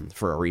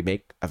for a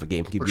remake of a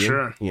GameCube game.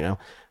 Sure. You know,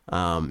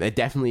 it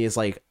definitely is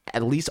like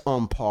at least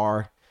on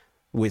par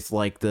with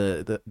like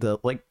the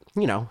like,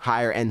 you know,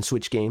 higher end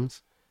Switch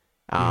games.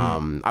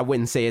 I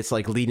wouldn't say it's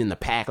like leading the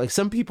pack. Like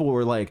some people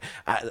were like,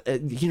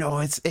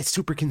 it's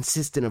super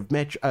consistent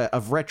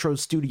of Retro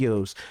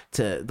Studios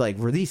to like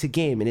release a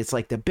game, and it's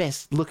like the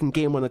best looking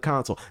game on the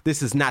console.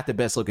 This is not the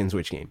best looking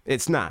Switch game.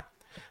 It's not.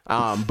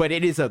 But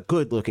it is a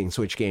good looking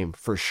Switch game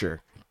for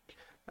sure.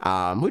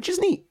 Which is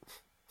neat.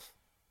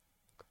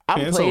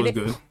 I'm playing it.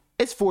 Good.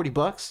 It's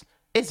 $40.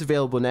 It's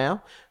available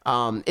now.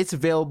 It's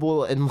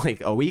available in like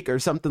a week or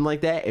something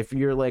like that if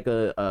you're like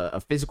a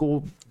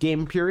physical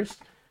game purist.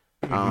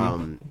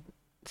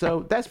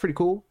 So that's pretty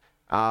cool.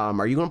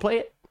 Are you gonna play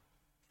it?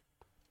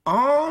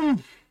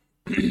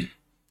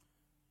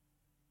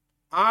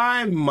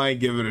 I might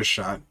give it a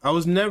shot. I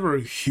was never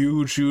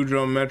huge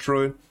on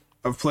Metroid.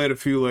 I've played a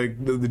few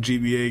like the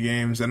GBA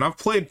games, and I've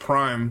played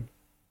Prime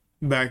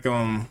back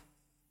on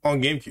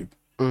GameCube.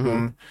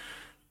 You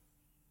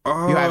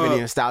have any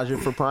nostalgia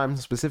for Prime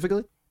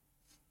specifically?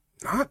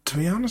 Not, to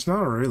be honest,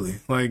 not really.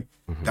 Like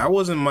that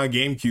wasn't my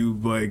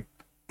GameCube like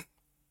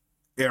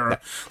era.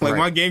 Like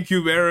my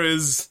GameCube era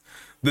is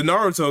the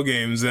Naruto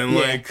games and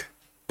like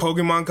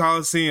Pokemon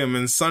Coliseum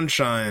and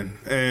Sunshine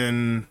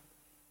and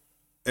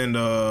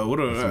what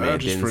I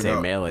just didn't forgot.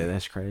 Say Melee.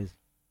 That's crazy.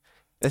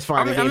 It's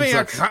fine.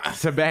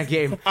 It's a bad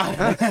game.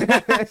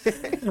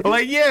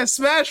 Like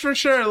Smash for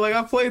sure. Like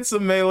I played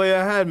some Melee.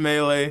 I had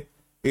Melee.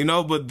 you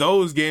know, but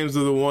those games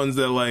are the ones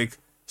that like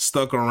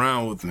stuck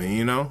around with me,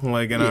 you know,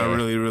 like, and I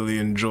really, really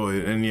enjoy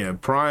it. And yeah,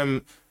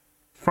 Prime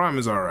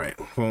is all right.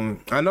 Well,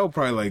 I know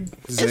probably like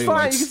it's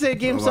fine. You can say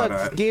game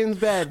sucks, game's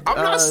bad. I'm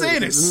not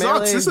saying it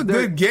sucks. It's a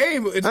good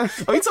game. Are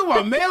you talking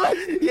about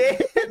Melee? Yeah,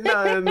 no.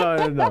 I'm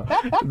talking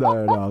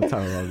about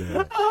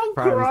that. I'm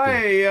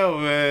crying, yo,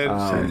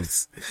 man.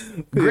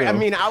 I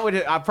mean,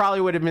 I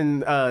probably would have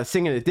been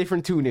singing a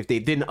different tune if they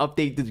didn't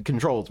update the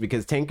controls,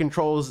 because tank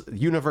controls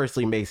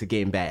universally makes a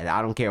game bad.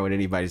 I don't care what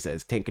anybody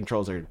says. Tank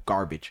controls are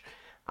garbage.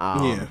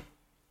 Yeah.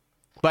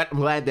 But I'm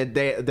glad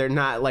that they're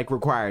not like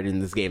required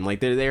in this game. Like,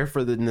 they're there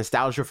for the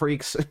nostalgia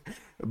freaks,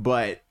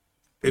 but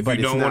if you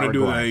don't want to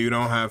do that, you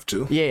don't have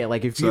to. Yeah,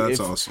 like that's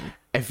awesome.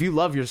 If you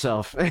love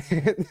yourself,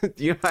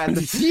 you don't have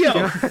to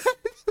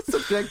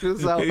subject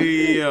yourself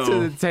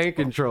to the tank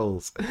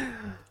controls.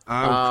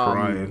 I'm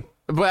crying.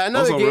 But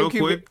another game, real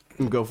quick,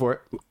 go for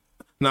it.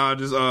 Nah,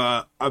 just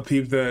I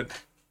peeped that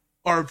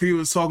RP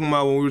was talking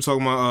about when we were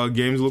talking about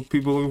games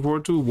people looking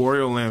forward to,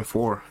 Wario Land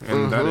 4,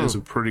 and that is a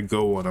pretty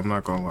good one. I'm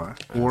not gonna lie.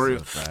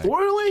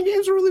 Wario Land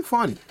games are really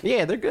fun.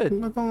 Yeah, they're good.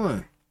 I'm not gonna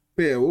lie.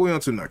 Yeah, what we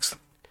on to next?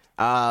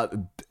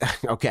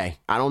 Okay,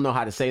 I don't know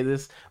how to say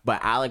this, but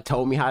Alec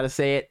told me how to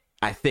say it,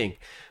 I think,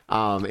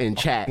 in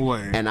chat,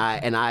 and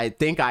I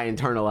think I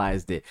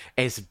internalized it.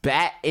 It's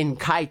Bat and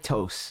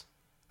Kaitos.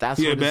 That's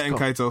Bat and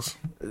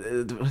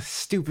Kaitos.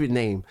 Stupid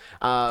name.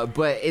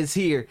 But it's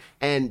here,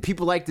 and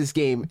people like this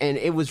game, and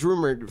it was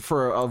rumored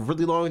for a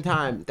really long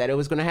time that it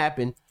was going to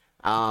happen.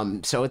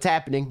 So it's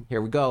happening.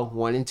 Here we go.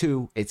 1 and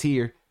 2. It's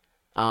here.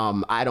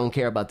 I don't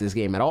care about this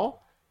game at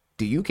all.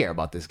 Do you care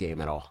about this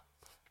game at all?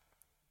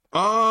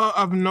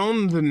 I've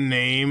known the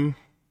name.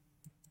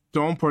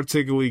 Don't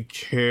particularly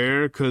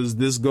care, because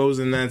this goes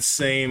in that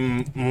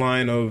same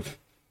line of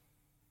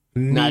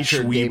niche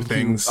weeb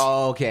things.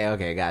 Oh,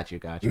 okay, got you.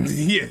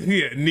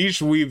 yeah, niche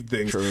weeb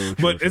things. True,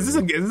 but is this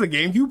a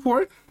GameCube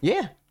port?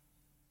 Yeah.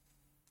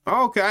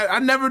 Oh, okay, I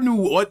never knew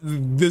what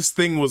this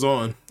thing was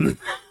on.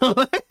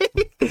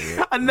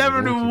 I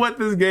never knew what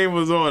this game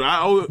was on.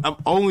 I've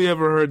only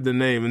ever heard the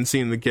name and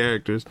seen the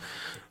characters.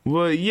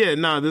 But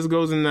yeah, this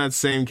goes in that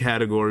same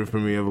category for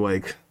me of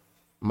like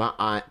my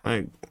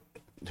aunt,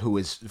 who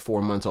is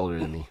 4 months older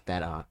than me.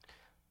 That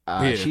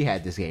aunt, she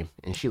had this game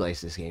and she likes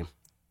this game.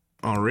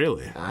 Oh,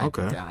 really?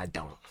 Okay. I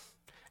don't.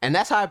 And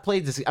that's how I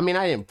played this. I mean,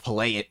 I didn't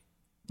play it,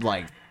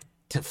 like,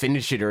 to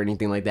finish it or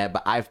anything like that,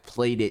 but I've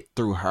played it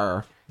through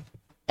her.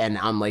 And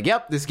I'm like,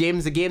 yep, this game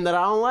is a game that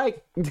I don't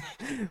like.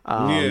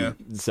 Yeah.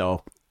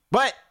 So,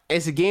 but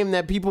it's a game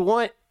that people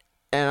want,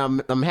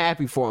 and I'm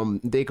happy for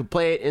them. They could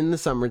play it in the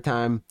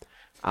summertime.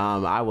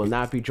 I will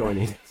not be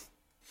joining.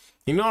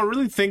 You know, I'm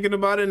really thinking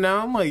about it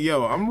now. I'm like,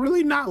 yo, I'm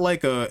really not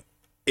like a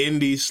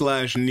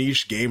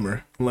indie/niche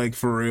gamer, like,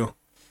 for real.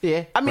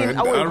 Yeah, I mean,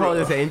 I wouldn't call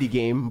this an indie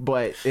game,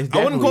 but it's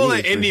I wouldn't call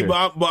it indie,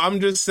 sure. but I'm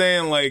just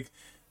saying, like,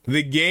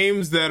 the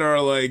games that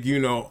are, like, you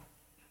know,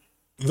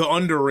 the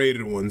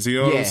underrated ones, you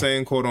know what I'm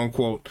saying, quote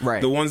unquote,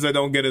 right? The ones that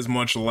don't get as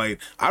much light.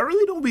 I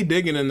really don't be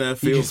digging in that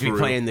field. You just be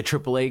playing the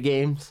AAA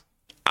games.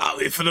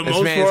 For the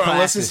most part,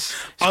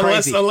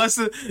 unless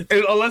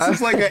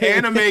it's like an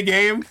anime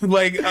game,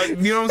 like you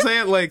know what I'm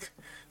saying, like.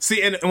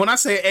 See, and when I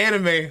say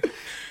anime.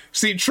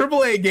 See,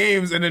 AAA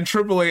games and then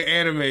AAA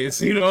animes,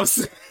 you know what I'm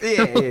saying?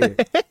 Yeah.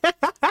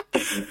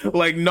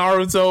 Like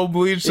Naruto,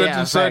 Bleach, such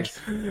and such.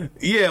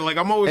 Yeah, like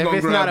I'm always going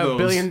to grab those. If it's not a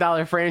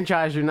billion-dollar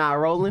franchise, you're not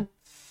rolling?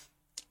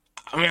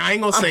 I mean, I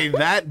ain't going to say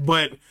that,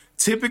 but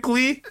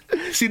typically,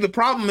 see, the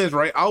problem is,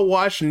 right, I'll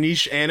watch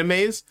niche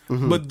animes,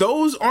 but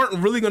those aren't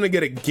really going to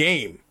get a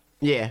game.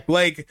 Yeah.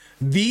 Like,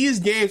 these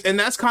games, and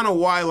that's kind of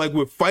why, like,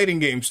 with fighting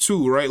games,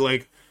 too, right?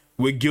 Like,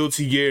 with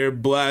Guilty Gear,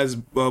 Blaze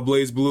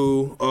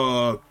Blue,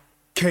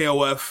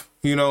 KOF,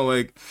 you know,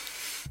 like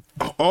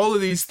all of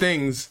these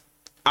things,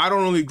 I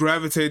don't really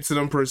gravitate to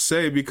them per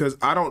se because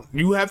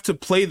you have to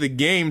play the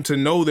game to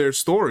know their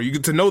story. You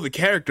get to know the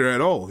character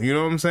at all. You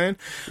know what I'm saying?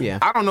 Yeah.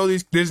 I don't know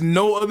there's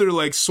no other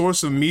like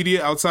source of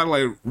media outside of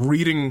like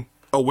reading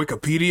a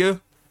Wikipedia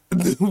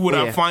would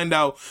I find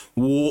out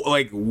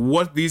like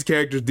what these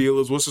characters' deal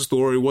is, what's the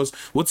story,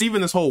 what's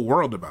even this whole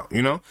world about,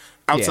 you know?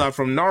 Outside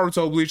from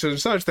Naruto, Bleach, and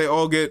such, they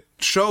all get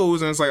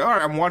shows and it's like, all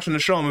right, I'm watching the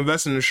show, I'm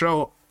invested in the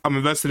show. I'm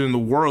invested in the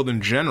world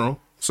in general.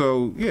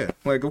 So, yeah.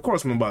 Like, of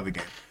course I'm going to buy the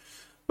game.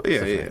 But,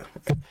 yeah.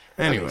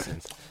 Anyway.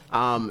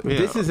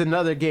 This is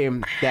another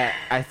game that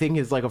I think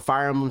is like a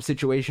Fire Emblem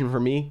situation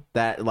for me.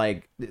 That,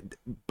 like,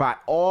 by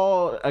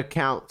all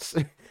accounts,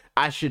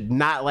 I should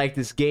not like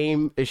this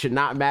game. It should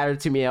not matter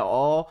to me at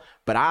all.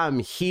 But I'm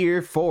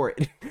here for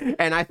it.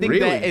 And I think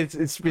that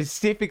it's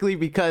specifically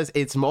because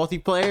it's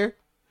multiplayer.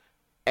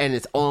 And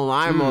it's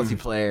online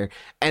multiplayer,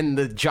 and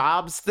the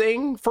jobs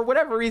thing, for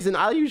whatever reason,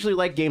 I usually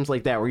like games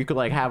like that where you could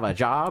like have a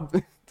job,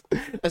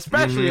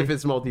 especially if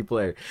it's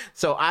multiplayer.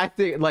 So I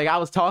think, like, I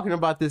was talking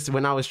about this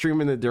when I was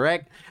streaming the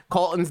direct.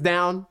 Colton's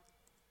down.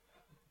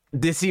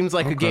 This seems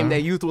like a game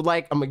that youth would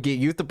like. I'm gonna get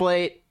youth to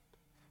play it.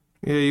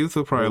 Yeah, youth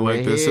will probably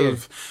like this.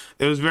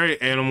 It was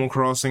very Animal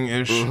Crossing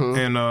ish,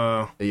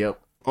 and yep.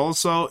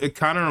 Also, it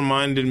kind of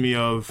reminded me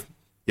of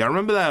Y'all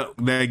remember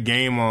that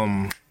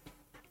game,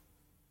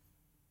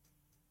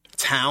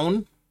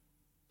 Town?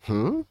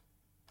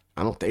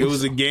 I don't think It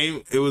was so. a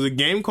game. It was a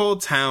game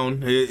called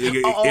Town.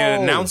 It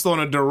announced on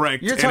a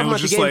direct. You're and talking it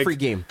was about the just Game like, Freak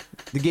game.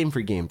 The Game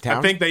Freak game. Town?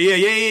 I think that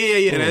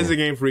yeah. That is a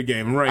Game Freak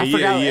game, right? I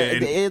forgot. Yeah.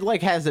 It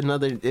like has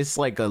another. It's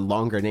like a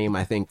longer name,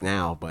 I think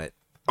now, but.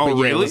 Oh, but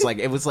yeah,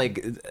 really? It was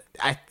like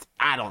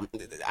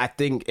I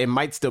think it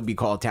might still be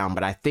called Town,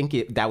 but I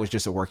think that was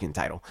just a working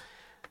title.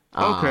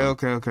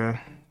 Okay.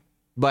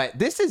 But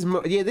this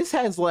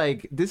has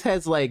like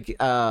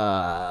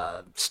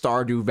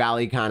Stardew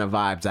Valley kind of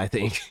vibes, I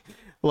think.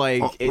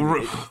 Like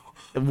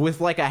with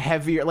like a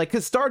heavier, like,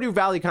 because Stardew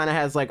Valley kind of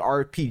has like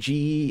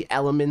RPG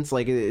elements,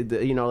 like,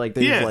 you know, like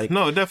yeah, like,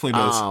 no, it definitely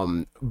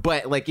does.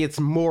 But like it's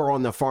more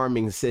on the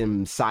farming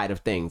sim side of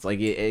things. Like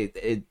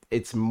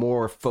it's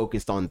more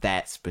focused on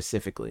that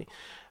specifically.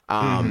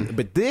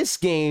 But this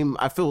game,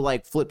 I feel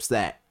like flips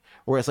that,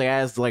 where it's like it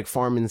has like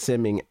farm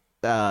sim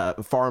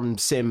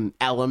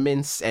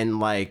elements and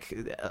like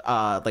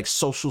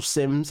social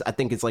sims. I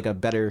think it's like a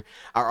better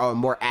or a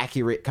more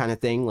accurate kind of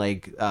thing,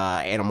 like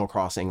Animal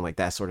Crossing, like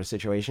that sort of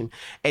situation.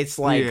 It's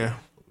like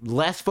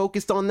less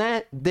focused on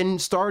that than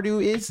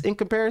Stardew is in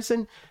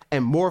comparison,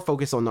 and more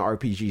focused on the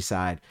RPG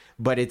side,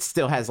 but it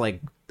still has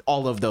like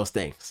all of those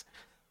things.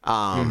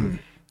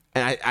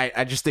 And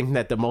I just think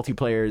that the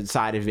multiplayer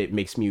side of it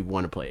makes me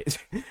want to play it.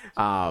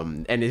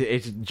 And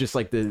it's just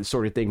like the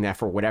sort of thing that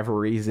for whatever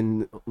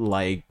reason,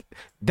 like,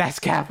 that's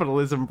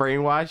capitalism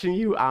brainwashing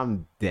you.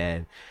 I'm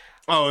dead.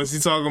 Oh, is he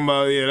talking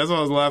about? Yeah, that's what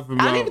I was laughing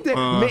about. I don't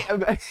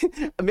even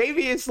think,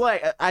 maybe it's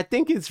like, I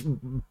think it's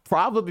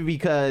probably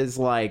because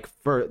like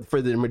for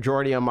the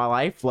majority of my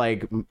life,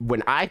 like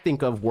when I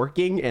think of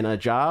working in a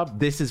job,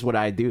 this is what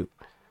I do.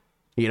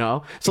 You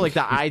know? So like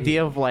the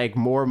idea of like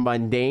more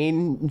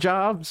mundane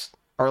jobs,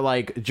 or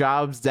like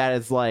jobs that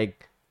is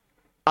like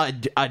a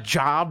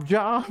job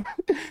are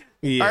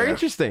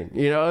interesting.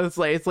 You know, it's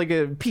like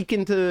a peek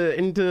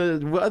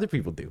into what other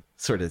people do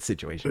sort of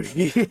situation.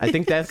 I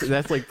think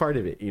that's like part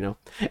of it, you know.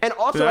 And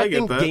also I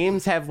think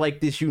games have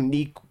like this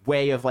unique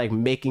way of like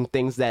making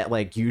things that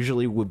like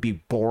usually would be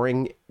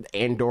boring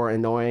and or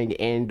annoying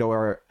and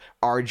or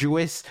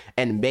arduous,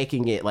 and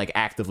making it like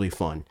actively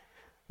fun.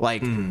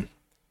 Like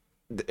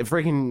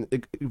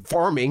freaking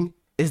farming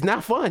is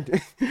not fun,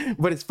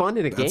 but it's fun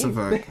in a game.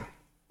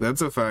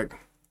 That's a fact.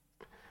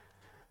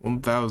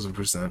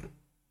 1000%.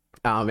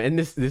 And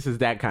this is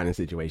that kind of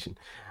situation.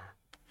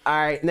 All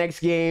right,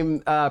 next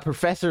game,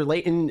 Professor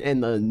Layton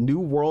and the New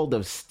World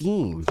of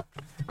Steam.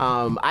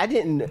 I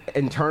didn't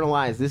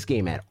internalize this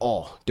game at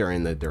all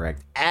during the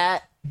direct.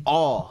 At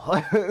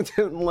all.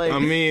 Like, I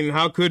mean,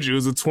 how could you? It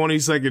was a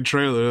 20-second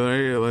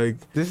trailer. Right?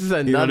 Like, this is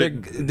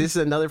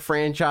another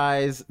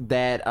franchise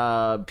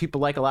that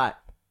people like a lot.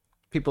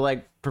 People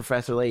like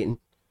Professor Layton,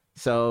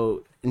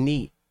 so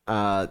neat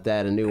that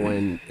a new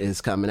one is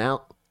coming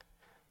out.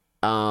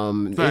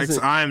 Facts.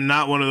 I'm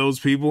not one of those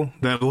people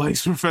that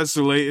likes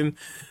Professor Layton.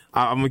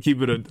 I'm gonna keep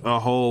it a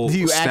whole. Do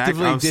you stack.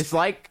 actively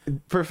dislike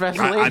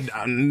Professor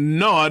Layton?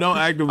 No, I don't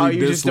actively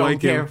you just don't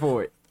dislike him. care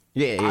for it.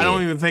 Yeah, I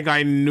don't even think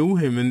I knew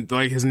him and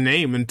like his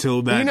name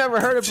until that. You never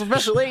heard of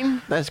Professor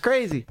Layton? That's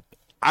crazy.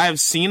 I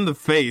have seen the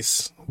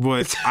face,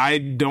 but I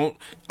don't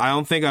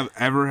think I've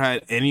ever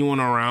had anyone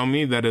around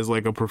me that is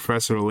like a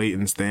Professor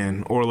Layton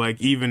stan, or like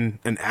even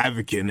an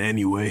advocate in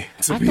any way.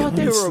 I thought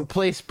they would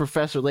replace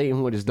Professor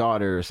Layton with his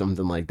daughter or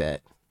something like that.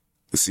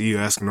 See, you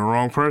asking the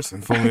wrong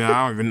person. For me,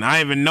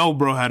 I even know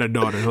bro had a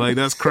daughter. Like,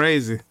 that's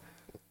crazy.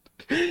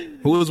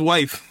 Who his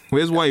wife?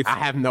 Where's his wife? I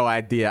have no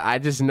idea. I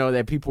just know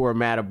that people were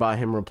mad about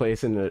him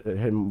replacing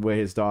him with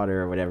his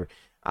daughter or whatever.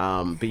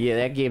 But yeah,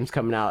 that game's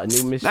coming out. A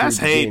new mystery. That's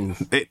begins.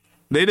 hate.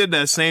 They did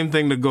that same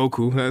thing to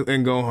Goku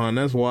and Gohan.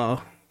 That's wild.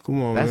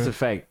 Come on, That's man. a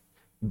fact.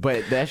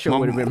 But that show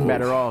would have been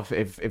better off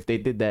if they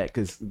did that,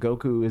 because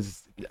Goku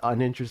is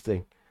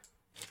uninteresting.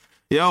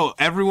 Yo,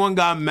 everyone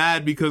got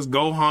mad because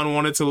Gohan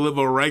wanted to live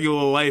a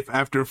regular life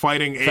after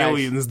fighting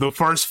aliens the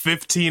first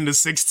 15 to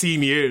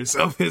 16 years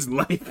of his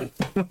life.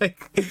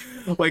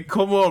 like,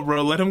 come on,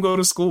 bro. Let him go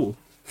to school.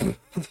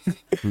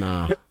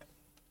 Nah.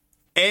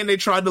 And they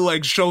tried to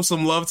like show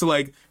some love to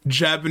like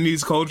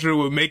Japanese culture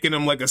with making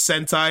him like a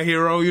Sentai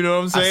hero. You know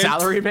what I'm saying? A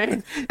salary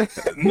man?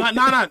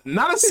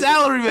 not a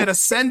salary man, a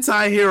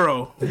Sentai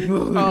hero.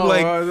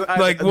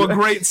 Like what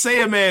Great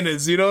Saiyaman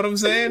is. You know what I'm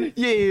saying?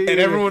 Yeah. And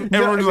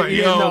everyone's like,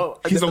 yo,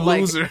 he's a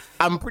loser.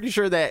 I'm pretty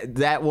sure that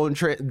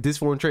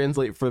this won't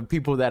translate for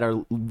people that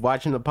are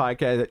watching the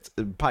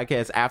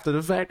podcast after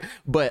the fact.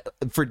 But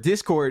for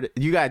Discord,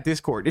 you got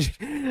Discord.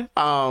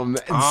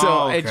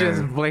 So it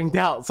just blinked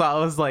out. So I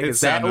was like,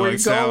 is that where you're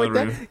going with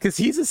that? Because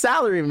he's a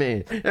salary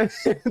man.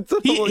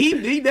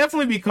 he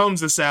definitely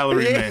becomes a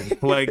salary man.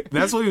 Like,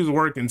 that's what he was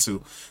working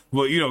to.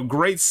 But, you know,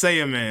 Great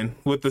Saiyaman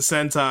with the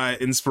Sentai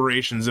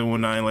inspirations and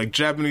whatnot, like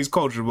Japanese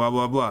culture, blah,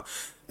 blah, blah.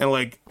 And,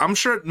 like, I'm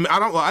sure, I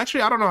don't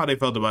know how they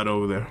felt about it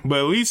over there. But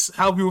at least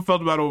how people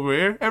felt about it over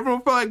here,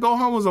 everyone felt like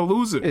Gohan was a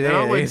loser. Yeah, and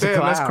I'm like,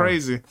 damn, that's clown.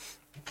 crazy.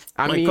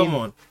 I mean, come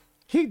on.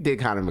 He did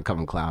kind of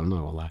become a clown, I'm not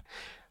gonna lie.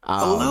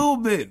 A little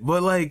bit,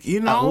 but like, you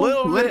know, a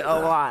little bit, a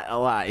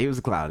lot. He was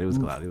a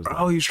clown.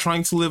 Bro, he's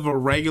trying to live a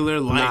regular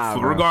life,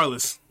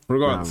 regardless.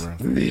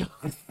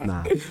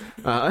 Nah.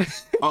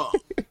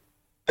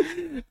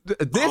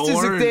 This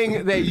is the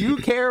thing that you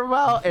care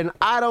about and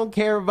I don't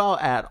care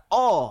about at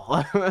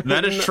all.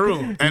 That is true.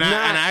 And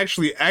I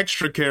actually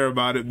extra care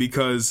about it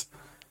because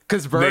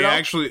Birdo? They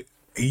actually,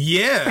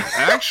 yeah,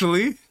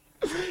 actually.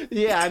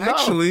 Yeah, I know.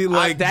 Actually,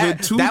 like the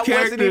two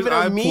characters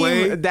I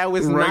play that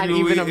was not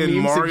even a meme in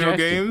Mario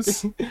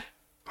suggestion. games.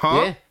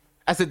 Huh? Yeah.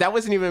 I said that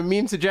wasn't even a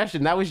meme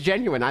suggestion. That was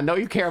genuine. I know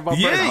you care about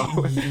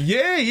Birdo.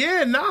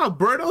 Yeah. Nah,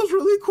 Birdo's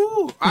really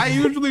cool. I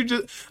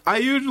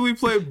usually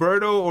play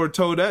Birdo or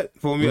Toadette.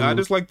 For me, I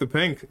just like the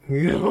pink.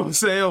 You know what I'm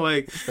saying?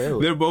 Like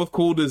they're both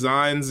cool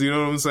designs. You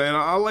know what I'm saying?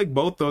 I like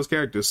both those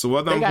characters. So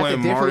whether I'm playing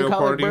Mario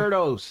Party,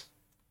 Birdos.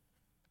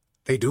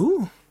 They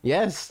do.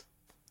 Yes.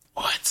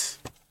 What?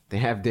 They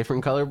have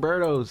different color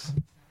Birdos.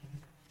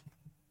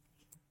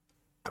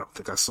 I don't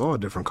think I saw a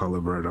different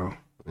color Birdo.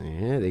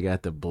 Yeah, they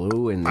got the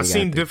blue and I've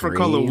seen different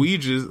color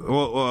Luigi's.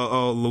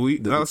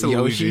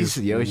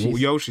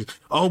 Yoshi's.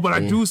 Oh, but I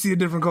do see a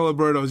different color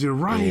Birdos. You're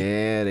right.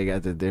 Yeah, they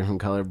got the different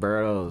color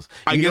Birdos.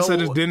 I guess I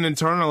just didn't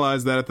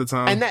internalize that at the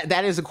time. And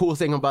that is a cool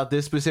thing about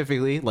this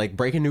specifically, like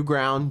breaking new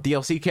ground,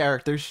 DLC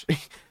characters,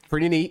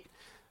 pretty neat.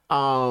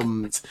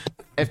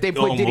 If they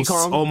put Diddy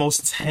Kong,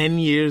 almost 10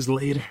 years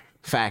later,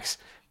 facts.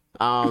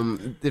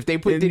 If they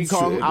put Diddy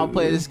Kong, I'll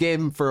play this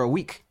game for a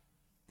week,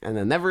 and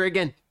then never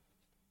again.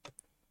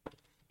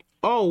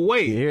 Oh,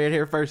 wait. You hear it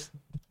here first.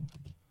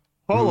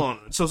 Hold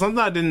on. So something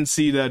I didn't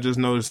see that I just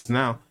noticed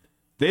now.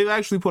 They've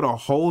actually put a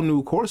whole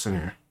new course in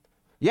here.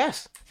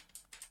 Yes.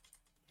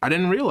 I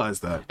didn't realize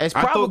that. It's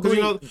probably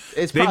going to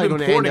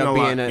end up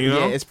being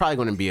it's probably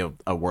going to be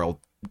a world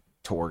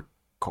tour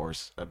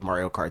course, a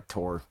Mario Kart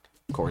tour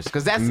course,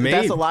 because that's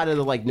a lot of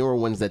the like newer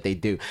ones that they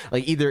do.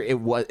 Like either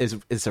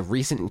it's a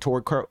recent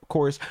tour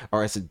course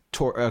or it's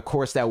a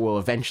course that will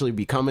eventually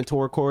become a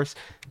tour course.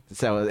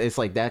 So it's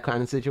like that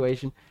kind of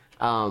situation.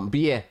 But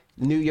yeah,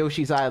 new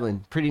Yoshi's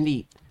Island, pretty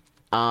neat.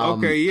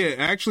 Okay, yeah.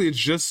 Actually, it's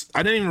just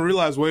I didn't even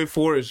realize Wave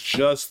 4 is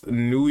just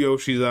new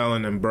Yoshi's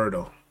Island and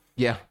Birdo.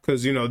 Yeah,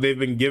 because they've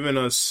been giving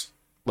us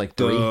like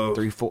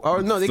three, four. Oh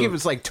no, they give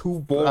us like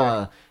two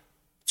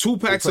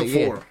packs of 4.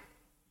 Yeah.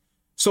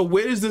 So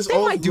where is this?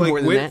 They might do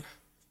more than that.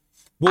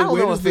 Well, I don't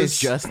know if it's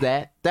just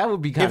that. That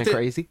would be kind of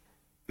crazy.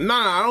 No,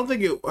 I don't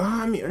think it.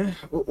 I mean,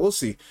 we'll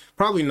see.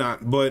 Probably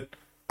not. But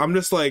I'm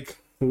just like,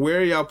 where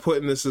are y'all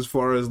putting this as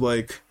far as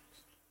like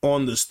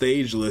on the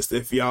stage list?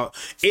 If y'all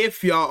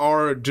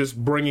are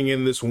just bringing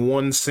in this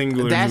one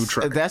singular new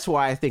track, that's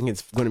why I think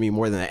it's going to be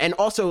more than that. And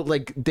also,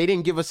 like, they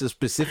didn't give us a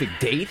specific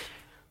date,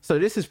 so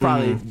this is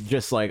probably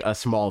just like a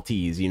small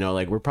tease. You know,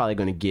 like we're probably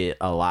going to get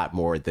a lot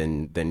more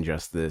than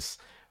just this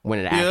when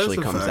it actually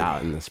comes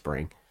out in the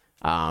spring.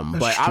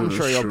 But I'm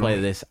sure you'll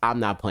play this. I'm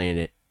not playing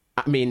it.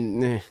 I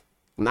mean,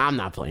 I'm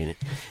not playing it.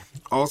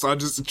 Also,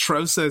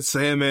 Trev said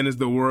Sandman is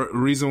the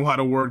reason why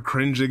the word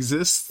cringe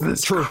exists.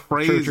 That's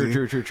crazy.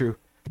 True.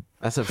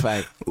 That's a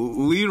fact.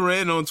 Lee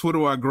ran on Twitter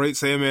why Great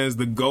Sandman is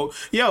the GOAT.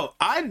 Yo,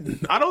 I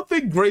don't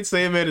think Great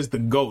Sandman is the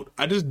GOAT.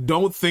 I just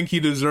don't think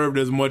he deserved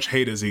as much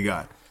hate as he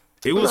got.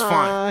 It was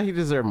fine. He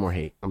deserved more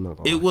hate. I'm not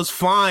gonna lie. It was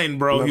fine,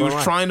 bro. He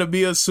was trying to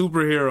be a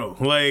superhero.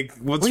 Like,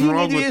 what's wrong with that?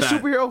 What do you need to be a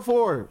superhero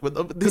for?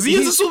 Because he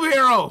is a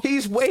superhero.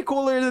 He's way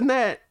cooler than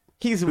that.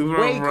 He's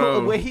way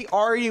cooler. What he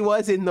already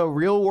was in the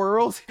real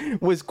world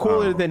was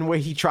cooler than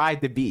what he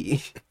tried to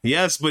be.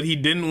 Yes, but he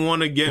didn't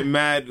want to get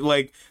mad.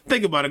 Like,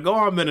 think about it.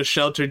 Gohan been a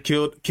sheltered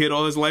kid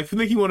all his life. You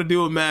think he want to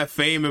deal with mad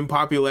fame and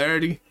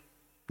popularity?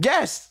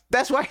 Yes,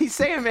 that's why he's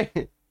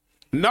Sandman.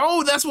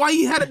 No, that's why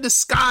he had a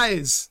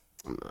disguise.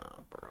 No,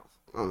 bro.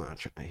 I'm not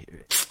trying to hear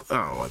it.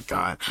 Oh my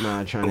god!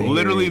 Not trying to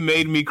literally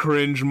made me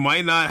cringe.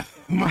 Might not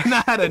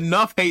had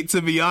enough hate,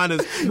 to be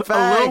honest. Facts.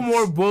 A little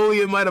more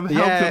bullying might have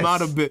helped him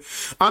out a bit.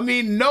 I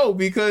mean, no,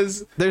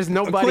 because there's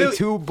nobody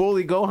to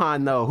bully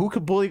Gohan though. Who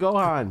could bully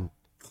Gohan?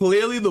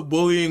 Clearly, the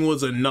bullying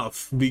was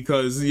enough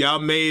because y'all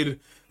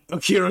made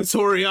Akira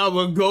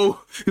Toriyama go.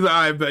 He's like,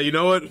 I bet you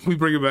know what? We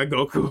bring it back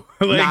Goku.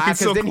 Like,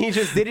 because then he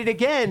just did it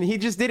again. He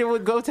just did it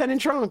with Goten and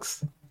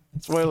Trunks.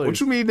 Spoilers. What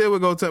you mean they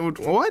would go to what?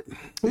 What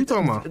are you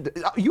talking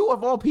about? You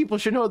of all people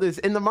should know this.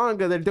 In the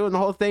manga, they're doing the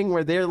whole thing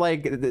where they're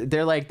like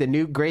the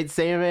new Great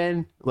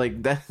Saiyaman.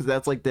 Like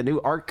that's like the new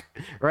arc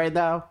right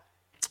now.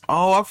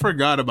 Oh, I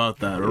forgot about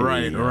that.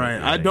 Right.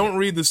 I don't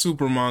read the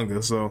Super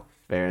manga, so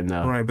fair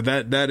enough. Right,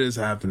 but that is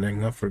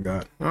happening. I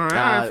forgot. All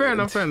right,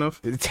 fair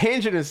enough.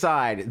 Tangent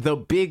aside, the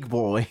big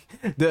boy,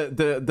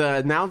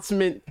 the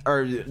announcement,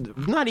 or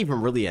not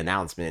even really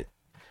announcement.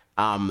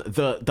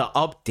 The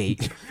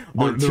update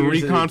on the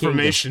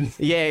reconfirmation.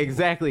 Yeah,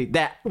 exactly.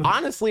 That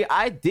honestly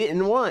I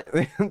didn't want.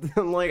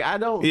 Like I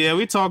don't. Yeah,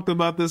 we talked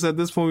about this. At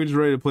this point, we're just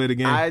ready to play the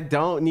game. I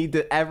don't need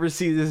to ever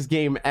see this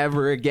game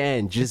ever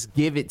again. Just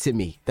give it to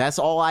me. That's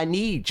all I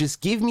need.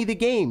 Just give me the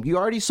game. You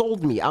already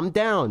sold me. I'm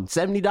down.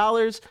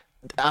 $70.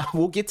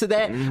 We'll get to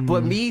that.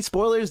 But me,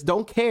 spoilers,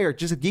 don't care.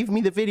 Just give me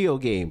the video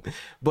game.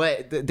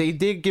 But they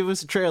did give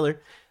us a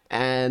trailer.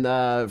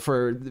 And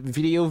for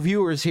video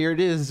viewers, here it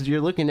is.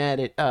 You're looking at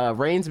it.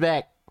 Rain's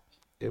back.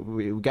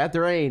 We got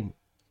the rain.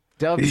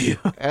 W.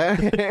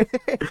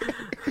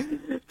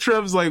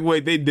 Trev's like,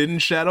 wait, they didn't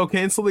shadow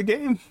cancel the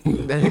game?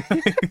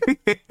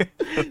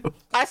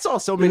 I saw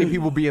so many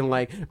people being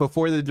like,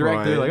 before the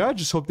direct, they're like, I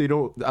just hope they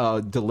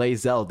don't delay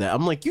Zelda.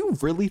 I'm like, you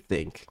really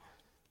think?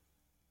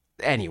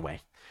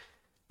 Anyway.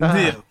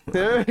 Yeah.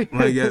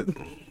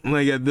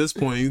 Like at this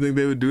point, you think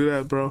they would do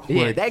that, bro?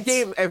 Yeah, like, that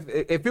game,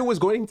 if it was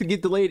going to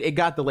get delayed, it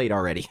got delayed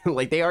already.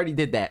 Like, they already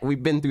did that.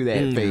 We've been through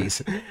that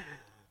phase.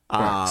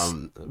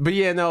 But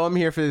yeah, no, I'm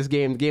here for this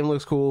game. The game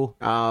looks cool.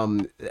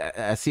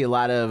 I see a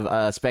lot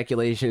of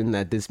speculation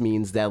that this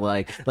means that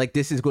like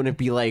this is going to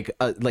be like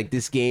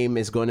this game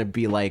is going to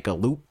be like a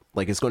loop.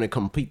 Like, it's going to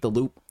complete the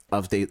loop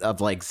of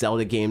like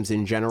Zelda games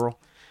in general.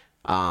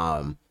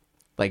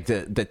 Like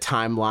the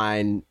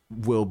timeline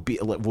will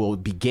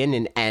begin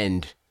and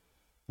end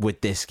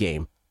with this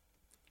game,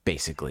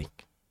 basically.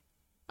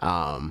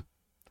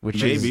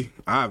 Which maybe,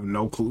 I have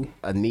no clue.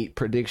 A neat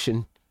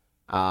prediction.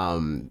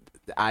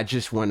 I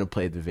just want to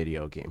play the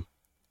video game.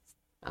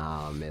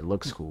 It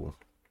looks cool.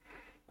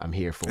 I'm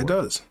here for it. It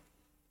does.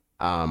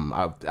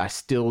 I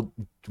still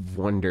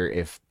wonder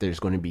if there's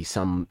going to be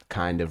some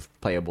kind of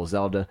playable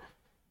Zelda.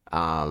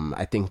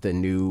 I think the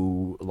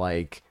new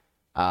way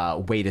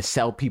to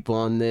sell people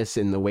on this,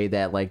 and the way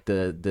that like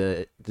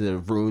the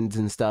runes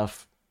and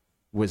stuff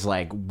was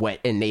like what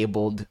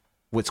enabled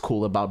what's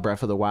cool about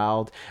Breath of the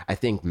Wild. I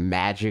think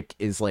magic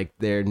is like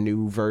their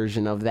new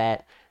version of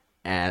that.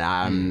 And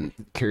I'm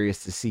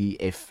curious to see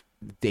if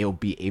they'll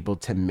be able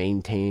to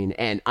maintain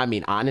and, I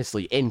mean,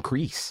 honestly,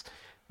 increase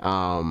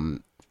the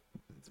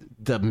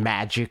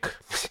magic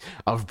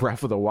of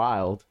Breath of the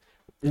Wild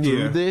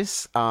through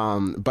this.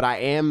 But I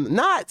am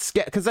not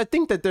scared, because I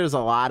think that there's a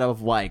lot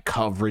of like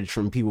coverage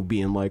from people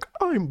being like,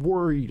 I'm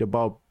worried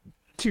about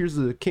Tears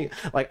of the King.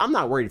 Like, I'm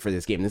not worried for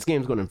this game. This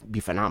game's going to be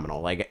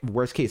phenomenal. Like,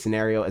 worst case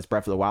scenario, it's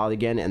Breath of the Wild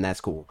again, and that's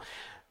cool.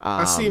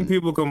 I seen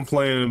people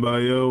complaining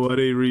about, why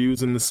they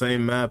reusing the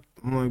same map.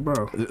 I'm like,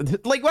 bro.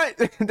 Like, what?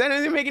 That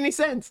doesn't make any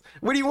sense.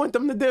 What do you want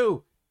them to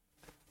do?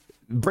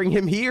 Bring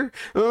him here?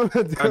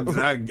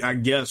 I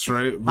guess,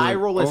 right?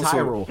 Hyrule is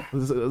Hyrule.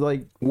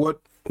 Like,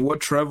 what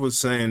Trev was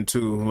saying,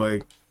 too,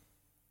 like,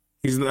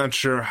 he's not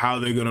sure how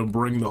they're going to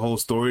bring the whole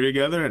story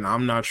together, and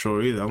I'm not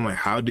sure either. I'm like,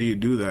 how do you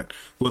do that?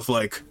 With,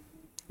 like,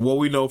 what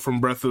we know from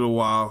Breath of the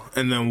Wild,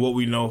 and then what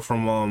we know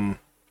from,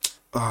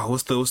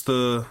 what's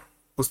the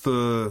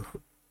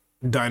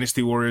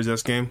Dynasty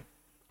Warriors game?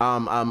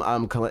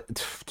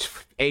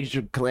 Age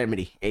of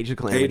Calamity. Age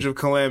of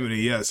Calamity,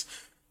 yes.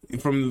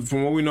 From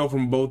what we know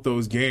from both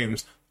those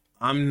games,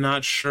 I'm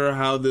not sure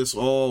how this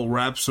all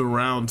wraps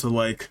around to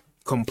like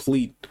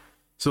complete.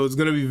 So it's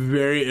gonna be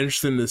very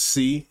interesting to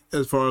see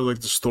as far as like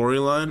the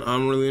storyline.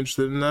 I'm really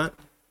interested in that.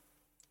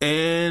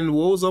 And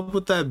what was up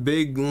with that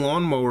big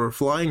lawnmower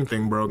flying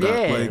thing, bro?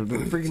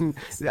 Freaking!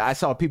 I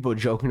saw people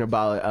joking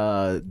about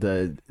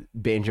the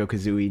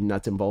Banjo-Kazooie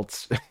nuts and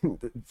bolts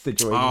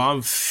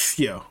situation.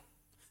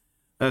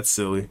 That's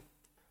silly.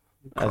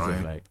 That's a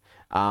fact.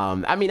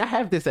 I mean, I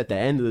have this at the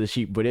end of the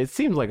sheet, but it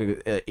seems like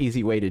an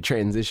easy way to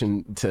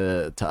transition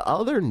to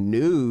other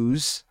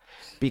news,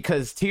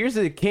 because Tears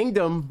of the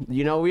Kingdom,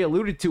 we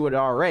alluded to it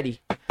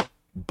already,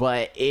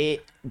 but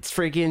it's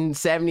freaking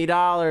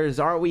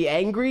 $70. Aren't we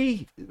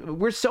angry?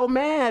 We're so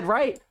mad,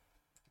 right?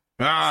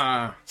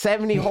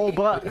 70 whole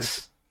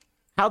bucks.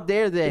 How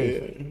dare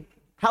they? Yeah.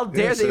 How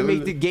dare they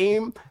make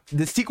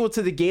the sequel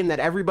to the game that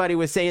everybody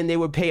was saying they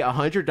would pay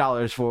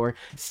 $100 for,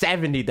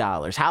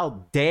 $70?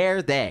 How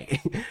dare they?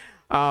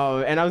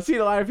 And I've seen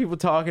a lot of people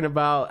talking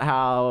about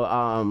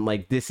how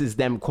like this is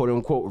them quote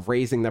unquote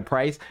raising the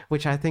price,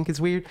 which I think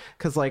is weird,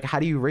 because like, how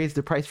do you raise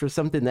the price for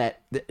something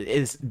that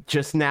is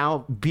just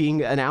now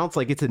being announced?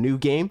 Like, it's a new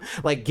game.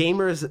 Like,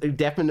 gamers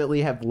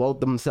definitely have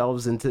lulled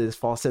themselves into this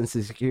false sense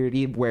of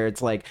security where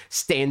it's like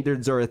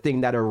standards are a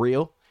thing that are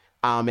real,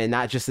 and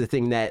not just the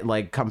thing that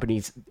like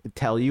companies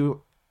tell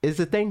you is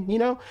the thing,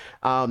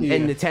 And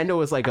Nintendo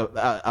was like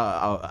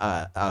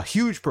a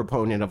huge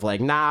proponent of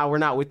like, nah, we're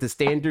not with the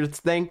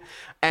standards thing.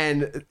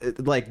 And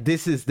like,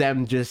 this is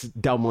them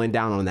just doubling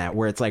down on that,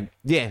 where it's like,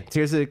 yeah,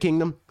 Tears of the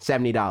Kingdom,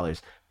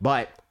 $70.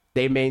 But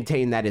they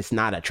maintain that it's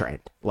not a trend.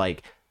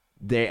 Like,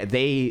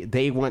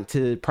 they want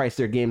to price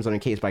their games on a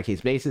case-by-case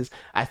basis.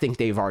 I think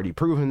they've already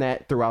proven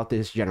that throughout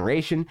this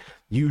generation.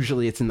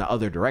 Usually it's in the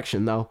other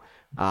direction, though.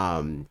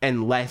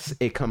 Unless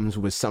it comes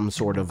with some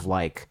sort of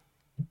like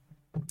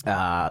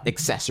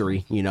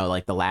accessory,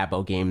 like the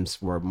Labo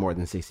games were more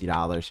than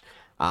 $60.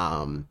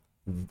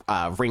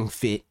 Ring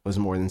Fit was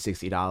more than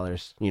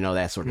 $60,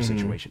 that sort of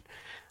situation.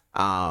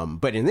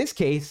 But in this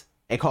case,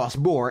 it costs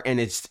more, and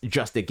it's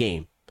just a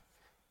game.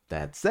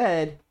 That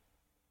said,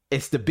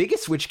 it's the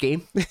biggest Switch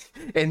game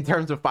in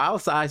terms of file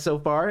size so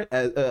far.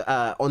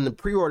 On the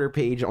pre-order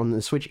page on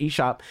the Switch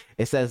eShop,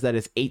 it says that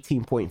it's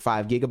 18.5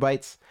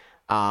 gigabytes.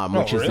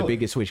 which is the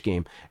biggest Switch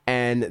game,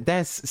 and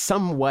that's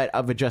somewhat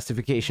of a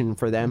justification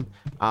for them,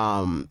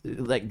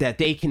 like that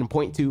they can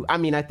point to. I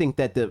mean, I think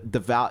that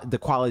the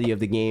quality of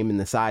the game and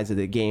the size of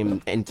the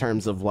game in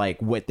terms of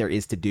like what there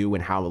is to do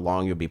and how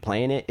long you'll be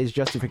playing it is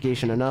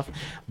justification enough.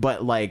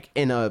 But like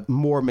in a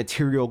more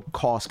material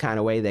cost kind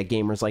of way that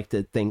gamers like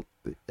to think,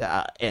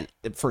 and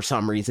for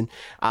some reason,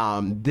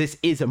 this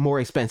is a more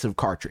expensive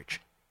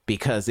cartridge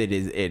because it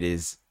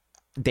is.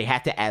 They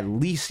had to at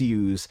least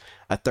use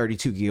a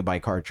 32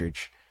 gigabyte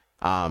cartridge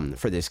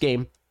for this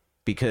game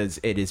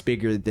because it is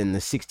bigger than the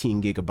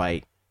 16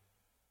 gigabyte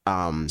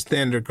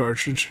standard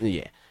cartridge.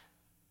 Yeah,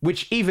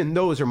 which even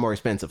those are more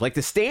expensive. Like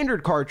the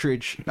standard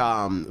cartridge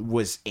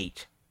was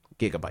 8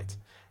 gigabytes,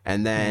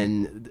 and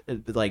then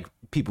like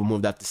people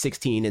moved up to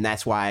 16, and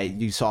that's why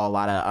you saw a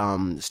lot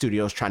of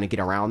studios trying to get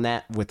around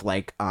that with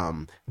like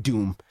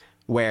Doom,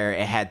 where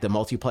it had the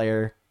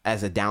multiplayer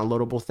as a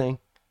downloadable thing.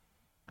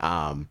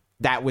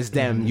 That was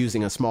them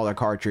using a smaller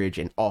cartridge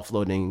and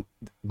offloading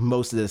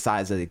most of the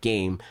size of the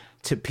game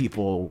to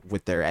people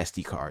with their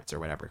SD cards or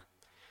whatever.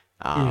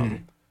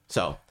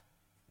 So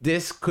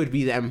this could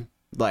be them,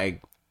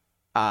 like,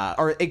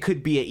 or it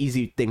could be an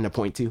easy thing to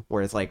point to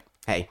where it's like,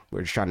 hey,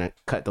 we're just trying to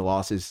cut the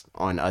losses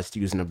on us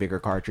using a bigger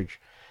cartridge.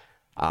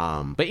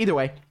 But either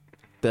way,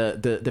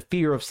 the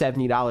fear of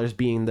 $70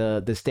 being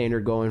the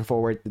standard going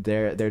forward,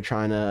 they're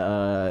trying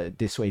to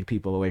dissuade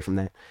people away from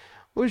that,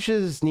 which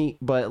is neat.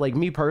 But like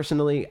me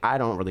personally, I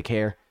don't really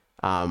care.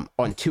 On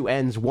two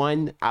ends.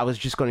 One, I was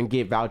just going to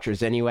get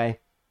vouchers anyway.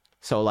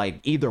 So like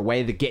either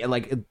way, the game,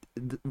 like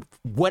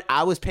what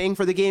I was paying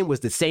for the game was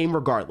the same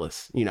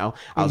regardless. You know,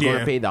 I was going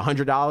to pay the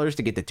 $100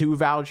 to get the 2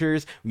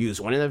 vouchers, use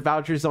one of the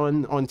vouchers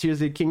on Tears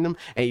of the Kingdom,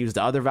 and use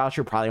the other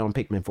voucher probably on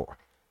Pikmin 4.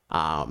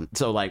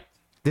 So like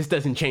this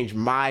doesn't change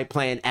my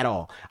plan at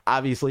all.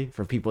 Obviously,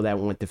 for people that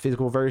want the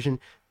physical version,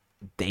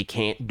 they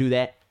can't do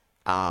that.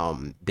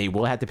 They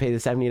will have to pay the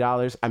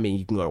 $70. I mean,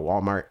 you can go to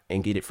Walmart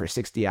and get it for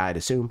 $60, I'd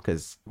assume,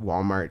 because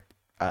Walmart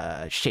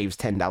shaves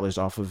 $10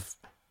 off of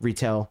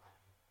retail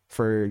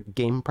for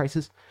game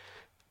prices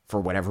for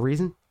whatever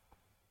reason.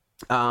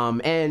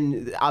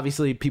 And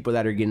obviously people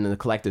that are getting the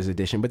collector's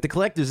edition, but the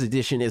collector's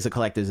edition is a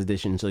collector's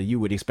edition, so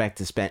you would expect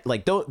to spend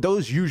like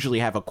those usually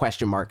have a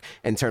question mark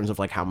in terms of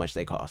like how much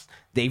they cost.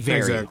 They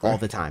vary all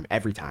the time,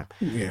 every time.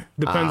 Yeah,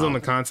 depends on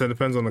the content,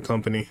 depends on the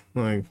company.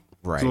 Like,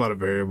 there's a lot of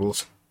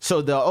variables.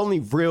 So the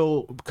only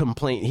real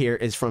complaint here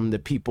is from the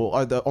people,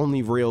 or the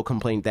only real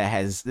complaint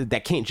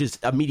that can't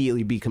just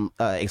immediately be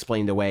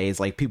explained away is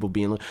like people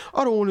being like,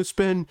 I don't want to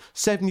spend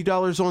 $70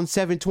 on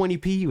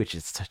 720p, which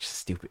is such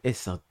stupid. It's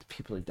so,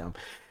 people are dumb.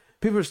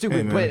 People are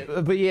stupid. Hey,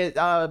 but yeah,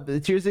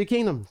 Tears of the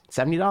Kingdom,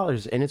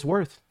 $70, and it's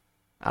worth.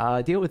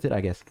 Deal with it, I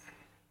guess.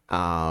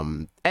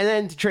 And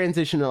then to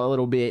transition a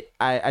little bit,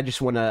 I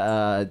just want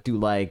to do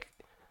like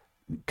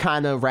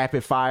kind of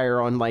rapid fire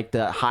on like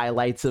the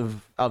highlights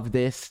of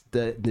this,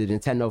 the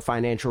Nintendo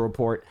financial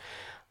report.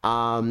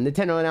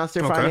 Nintendo announced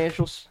their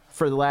financials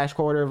for the last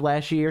quarter of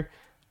last year.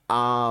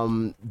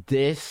 The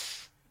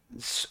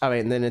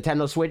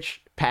Nintendo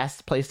Switch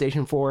passed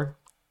PlayStation 4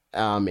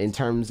 in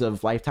terms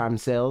of lifetime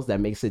sales.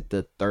 That makes it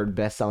the third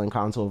best selling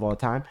console of all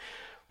time,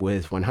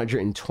 with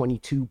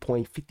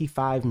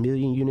 122.55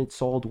 million units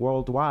sold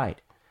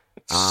worldwide.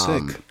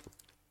 Sick.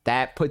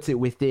 That puts it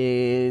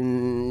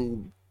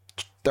within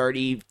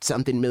 30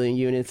 something million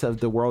units of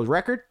the world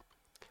record,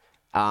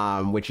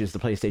 which is the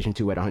PlayStation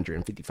 2 at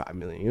 155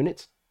 million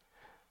units.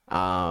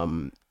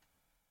 I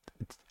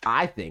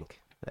think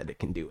that it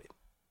can do it,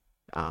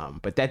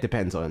 but that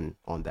depends on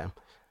them.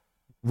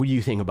 What do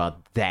you think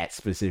about that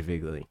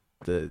specifically?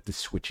 The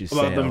Switch's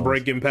about sales? them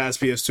breaking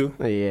past PS2?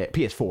 Yeah,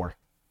 PS4,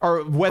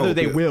 or whether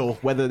they will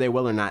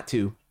or not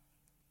too.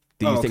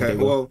 Do you think they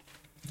will? Well,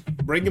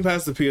 breaking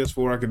past the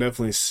PS4, I could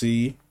definitely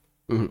see.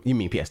 Mm-hmm. You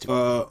mean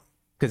PS2?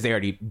 Because they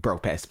already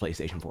broke past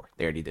PlayStation 4.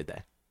 They already did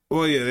that.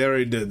 Well, yeah, they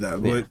already did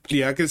that. But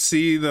yeah, I could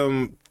see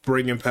them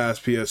bringing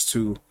past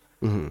PS2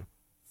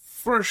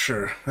 for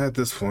sure at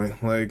this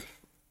point. Like,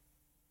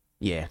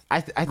 yeah,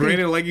 I think,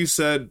 granted, like you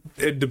said,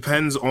 it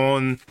depends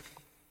on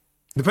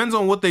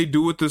what they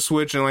do with the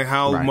Switch and like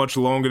how much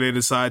longer they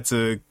decide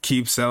to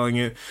keep selling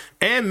it.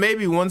 And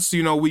maybe once,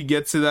 we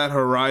get to that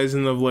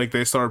horizon of like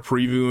they start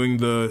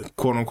previewing the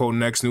quote unquote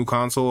next new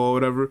console or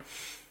whatever,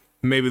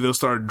 maybe they'll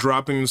start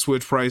dropping the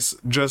Switch price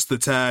just a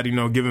tad,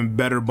 giving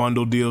better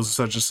bundle deals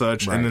such and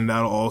such, and then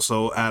that'll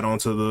also add on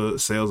to the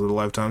sales of the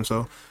lifetime.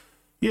 So,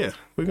 yeah,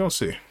 we're gonna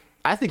see.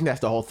 I think that's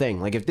the whole thing.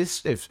 Like, if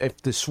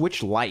the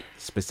Switch Lite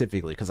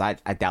specifically, because I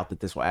doubt that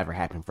this will ever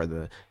happen for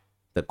the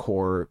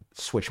core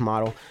Switch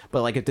model,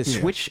 but like if the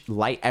Switch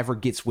Lite ever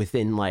gets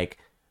within like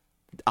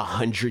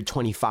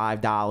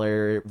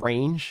 $125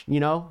 range,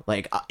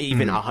 like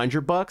even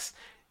 $100,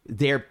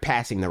 they're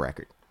passing the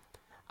record.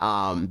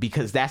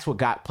 Because that's what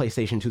got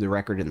PlayStation 2 the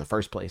record in the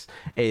first place.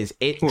 Is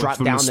it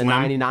dropped down to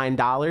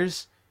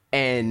 $99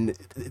 and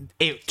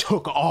it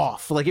took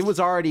off. Like, it was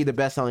already the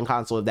best selling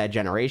console of that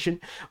generation,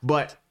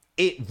 but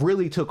it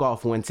really took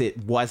off once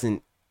it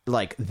wasn't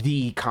like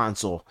the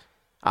console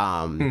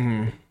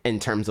in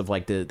terms of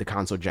like the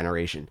console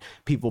generation.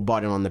 People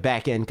bought it on the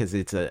back end because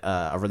it's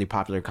a really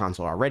popular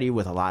console already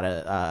with a lot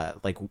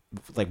of like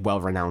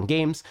well-renowned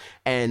games,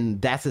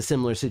 and that's a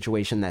similar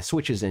situation that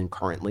Switch is in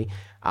currently.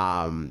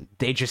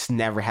 They just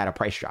never had a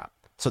price drop.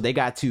 So they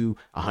got to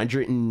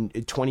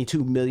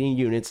 122 million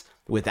units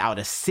without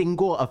a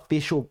single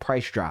official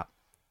price drop.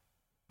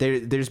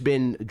 There's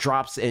been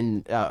drops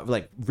in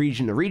like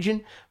region to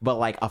region, but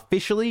like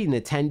officially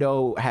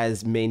Nintendo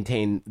has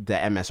maintained the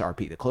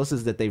MSRP. The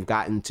closest that they've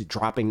gotten to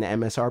dropping the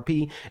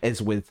MSRP is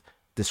with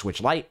the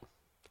Switch Lite,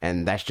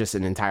 and that's just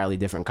an entirely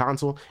different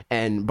console.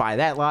 And by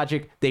that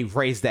logic, they've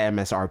raised the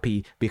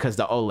MSRP because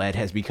the OLED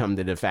has become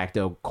the de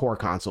facto core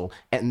console,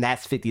 and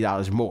that's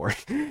 $50 more.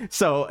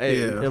 So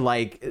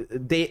like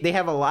they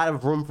have a lot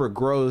of room for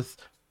growth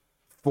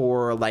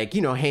for like,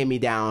 you know,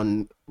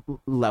 hand-me-down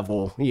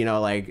level, you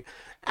know, like,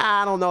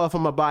 I don't know if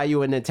I'm gonna buy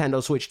you a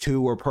Nintendo Switch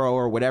 2 or Pro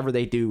or whatever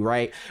they do,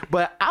 right?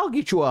 But I'll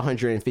get you a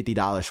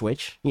 $150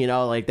 Switch, you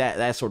know, like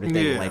that sort of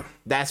thing. Yeah. Like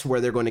that's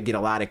where they're going to get a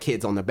lot of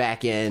kids on the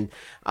back end,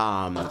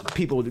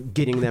 people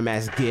getting them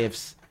as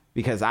gifts.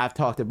 Because I've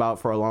talked about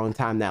for a long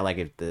time that like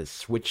if the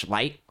Switch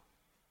Lite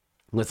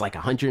was like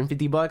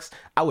 $150,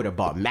 I would have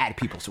bought mad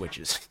people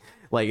Switches.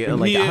 Like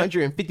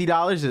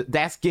 $150,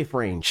 that's gift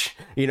range.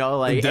 You know,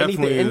 like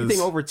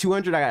anything over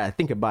 200, I gotta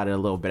think about it a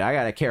little bit. I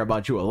gotta care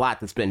about you a lot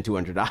to spend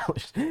 $200.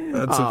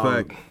 That's a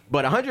fact.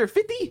 But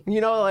 150, you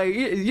know, like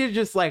you're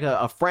just like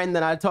a friend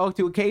that I talk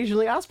to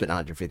occasionally. I'll spend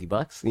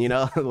 $150. You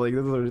know, like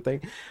this sort of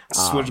thing.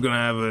 Switch gonna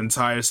have an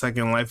entire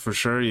second life for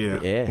sure.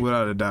 Yeah,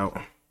 without a doubt.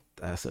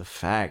 That's a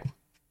fact.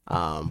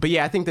 But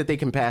yeah, I think that they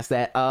can pass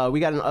that. We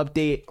got an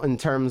update in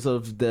terms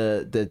of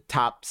the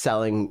top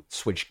selling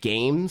Switch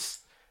games.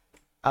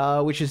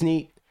 Which is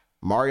neat.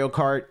 Mario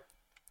Kart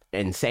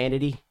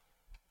Insanity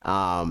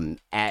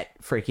at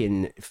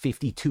freaking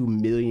 52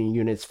 million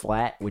units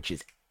flat, which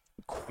is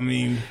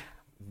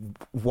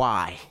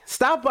why?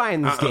 Stop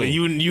buying this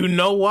game. You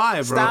know why,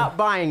 bro. Stop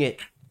buying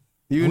it.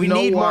 We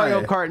need why.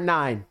 Mario Kart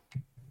 9.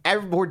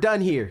 We're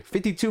done here.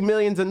 52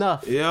 million's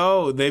enough.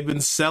 Yo, they've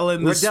been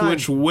selling the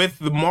Switch with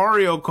the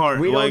Mario Kart.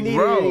 We don't need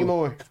it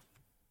anymore.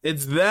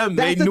 It's them.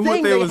 They knew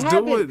what they was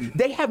doing.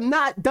 They have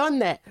not done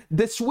that.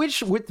 The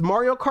Switch with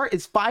Mario Kart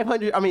is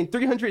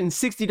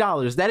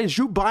 $360. That is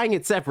you buying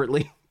it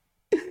separately.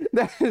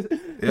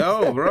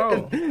 Yo,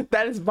 bro.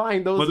 That is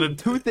buying those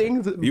two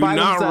things. You're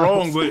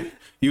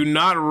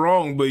not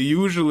wrong, but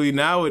usually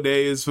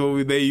nowadays,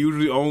 so they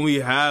usually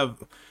only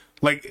have,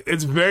 like,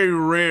 it's very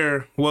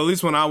rare. Well, at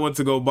least when I went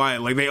to go buy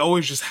it, like they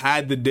always just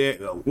had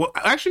the well,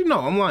 actually, no,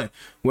 I'm lying.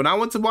 When I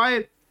went to buy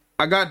it,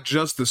 I got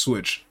just the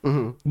Switch.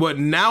 But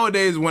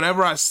nowadays,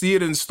 whenever I see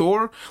it in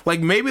store, like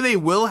maybe they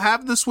will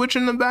have the Switch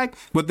in the back,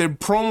 but they're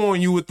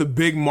promoting you with the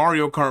big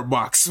Mario Kart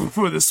box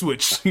for the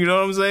Switch. You know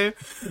what I'm saying?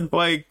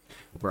 Like,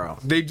 bro,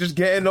 they just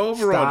getting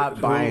over on it.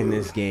 Stop buying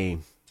this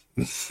game.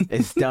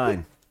 It's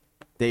done.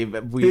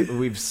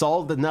 We've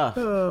solved enough.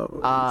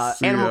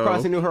 Animal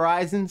Crossing New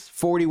Horizons,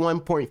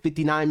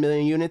 41.59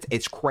 million units.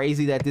 It's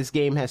crazy that this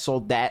game has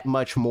sold that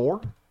much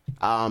more.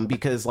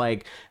 Because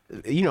like,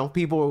 you know,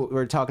 people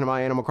were talking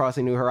about Animal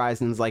Crossing New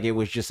Horizons like it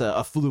was just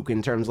a fluke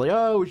in terms of like,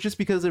 oh, it's just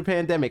because of the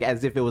pandemic,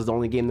 as if it was the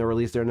only game they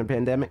released during the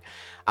pandemic.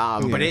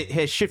 But it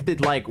has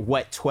shifted like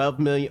what, 12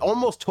 million,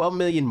 almost 12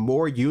 million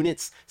more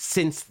units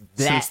since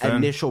that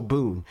initial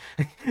boom.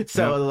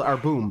 Our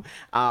boom.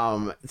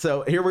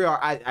 So here we are.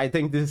 I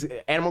think this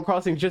Animal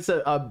Crossing is just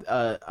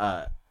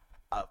a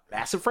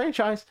massive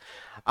franchise.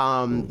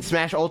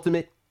 Smash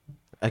Ultimate,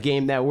 a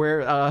game that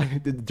we're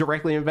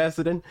directly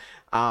invested in.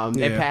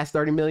 It passed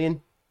 30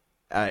 million.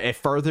 It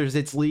furthers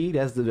its lead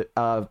as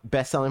the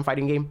best-selling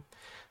fighting game.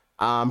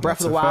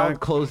 Breath of the Wild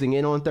closing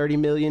in on 30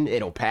 million.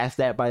 It'll pass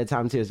that by the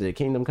time Tears of the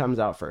Kingdom comes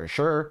out for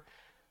sure.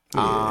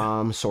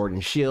 Sword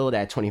and Shield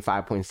at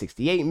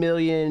 25.68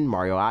 million.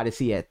 Mario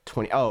Odyssey at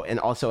 20. Oh, and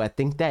also I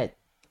think that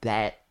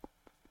it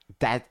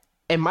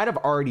might have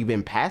already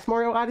been past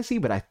Mario Odyssey,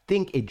 but I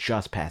think it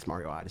just passed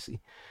Mario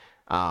Odyssey.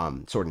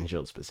 Sword and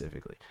Shield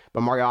specifically.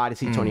 But Mario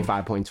Odyssey,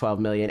 25.12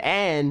 million.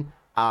 And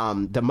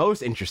the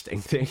most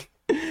interesting thing,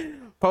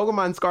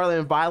 Pokemon Scarlet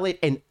and Violet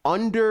in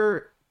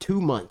under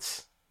 2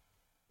 months.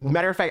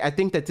 Matter of fact, I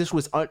think that this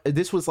was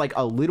like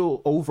a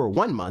little over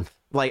 1 month.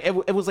 Like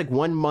it was like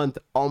 1 month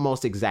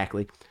almost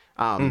exactly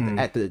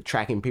at the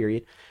tracking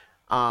period.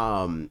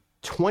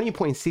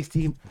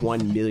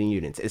 20.61 million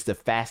units. It's the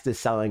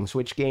fastest selling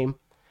Switch game.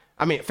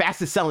 I mean,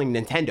 fastest selling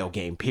Nintendo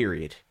game,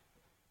 period.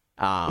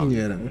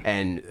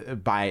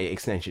 And by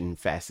extension,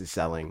 fastest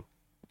selling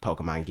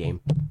Pokemon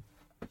game,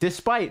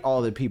 despite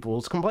all the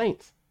people's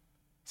complaints.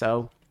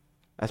 So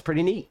that's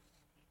pretty neat.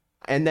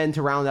 And then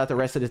to round out the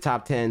rest of the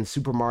top 10,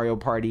 Super Mario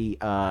Party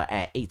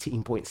at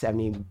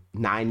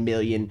 18.79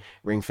 million,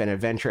 Ring Fit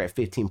Adventure at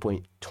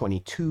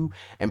 15.22,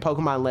 and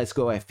Pokemon Let's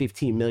Go at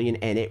 15 million,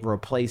 and it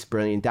replaced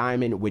Brilliant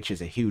Diamond, which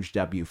is a huge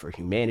W for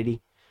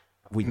humanity.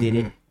 We did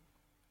it.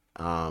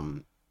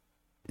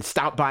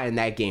 Stop buying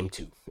that game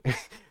too.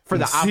 For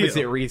the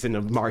opposite reason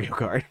of Mario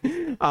Kart.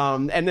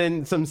 And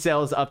then some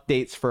sales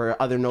updates for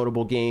other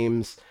notable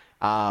games.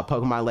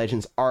 Pokemon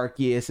Legends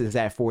Arceus is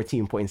at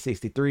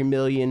 14.63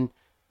 million.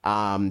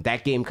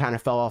 That game kind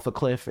of fell off a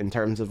cliff in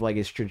terms of like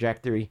its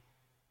trajectory.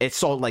 It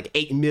sold like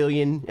 8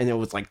 million, and it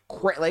was like,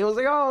 it was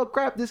like, oh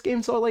crap, this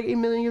game sold like 8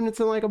 million units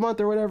in like a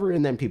month or whatever,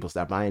 and then people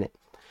stopped buying it.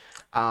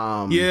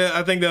 Yeah,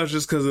 I think that was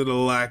just because of the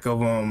lack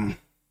of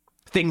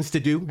things to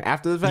do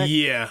after the fact.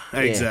 Yeah,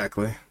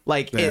 exactly. Yeah.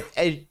 Like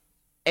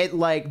it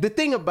like the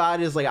thing about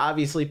it is like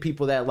obviously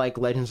people that like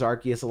Legends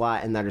Arceus a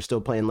lot and that are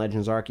still playing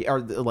Legends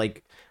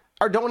Arceus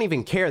or don't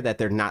even care that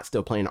they're not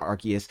still playing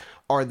Arceus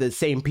are the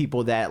same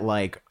people that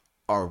like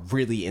are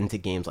really into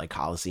games like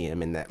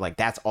Coliseum and that like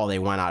that's all they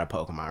want out of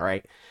Pokemon,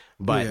 right?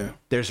 But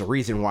there's a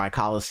reason why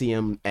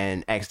Coliseum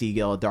and XD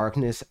Gale of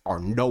Darkness are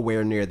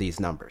nowhere near these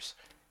numbers.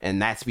 And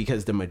that's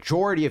because the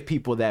majority of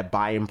people that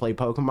buy and play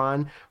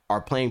Pokemon are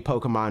playing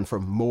Pokemon for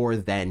more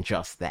than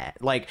just that.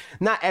 Like,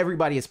 not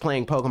everybody is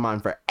playing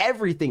Pokemon for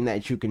everything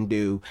that you can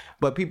do,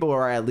 but people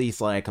are at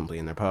least, like,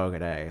 completing their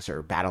Pokedex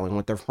or battling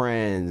with their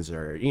friends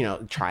or, you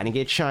know, trying to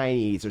get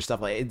shinies or stuff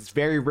like that. It's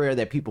very rare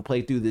that people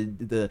play through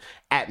the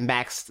at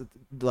max,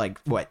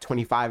 like,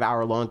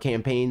 25-hour long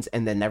campaigns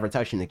and then never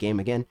touching the game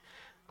again.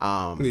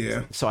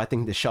 So I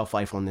think the shelf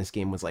life on this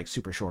game was like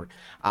super short.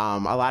 A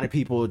lot of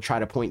people try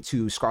to point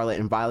to Scarlet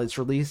and Violet's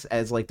release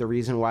as like the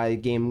reason why the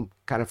game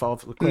kind of fell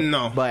off a cliff.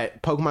 No,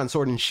 but Pokemon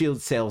Sword and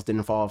Shield sales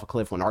didn't fall off a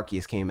cliff when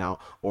Arceus came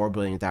out or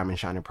Brilliant Diamond,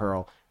 Shining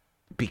Pearl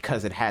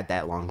because it had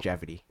that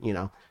longevity. You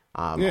know,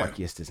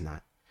 Arceus does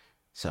not.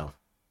 So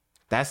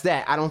that's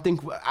that. I don't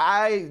think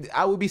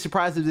I would be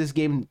surprised if this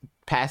game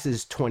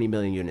passes 20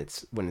 million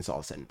units when it's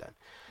all said and done.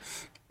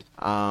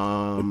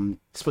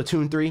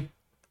 Splatoon 3.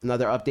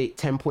 Another update,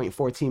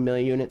 10.14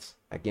 million units.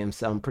 That game's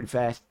selling pretty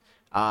fast.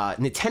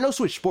 Nintendo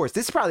Switch Sports.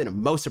 This is probably the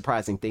most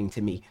surprising thing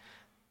to me.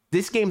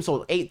 This game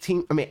sold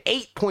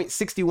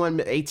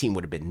 8.61. 18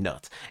 would have been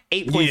nuts.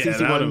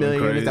 8.61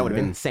 million units. That would have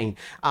been insane.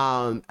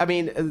 I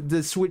mean,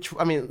 the Switch.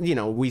 I mean, you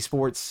know, Wii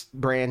Sports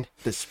brand,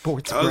 the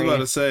sports brand. I was about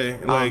to say,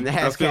 like, it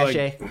has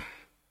cachet. Like,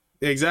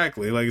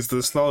 exactly. Like, it's the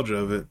nostalgia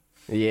of it.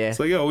 Yeah. It's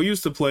like, yo, we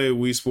used to play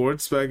Wii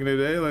Sports back in the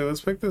day. Like,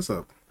 let's pick this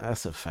up.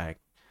 That's a fact.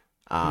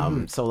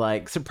 So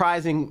like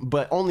surprising,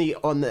 but only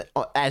on the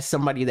as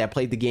somebody that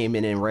played the game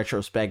and in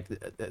retrospect,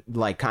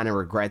 like kind of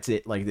regrets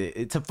it. Like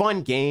it's a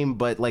fun game,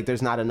 but like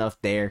there's not enough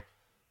there,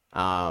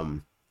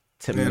 to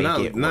make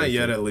it. Not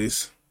yet, at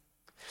least.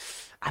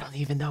 I don't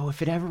even know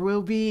if it ever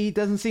will be. It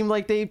doesn't seem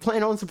like they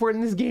plan on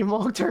supporting this game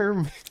long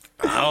term.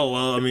 Oh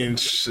well, I mean,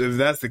 if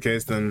that's the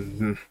case,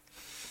 then.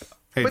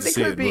 But they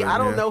could be. I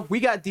don't know. We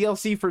got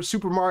DLC for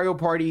Super Mario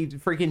Party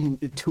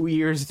freaking 2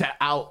 years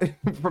out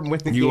from when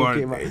the game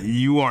came out.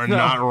 You are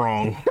not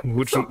wrong.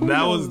 Which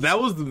that was.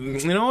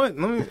 You know what?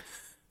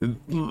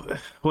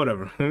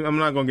 Whatever. I'm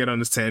not gonna get on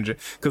this tangent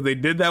because they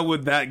did that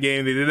with that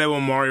game. They did that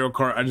with Mario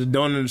Kart. I just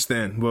don't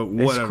understand. But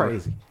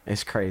whatever.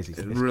 It's crazy.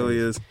 It really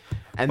is.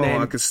 And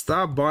then I could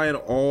stop buying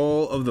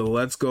all of the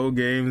Let's Go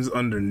games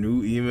under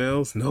new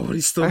emails.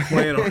 Nobody's still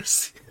playing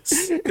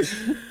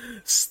Arceus.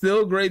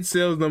 Still great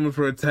sales number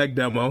for a tech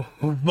demo.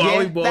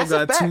 Volleyball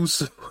got two.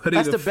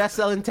 That's the best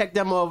selling tech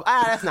demo of.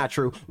 That's not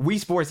true. Wii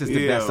Sports is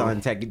the best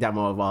selling tech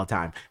demo of all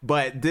time.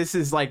 But this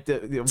is like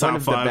one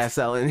of the best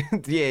selling.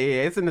 yeah,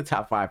 it's in the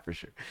top 5 for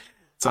sure.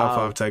 Top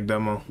 5 tech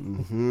demo.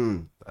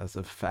 That's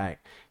a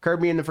fact.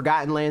 Kirby and the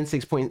Forgotten Land,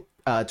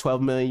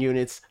 6.12 million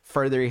units,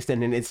 further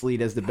extending its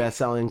lead as the best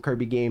selling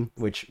Kirby game,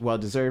 which well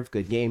deserved.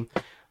 Good game.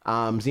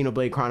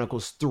 Xenoblade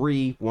Chronicles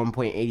 3,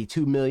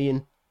 1.82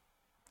 million.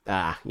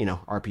 You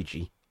know,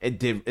 RPG.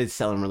 It's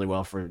selling really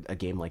well for a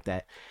game like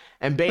that.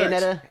 And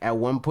Bayonetta at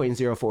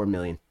 1.04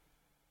 million.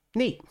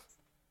 Neat.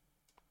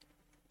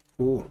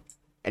 Cool.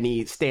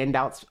 Any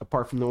standouts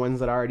apart from the ones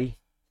that already?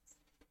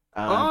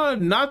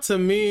 Not to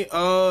me.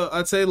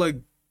 I'd say like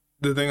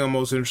the thing I'm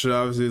most interested in,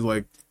 obviously, is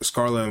like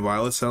Scarlet and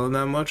Violet selling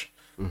that much.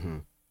 Mm-hmm.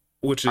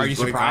 Which is, are you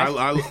surprised?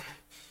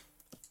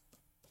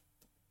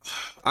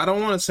 I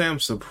don't want to say I'm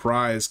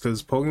surprised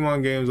because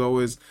Pokemon games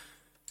always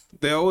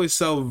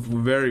sell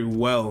very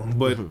well,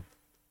 but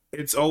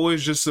it's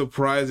always just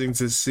surprising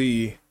to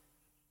see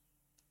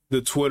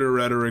the Twitter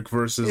rhetoric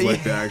versus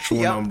like the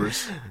actual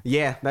numbers.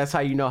 Yeah, that's how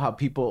you know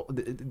people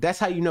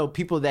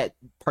that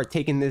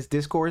partake in this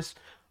discourse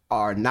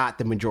are not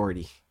the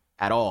majority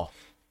at all.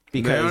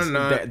 Because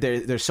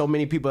there's so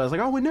many people that's like,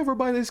 oh, we never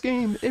buy this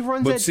game. It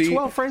runs at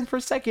 12 frames per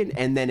second,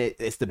 and then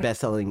it's the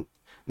best selling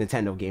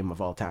Nintendo game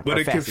of all time. But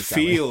it could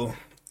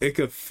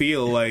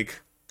feel like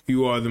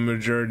you are the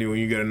majority when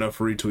you get enough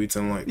retweets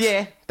and likes.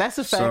 Yeah, that's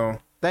a fact. So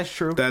that's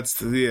true.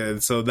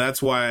 So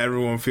that's why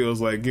everyone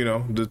feels like, you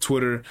know, the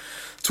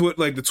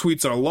like the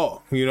tweets are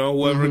law. You know,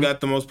 whoever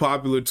got the most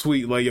popular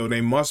tweet, like, yo,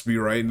 they must be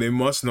right. They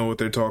must know what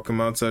they're talking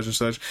about, such and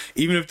such.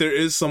 Even if there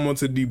is someone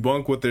to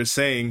debunk what they're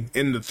saying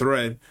in the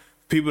thread,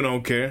 people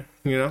don't care.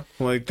 You know,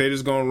 like they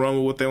just gonna run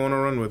with what they want to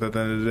run with at the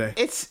end of the day.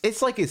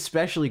 It's like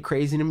especially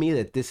crazy to me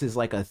that this is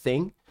like a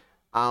thing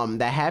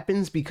that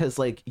happens because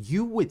like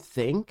you would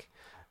think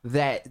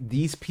that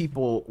these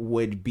people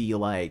would be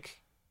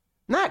like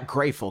not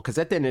grateful, because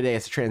at the end of the day,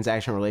 it's a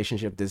transaction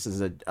relationship. This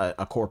is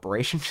a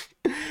corporation.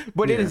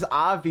 But it is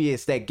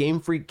obvious that Game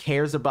Freak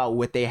cares about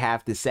what they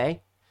have to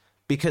say,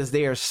 because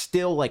they are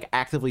still like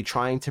actively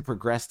trying to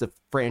progress the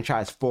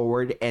franchise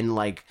forward, and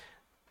like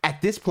at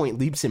this point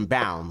leaps and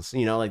bounds,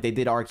 you know, like they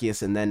did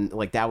Arceus, and then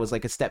like that was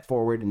like a step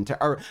forward into,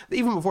 or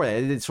even before that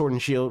they did Sword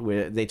and Shield,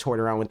 where they toured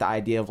around with the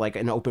idea of like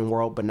an open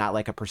world, but not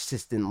like a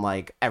persistent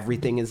like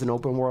everything is an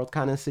open world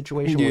kind of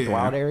situation with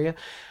Wild Area.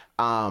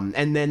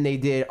 And then they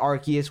did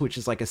Arceus, which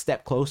is like a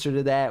step closer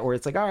to that, where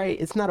it's like, all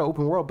right, it's not an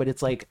open world, but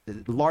it's like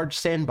large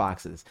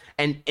sandboxes.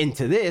 And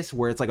into this,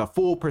 where it's like a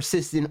full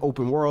persistent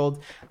open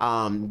world,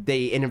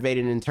 they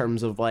innovated in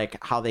terms of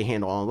like how they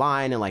handle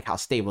online and like how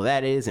stable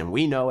that is. And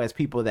we know, as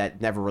people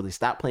that never really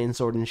stopped playing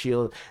Sword and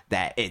Shield,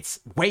 that it's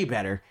way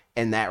better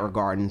in that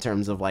regard in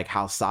terms of like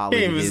how solid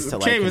it is to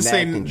like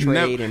connect and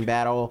trade and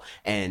battle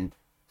and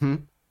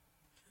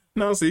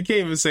No, so you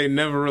can't even say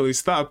never really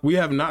stopped. We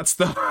have not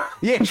stopped.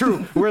 Yeah,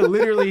 true. We're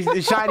literally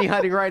shiny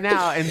hunting right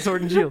now in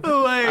Sword and Shield.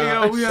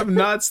 Like, we have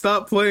not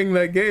stopped playing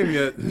that game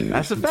yet.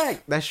 That's a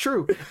fact. That's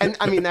true. And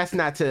I mean, that's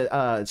not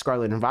to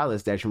Scarlet and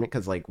Violet's detriment,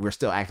 because like we're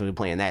still actively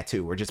playing that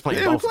too. We're just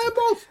playing both. We're playing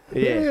both.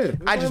 Yeah.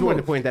 I just wanted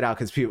to point that out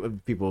because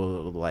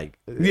people like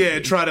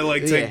try to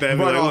like take that and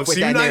be like, look, so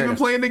you're not even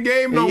playing the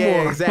game no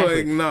more. Exactly.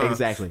 Like, nah,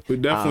 exactly. We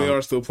definitely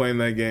are still playing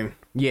that game.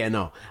 Yeah,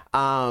 no.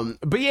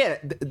 But yeah,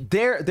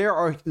 there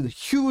are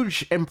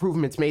huge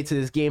improvements made to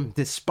this game,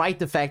 despite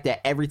the fact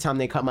that every time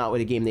they come out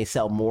with a game, they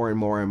sell more and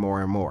more and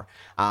more and more.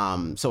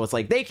 So it's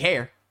like they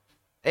care.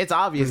 It's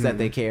obvious that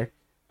they care.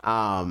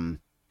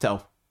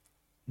 So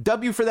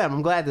W for them.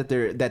 I'm glad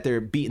that they're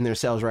beating their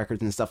sales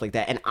records and stuff like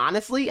that. And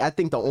honestly, I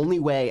think the only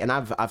way, and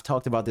I've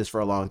talked about this for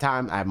a long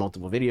time, I have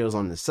multiple videos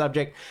on this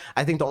subject,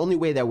 I think the only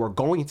way that we're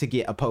going to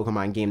get a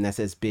Pokemon game that's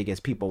as big as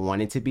people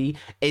want it to be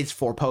is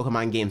for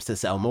Pokemon games to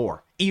sell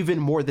more, even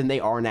more than they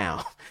are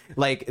now.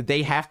 Like,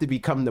 they have to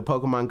become the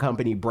Pokemon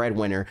company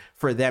breadwinner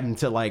for them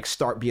to like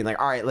start being like,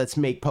 all right, let's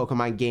make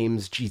Pokemon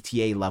games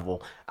GTA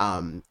level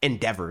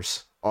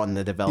endeavors on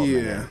the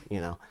development end,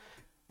 you know.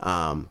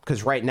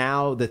 Because right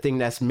now the thing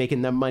that's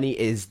making them money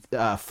is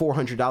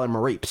 $400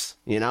 Mareeps,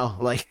 you know,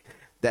 like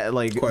that,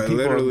 like quite people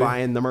literally are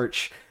buying the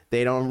merch.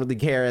 They don't really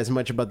care as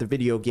much about the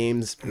video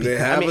games. They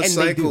have a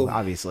cycle. They do,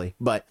 obviously,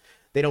 but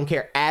they don't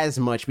care as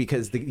much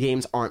because the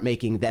games aren't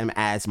making them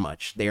as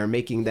much. They are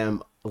making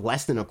them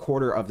less than a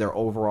quarter of their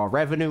overall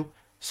revenue.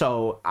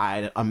 So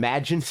I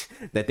imagine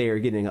that they are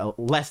getting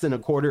less than a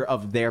quarter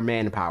of their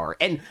manpower.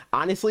 And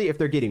honestly, if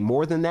they're getting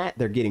more than that,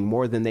 they're getting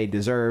more than they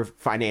deserve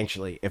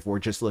financially, if we're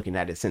just looking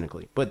at it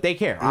cynically. But they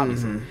care,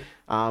 obviously,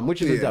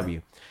 which is a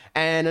W.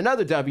 And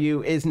another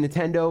W is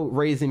Nintendo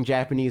raising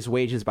Japanese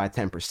wages by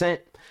 10%.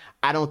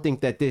 I don't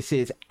think that this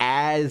is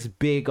as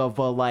big of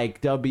a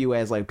like W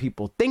as like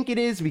people think it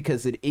is,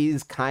 because it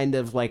is kind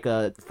of like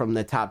a from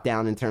the top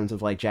down in terms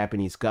of like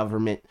Japanese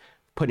government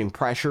putting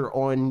pressure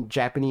on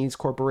Japanese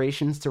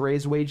corporations to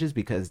raise wages,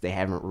 because they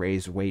haven't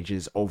raised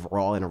wages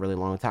overall in a really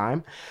long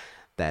time.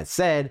 That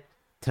said,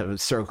 to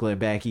circle it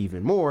back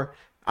even more,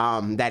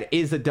 that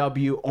is a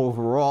W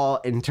overall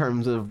in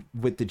terms of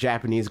with the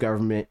Japanese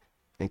government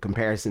in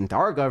comparison to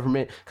our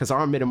government, because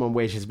our minimum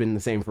wage has been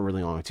the same for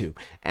really long too,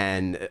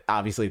 and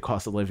obviously the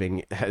cost of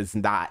living has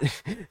not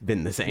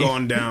been the same,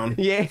 gone down.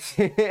 Yeah.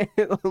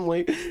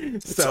 Like,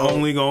 it's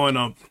only going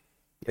up.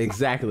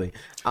 Exactly.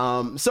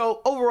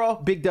 So overall,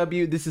 big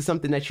W. This is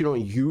something that you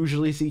don't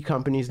usually see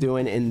companies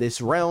doing in this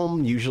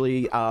realm.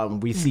 Usually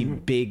we see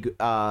big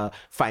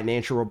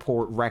financial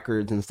report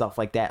records and stuff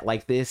like that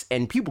like this,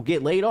 and people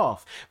get laid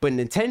off. But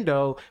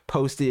Nintendo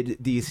posted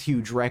these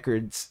huge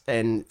records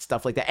and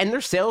stuff like that, and their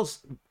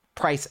sales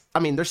price, I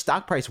mean, their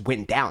stock price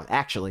went down,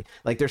 actually.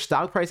 Like, their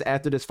stock price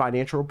after this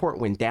financial report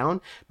went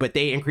down, but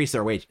they increased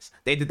their wages.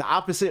 They did the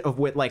opposite of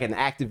what like an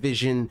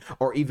Activision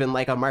or even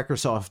like a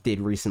Microsoft did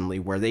recently,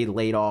 where they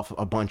laid off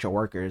a bunch of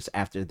workers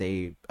after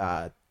they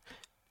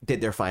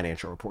did their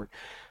financial report.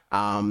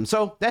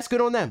 So that's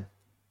good on them.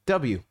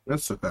 W.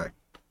 That's a fact.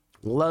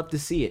 Love to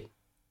see it.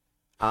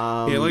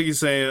 Yeah, like you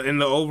say, in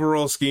the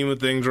overall scheme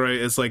of things, right,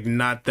 it's like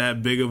not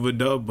that big of a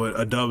dub, but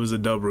a dub is a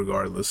dub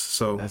regardless.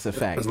 So that's a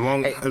fact. As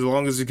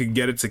long as you can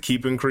get it to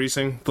keep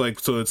increasing, like,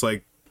 so it's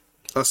like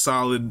a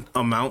solid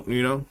amount,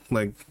 you know,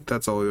 like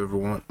that's all we ever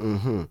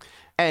want.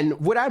 And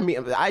what I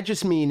mean, I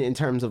just mean in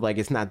terms of like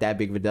it's not that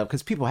big of a dub,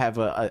 because people have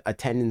a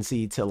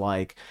tendency to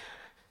like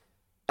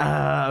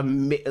try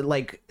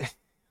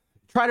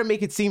to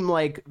make it seem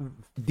like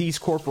these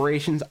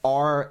corporations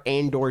are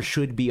and or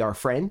should be our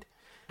friend.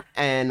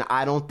 And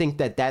I don't think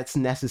that that's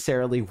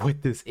necessarily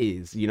what this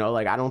is, you know,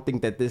 like, I don't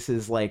think that this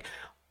is like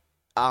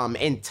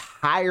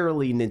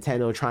entirely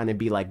Nintendo trying to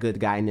be like good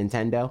guy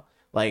Nintendo.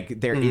 Like,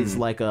 there is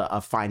like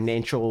a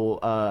financial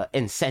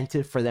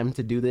incentive for them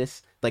to do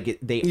this. Like,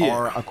 they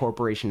are a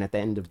corporation at the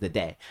end of the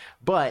day.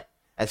 But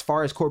as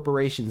far as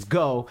corporations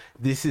go,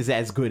 this is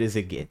as good as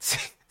it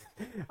gets.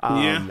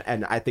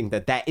 And I think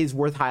that is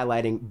worth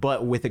highlighting,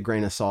 but with a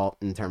grain of salt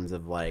in terms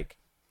of like,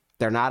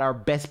 they're not our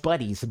best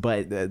buddies,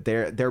 but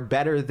they're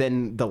better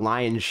than the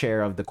lion's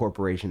share of the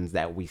corporations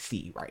that we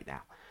see right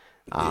now.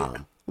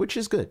 which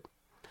is good.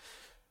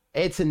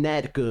 It's a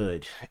net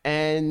good.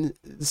 And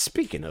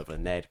speaking of a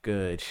net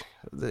good,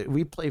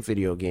 we play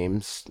video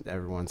games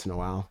every once in a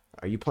while.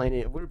 Are you playing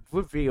it?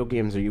 What video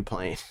games are you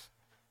playing?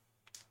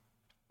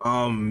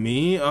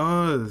 Me,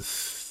 I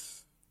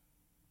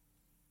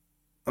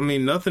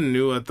mean, nothing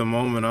new at the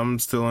moment. I'm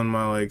still in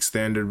my like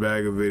standard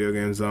bag of video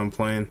games that I'm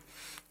playing.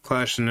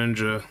 Clash of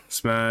Ninja,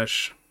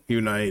 Smash,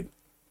 Unite,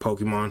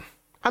 Pokemon.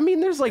 I mean,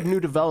 there's like new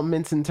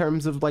developments in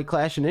terms of like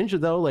Clash of Ninja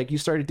though. Like you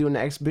started doing the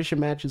exhibition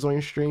matches on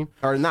your stream,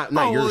 or not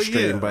your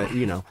stream, but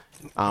you know.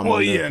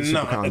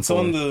 It's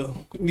on the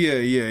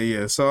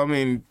yeah. So I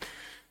mean,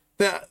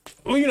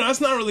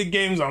 that's not really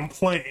games I'm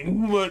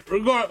playing, but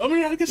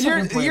I guess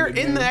you're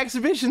in the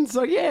exhibition,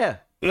 so yeah.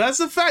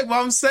 That's a fact,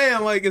 but I'm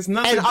saying like it's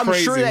nothing and I'm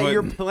crazy. Sure that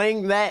you're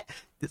playing that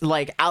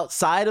like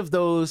outside of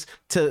those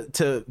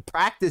to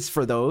practice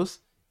for those.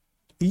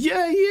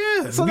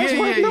 Yeah. So that's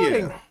worth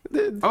noting.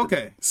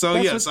 Okay, so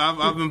yes,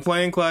 I've been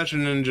playing Clash of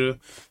Ninja,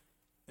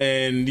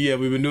 and yeah,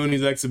 we've been doing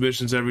these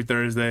exhibitions every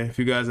Thursday. If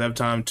you guys have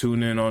time,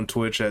 tune in on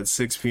Twitch at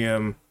 6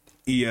 p.m.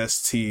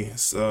 EST.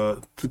 What's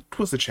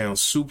the channel?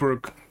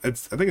 I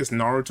think it's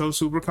Naruto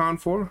SuperCon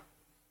 4.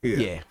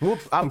 Yeah.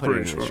 I'll put it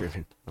in the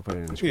description.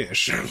 Yeah,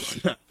 sure.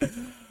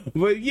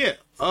 But yeah,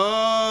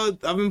 I've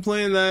been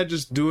playing that,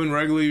 just doing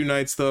regular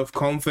Unite stuff.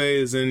 Comfey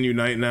is in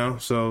Unite now,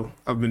 so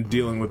I've been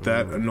dealing with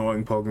that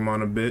annoying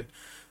Pokemon a bit.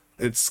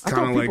 It's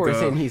kind of like people are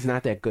saying he's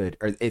not that good,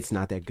 or it's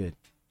not that good.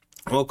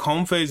 Well,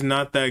 Comfey's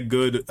not that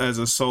good as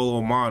a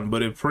solo mon,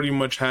 but it pretty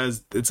much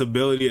has its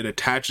ability. It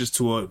attaches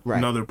to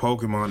another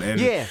Pokemon and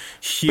heals.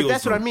 But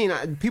that's them. what I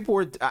mean. People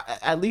were,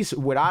 at least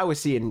what I was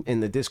seeing in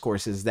the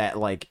discourse is that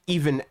like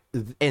even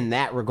in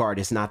that regard,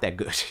 it's not that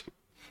good.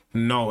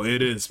 No,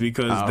 it is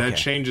because that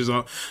changes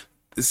on.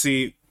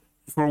 See,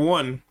 for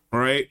one,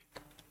 right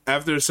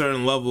after a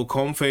certain level,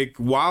 Comfey,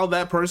 while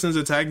that person's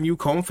attacking you,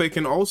 Comfey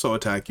can also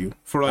attack you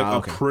for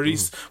like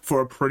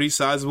for a pretty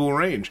sizable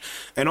range,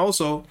 and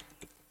also.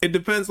 It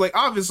depends. Like,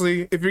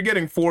 obviously, if you're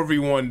getting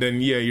 4v1,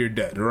 then yeah, you're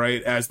dead,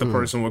 right? As the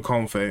person with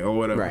Comfey or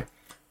whatever. Right.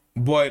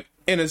 But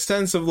in a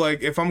sense of,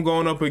 like, if I'm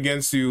going up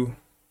against you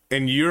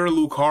and you're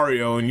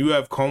Lucario and you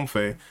have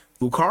Comfey,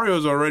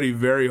 Lucario's already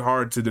very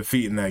hard to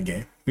defeat in that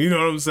game. You know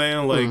what I'm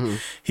saying? Like,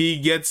 he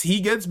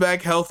gets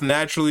back health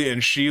naturally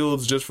and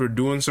shields just for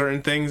doing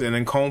certain things, and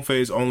then Comfey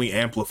is only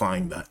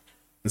amplifying that.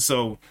 And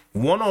so,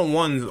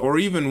 one-on-ones or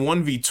even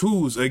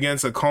 1v2s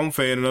against a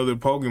Comfey and another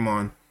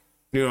Pokemon,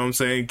 you know what I'm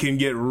saying, can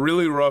get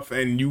really rough,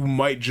 and you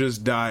might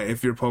just die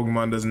if your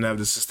Pokemon doesn't have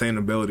the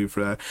sustainability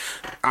for that,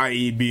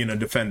 i.e. being a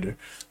defender.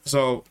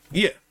 So,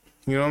 yeah,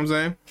 you know what I'm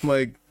saying?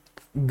 Like,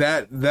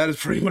 that is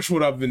pretty much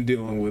what I've been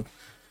dealing with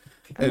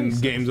in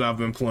games I've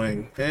been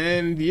playing.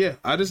 And, yeah,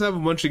 I just have a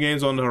bunch of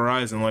games on the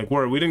horizon. Like,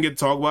 we didn't get to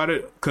talk about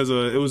it because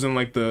it was in,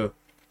 like, the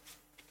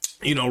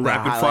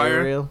rapid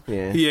fire. Reel?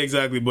 Yeah,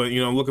 exactly. But,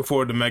 I'm looking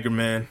forward to Mega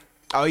Man.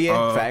 Oh,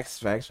 yeah,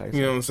 facts.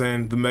 You know what I'm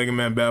saying? The Mega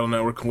Man Battle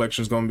Network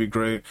collection is going to be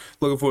great.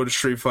 Looking forward to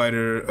Street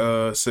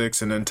Fighter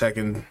 6 and then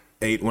Tekken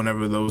 8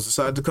 whenever those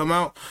decide to come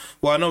out.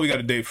 Well, I know we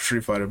got a date for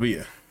Street Fighter, but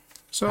yeah.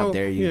 So, how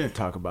dare you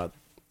talk about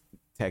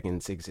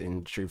Tekken 6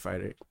 and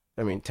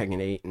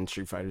Tekken 8 and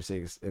Street Fighter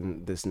 6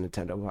 in this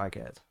Nintendo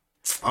podcast.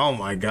 Oh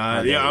my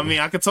god. Yeah, I mean,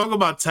 I could talk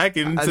about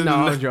Tekken.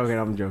 No, I'm joking.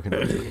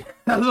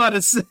 I was about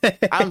to say.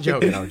 I'm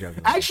joking.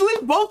 Actually,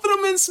 both of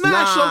them in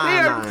Smash,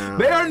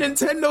 they are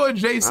Nintendo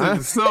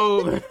adjacent.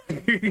 So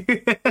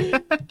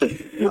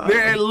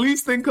they're at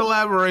least in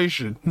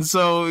collaboration.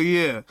 So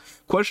yeah.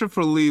 Question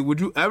for Lee: would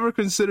you ever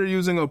consider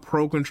using a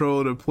Pro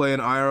controller to play in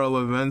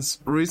IRL events?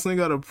 Recently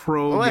got a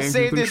Pro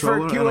GameCube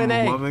controller, and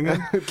I'm loving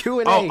it.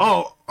 Q&A.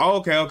 Oh,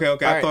 okay. All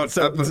right,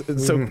 so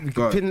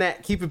pin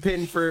that. Keep a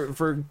pin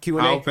for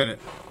Q&A. I'll pin it.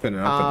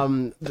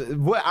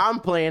 What I'm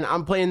playing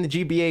the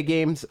GBA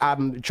games.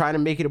 I'm trying to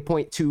make it a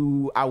point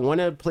to. I want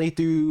to play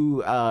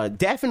through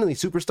definitely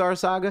Superstar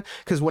Saga,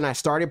 because when I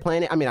started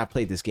playing it, I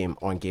played this game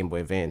on Game Boy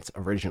Advance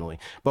originally,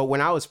 but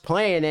when I was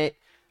playing it,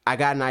 I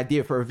got an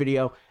idea for a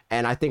video.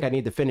 And I think I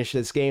need to finish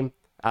this game.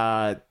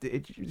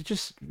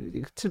 It's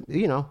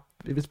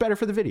better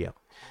for the video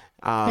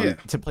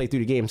to play through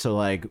the game. So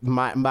like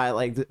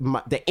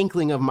the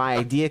inkling of my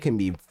idea can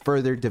be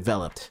further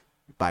developed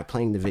by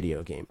playing the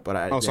video game. But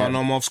I know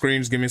I'm off screen.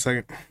 Just give me a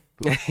second.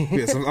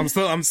 Yes, I'm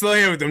still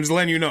here with them. Just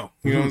letting you know.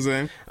 You know what I'm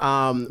saying?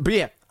 But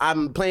yeah,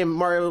 I'm playing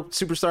Mario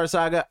Superstar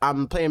Saga.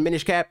 I'm playing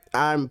Minish Cap.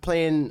 I'm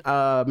playing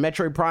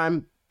Metroid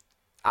Prime.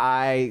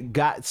 I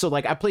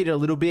played it a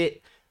little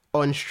bit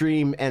on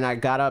stream, and I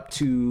got up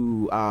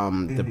to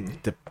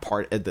the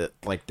part of the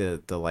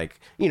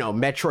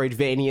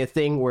Metroidvania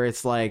thing where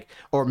it's like,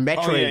 or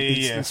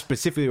Metroid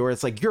specifically, where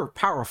it's like you're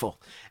powerful,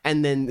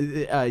 and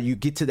then you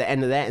get to the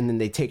end of that, and then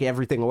they take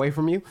everything away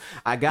from you.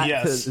 I got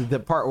to the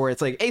part where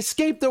it's like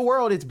escape the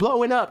world, it's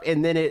blowing up,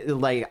 and then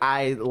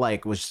I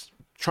was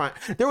trying.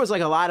 There was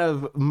like a lot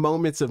of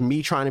moments of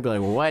me trying to be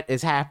like, what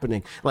is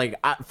happening? Like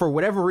for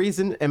whatever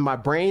reason in my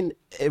brain,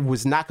 it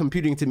was not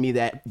computing to me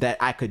that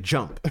I could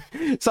jump.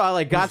 So I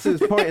like got to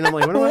this point and I'm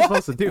like, what am I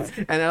supposed to do?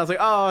 And I was like,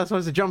 oh, I'm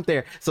supposed to jump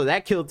there. So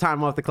that killed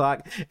time off the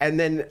clock. And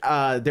then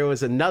there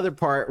was another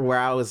part where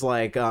I was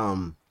like,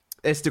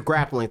 it's the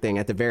grappling thing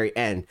at the very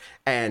end,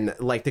 and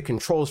like the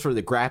controls for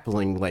the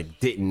grappling like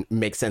didn't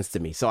make sense to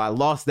me, so I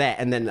lost that.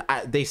 And then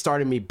they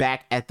started me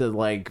back at the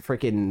like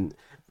freaking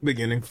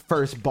beginning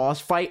first boss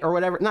fight or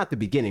whatever. Not the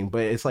beginning,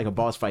 but it's like a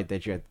boss fight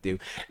that you have to do.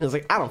 And I was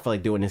like, I don't feel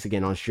like doing this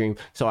again on stream,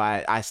 so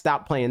I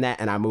stopped playing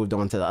that and I moved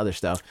on to the other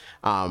stuff.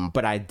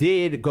 But I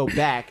did go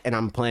back and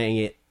I'm playing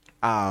it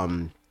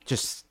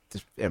just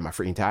in my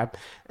freaking time,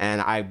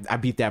 and I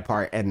beat that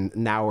part, and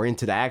now we're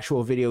into the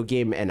actual video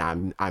game, and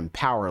I'm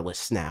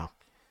powerless now,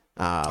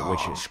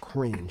 which is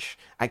cringe.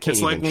 I can't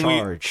even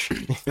charge.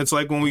 It's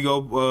like when we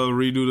go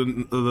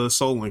redo the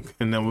Soul Link,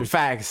 and then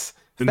Facts.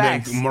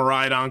 Then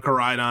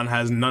Koraidon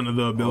has none of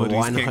the abilities.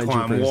 100%. Can't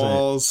climb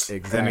walls,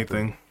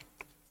 anything.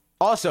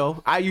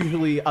 Also, I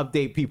usually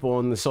update people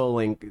on the Soul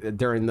Link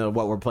during the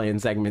What We're Playing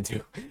segment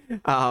too.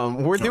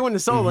 We're doing the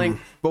Soul Link,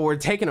 but we're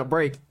taking a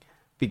break.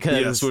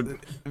 Because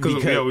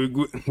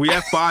we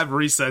have 5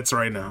 resets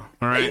right now,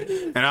 all right?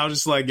 And I was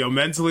just like, yo,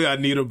 mentally, I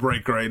need a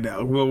break right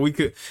now. Well,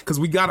 because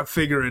we got to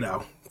figure it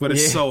out. But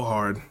it's so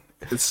hard.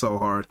 It's so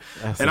hard.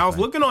 And I was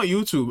looking on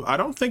YouTube.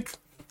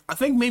 I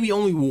think maybe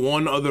only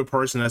one other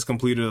person has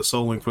completed a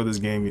Soul Link for this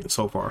game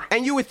so far.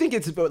 And you would think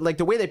it's like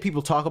the way that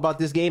people talk about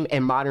this game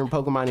and modern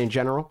Pokemon in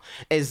general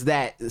is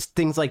that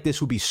things like this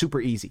would be super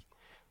easy.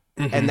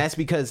 And that's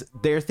because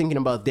they're thinking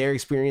about their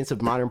experience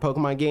of modern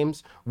Pokemon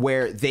games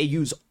where they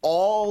use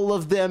all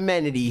of the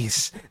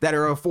amenities that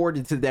are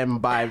afforded to them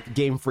by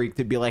Game Freak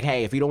to be like,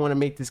 hey, if you don't want to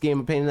make this game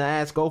a pain in the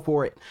ass, go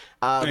for it.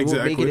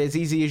 We'll make it as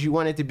easy as you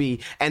want it to be.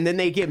 And then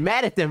they get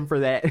mad at them for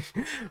that.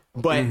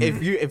 But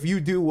if you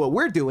do what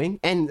we're doing,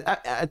 and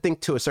I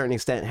think to a certain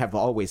extent have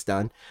always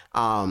done,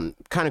 kind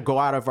of go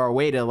out of our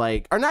way to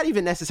like, or not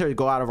even necessarily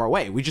go out of our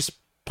way. We just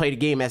play the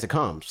game as it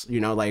comes, you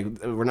know, like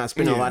we're not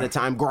spending a lot of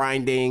time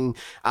grinding,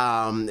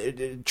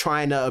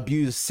 trying to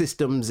abuse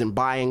systems and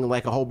buying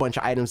like a whole bunch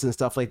of items and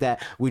stuff like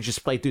that. We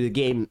just play through the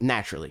game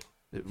naturally.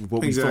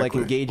 What we feel like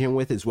engaging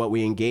with is what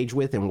we engage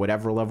with, and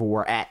whatever level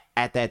we're at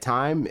that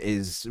time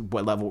is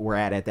what level we're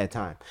at that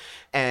time.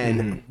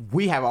 And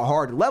we have a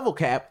hard level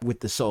cap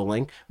with the Soul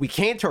Link. We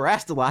can't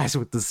terrestrialize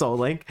with the Soul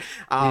Link.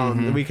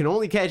 We can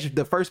only catch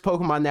the first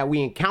Pokemon that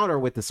we encounter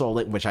with the Soul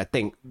Link, which I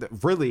think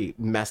really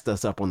messed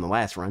us up on the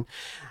last run.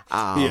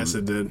 Yes,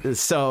 it did.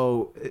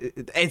 So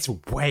it's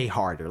way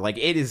harder. Like,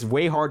 it is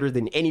way harder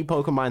than any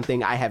Pokemon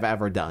thing I have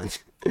ever done.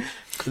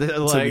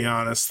 To be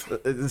honest.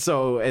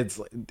 So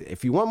it's,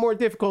 if you want more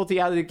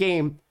difficulty out of the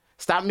game,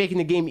 stop making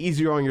the game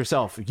easier on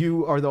yourself.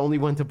 You are the only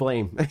one to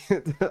blame.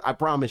 I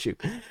promise you.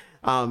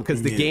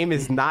 Because the game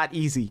is not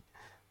easy.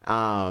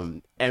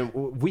 And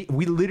we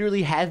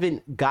literally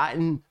haven't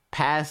gotten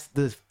past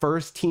the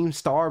first Team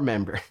Star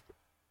member.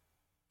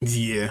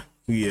 Yeah.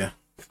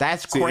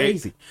 That's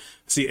crazy.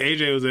 See,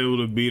 AJ was able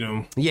to beat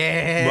him.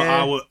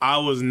 Yeah. But I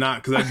was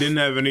not, because I didn't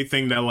have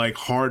anything that like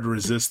hard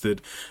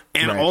resisted.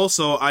 And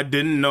also, I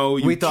didn't know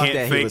we thought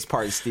that he was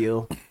part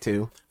steel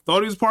too.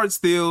 Thought he was part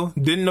steel.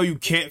 Didn't know you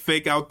can't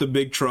fake out the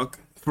big truck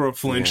for a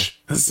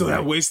flinch. So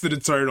that wasted a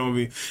turn on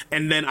me.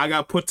 And then I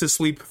got put to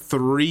sleep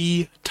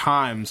 3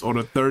 times on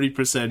a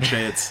 30%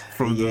 chance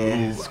from the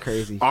move. It's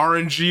crazy.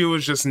 RNG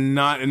was just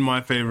not in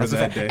my favor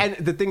that day. And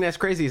the thing that's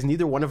crazy is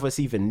neither one of us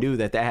even knew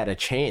that had a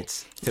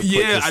chance to put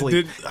to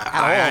sleep.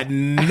 I had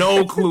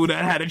no clue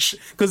that had a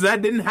because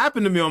that didn't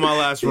happen to me on my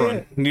last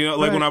run. You know,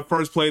 like when I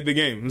first played the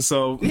game.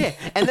 So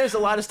and there's a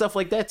lot of stuff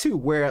like that too,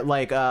 where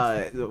like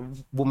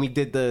when we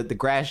did the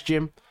grass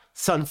gym,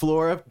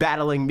 Sunflora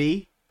battling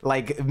me,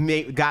 like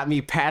got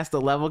me past the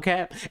level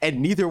cap,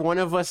 and neither one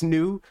of us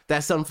knew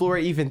that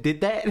Sunflora even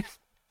did that.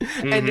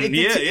 And it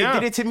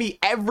did it to me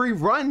every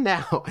run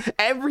now,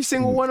 every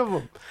single one of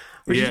them,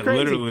 which is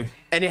crazy. Literally.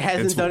 And it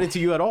hasn't done it to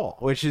you at all,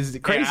 which is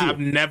crazy. I've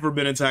never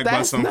been attacked by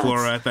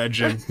Sunflora at that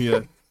gym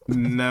yet.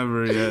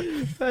 Never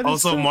yet.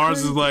 Also,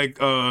 Mars is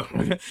like,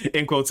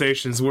 in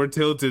quotations, we're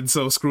tilted,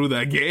 so screw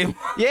that game.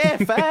 Yeah,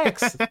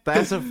 facts.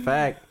 That's a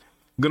fact.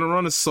 Gonna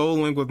run a Soul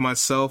Link with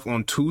myself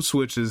on 2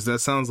 switches. That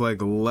sounds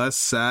like less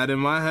sad in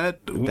my head.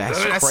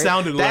 That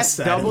sounded less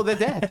sad. That's double the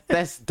death.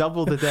 That's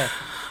double the death.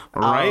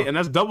 Right? And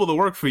that's double the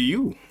work for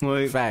you.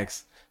 Like,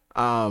 facts.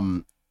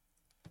 I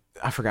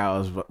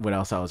forgot what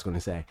else I was going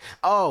to say.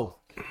 Oh,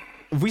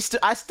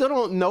 I still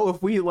don't know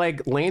if we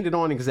like landed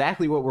on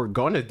exactly what we're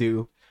going to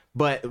do,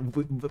 but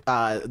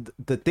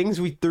the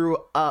things we threw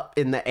up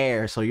in the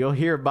air, so you'll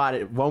hear about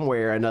it one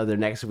way or another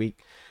next week,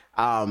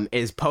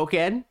 is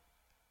Pokken.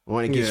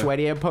 Want to get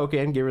sweaty at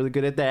Pokken, get really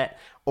good at that,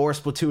 or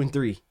Splatoon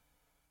 3,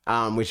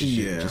 which is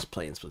just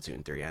playing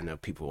Splatoon 3. I know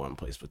people want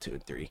to play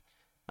Splatoon 3.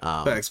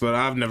 Facts, but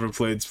I've never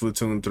played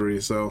Splatoon 3,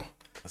 so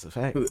that's a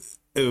fact.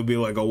 It would be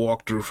like a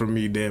walkthrough for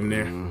me, damn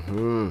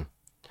near.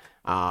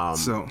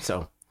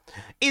 So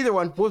either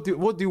one, we'll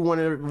do one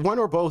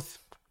or both.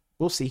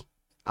 We'll see.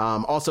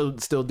 Also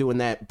still doing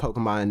that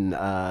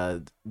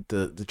Pokemon,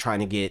 the trying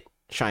to get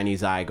shiny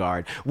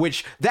Zygarde,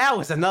 which that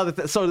was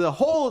another so the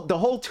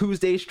whole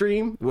Tuesday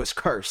stream was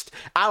cursed.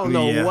 I don't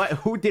know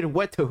who did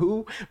what to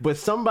who, but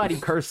somebody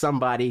cursed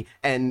somebody,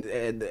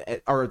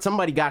 or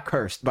somebody got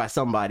cursed by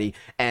somebody,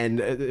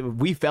 and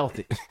we felt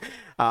it.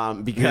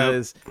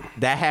 Because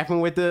that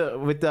happened with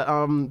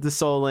the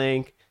Soul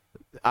Link.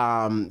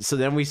 So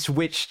then we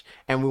switched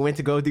and we went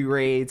to go do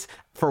raids.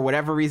 For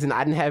whatever reason,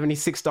 I didn't have any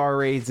 6-star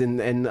raids and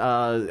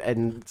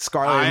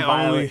Scarlet and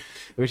Violet,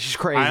 which is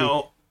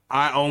crazy.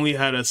 I only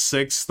had a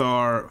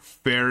 6-star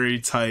fairy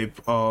type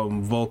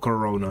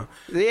Volcarona.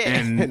 Yeah,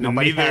 and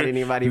nobody had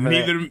anybody for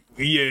that.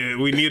 Yeah,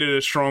 we needed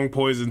a strong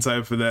poison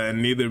type for that,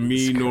 and neither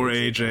me nor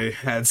AJ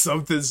had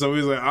something. So we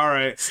was like, all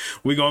right,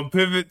 we're going to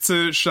pivot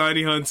to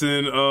shiny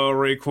hunting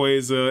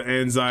Rayquaza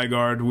and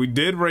Zygarde. We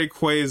did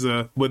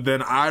Rayquaza, but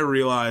then I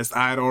realized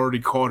I had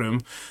already caught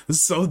him.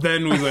 So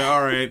then we was like,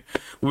 all right,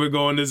 we're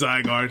going to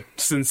Zygarde,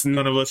 since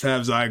none of us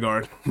have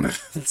Zygarde.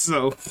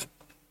 So...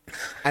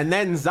 And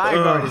then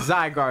Zygarde is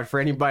Zygarde for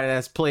anybody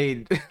that's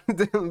played.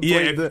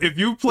 If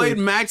you played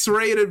Max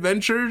Raid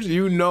Adventures,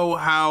 you know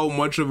how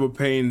much of a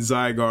pain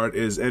Zygarde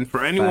is. And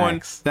for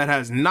anyone that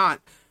has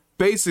not,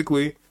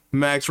 basically,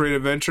 Max Raid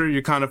Adventure,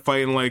 you're kind of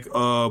fighting like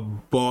a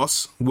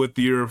boss with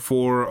your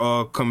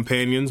 4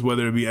 companions,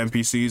 whether it be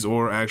NPCs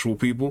or actual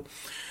people.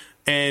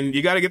 And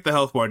you got to get the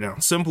health bar down.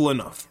 Simple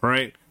enough,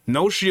 right?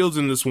 No shields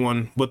in this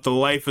one, but the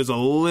life is a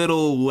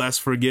little less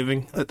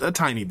forgiving, a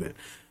tiny bit.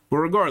 But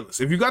regardless,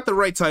 if you got the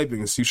right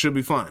typings, you should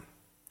be fine.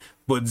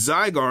 But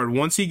Zygarde,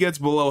 once he gets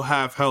below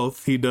half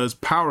health, he does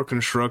Power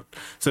Construct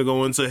to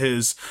go into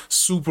his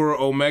Super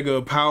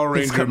Omega Power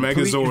Ranger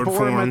Megazord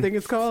form. I think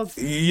it's called.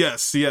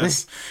 Yes.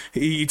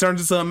 he turns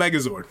into a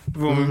Megazord.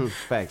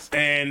 Thanks.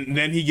 And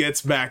then he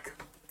gets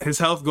back. His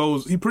health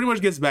goes. He pretty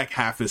much gets back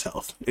half his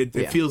health.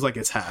 It feels like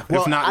it's half,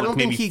 if not like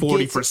maybe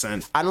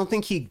 40%. I don't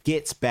think he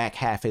gets back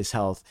half his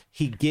health.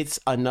 He gets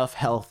enough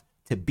health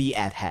to be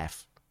at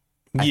half.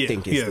 I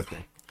think is the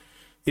thing.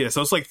 Yeah,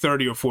 so it's like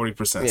 30 or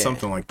 40%,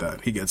 something like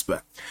that, he gets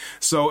back.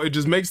 So it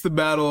just makes the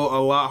battle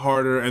a lot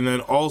harder, and then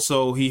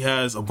also he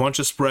has a bunch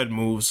of spread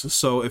moves,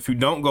 so if you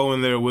don't go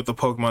in there with a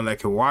Pokemon that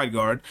can Wide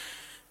Guard,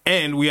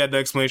 and we had the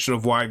explanation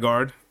of Wide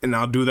Guard, and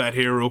I'll do that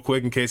here real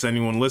quick in case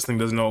anyone listening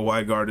doesn't know what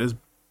Wide Guard is,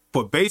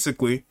 but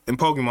basically, in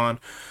Pokemon,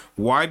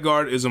 Wide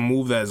Guard is a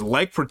move that is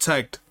like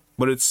Protect,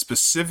 but it's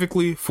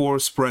specifically for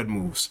spread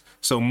moves,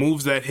 so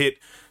moves that hit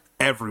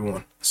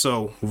everyone.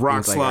 So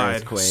Rock Slide,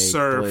 Earthquake,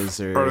 Surf,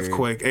 Blizzard.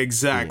 Earthquake,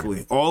 exactly.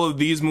 Yeah. All of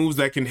these moves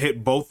that can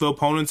hit both the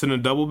opponents in a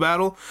double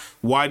battle,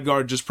 Wide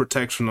Guard just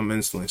protects from them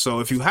instantly. So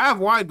if you have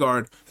Wide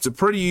Guard, it's a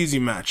pretty easy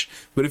match.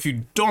 But if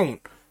you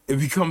don't, it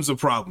becomes a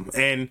problem.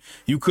 And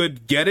you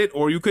could get it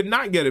or you could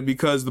not get it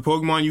because the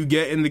Pokemon you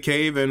get in the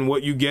cave and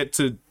what you get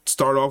to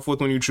start off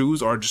with when you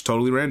choose are just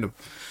totally random.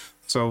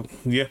 So,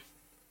 yeah.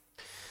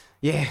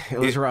 Yeah, it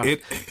was rough.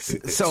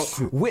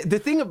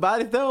 The thing about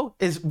it, though,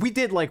 is we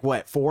did like,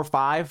 what, 4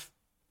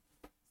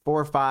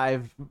 or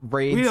 5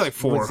 raids we did like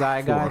 4, with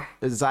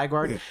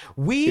Zygarde. Yeah.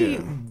 We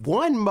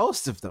won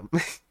most of them.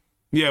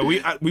 Yeah,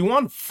 we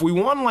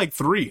won like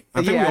 3.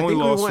 I think we only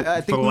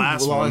lost the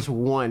last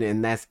one,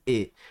 and that's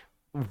it.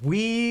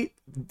 We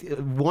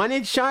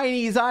wanted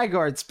shiny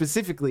Zygarde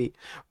specifically,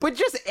 but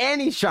just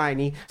any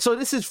shiny. So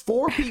this is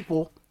 4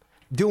 people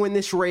doing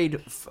this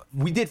raid.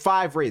 We did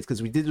 5 raids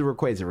because we did the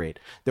Rayquaza raid.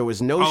 There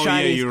was no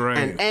shinies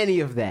and any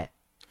of that.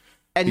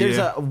 And there's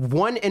a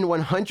 1 in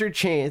 100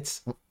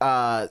 chance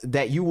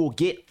that you will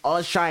get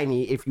a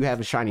shiny if you have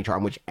a shiny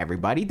charm, which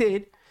everybody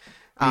did.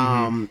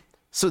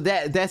 So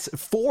that's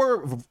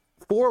 4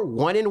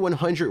 1 in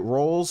 100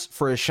 rolls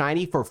for a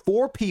shiny for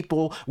 4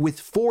 people with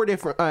 4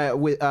 different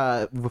with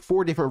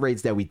 4 different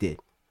raids that we did,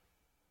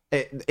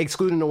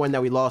 excluding the one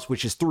that we lost,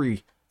 which is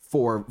 4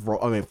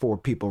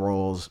 people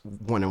rolls,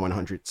 1 in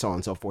 100, so on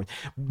and so forth.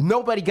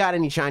 Nobody got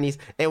any shinies.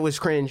 It was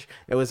cringe.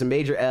 It was a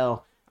major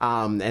L.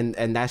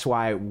 And that's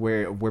why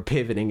we're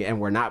pivoting and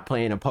we're not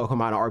playing a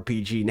Pokemon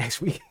RPG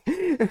next week.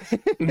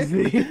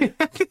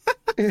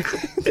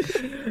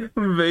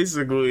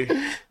 Basically.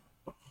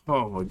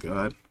 Oh my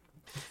god.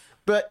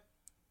 But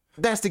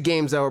that's the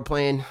games that we're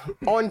playing.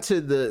 On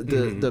to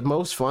the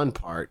most fun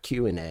part,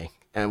 Q&A.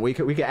 And we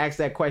could ask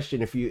that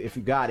question if you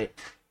got it.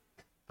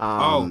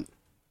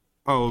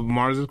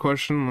 Mars'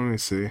 question? Let me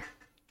see.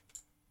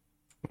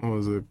 What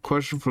was it?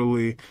 Question for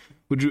Lee.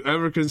 Would you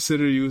ever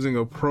consider using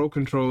a pro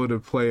controller to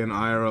play in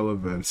IRL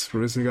events?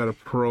 For instance, you got a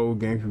pro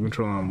GameCube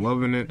controller. I'm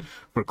loving it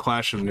for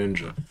Clash of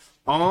Ninja.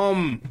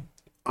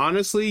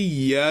 Honestly,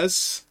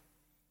 yes,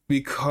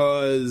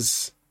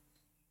 because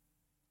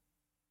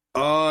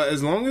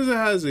as long as it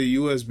has a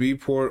USB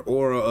port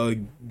or a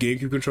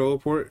GameCube controller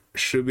port, it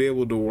should be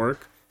able to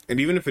work. And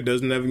even if it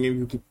doesn't have a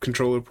GameCube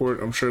controller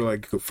port, I'm sure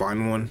like you could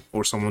find one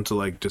or someone to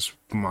like just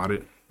mod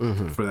it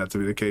for that to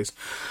be the case.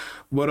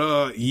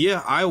 But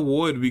yeah, I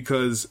would,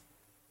 because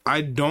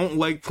I don't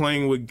like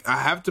playing with. I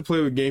have to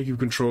play with GameCube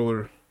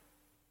controller.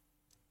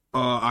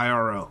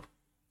 IRL.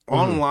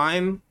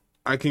 Online,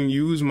 I can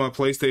use my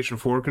PlayStation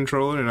 4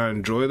 controller, and I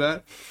enjoy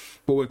that.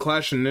 But with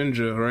Clash of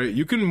Ninja, right,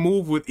 you can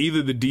move with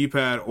either the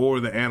D-pad or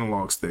the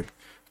analog stick.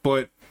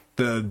 But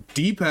the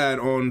D-pad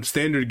on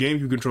standard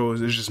GameCube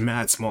controllers is just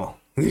mad small.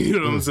 You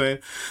know what I'm saying?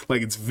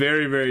 Like, it's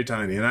very, very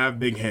tiny, and I have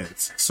big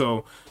hands.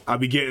 So I'll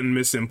be getting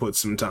misinputs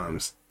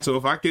sometimes. So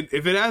if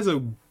it has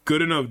a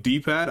good enough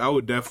D-pad, I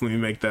would definitely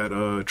make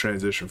that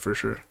transition for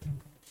sure.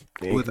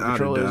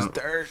 Without a doubt.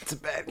 It's a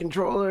bad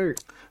controller.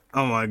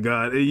 Oh my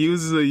god, it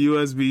uses a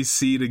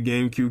USB-C to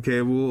GameCube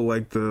cable,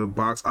 like the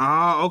box.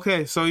 Ah,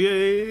 okay, so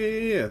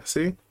yeah.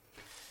 See,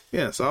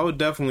 yeah, so I would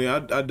definitely,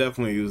 I'd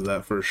definitely use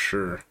that for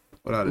sure,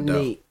 without a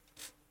doubt.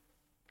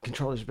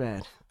 Controller's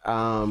bad.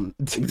 On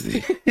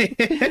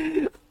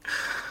the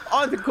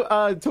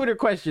Twitter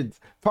questions,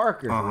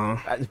 Parker.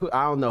 I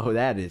don't know who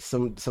that is.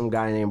 Some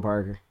guy named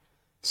Parker.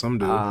 Some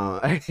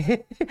dude.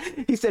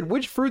 He said,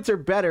 which fruits are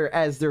better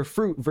as their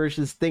fruit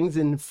versus things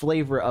in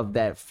flavor of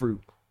that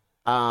fruit?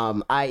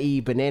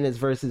 I.e. bananas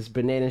versus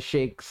banana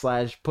shake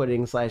 /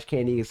 pudding /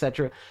 candy,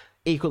 etc.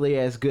 Equally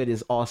as good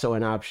is also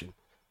an option.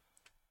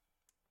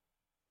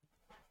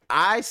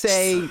 I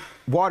say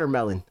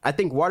watermelon. I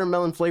think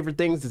watermelon flavored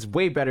things is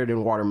way better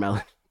than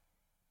watermelon.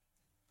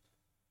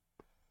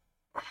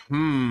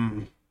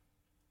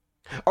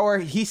 Or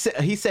he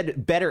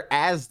said better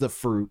as the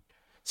fruit.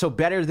 So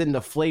better than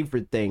the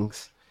flavored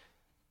things.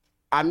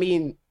 I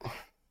mean,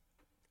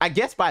 I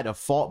guess by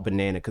default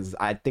banana, because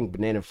I think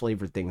banana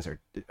flavored things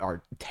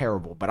are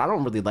terrible, but I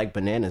don't really like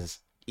bananas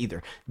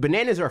either.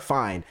 Bananas are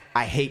fine.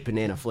 I hate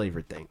banana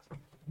flavored things.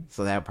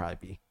 So that would probably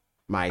be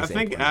my example. I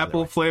think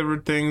apple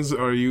flavored things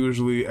are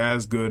usually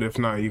as good, if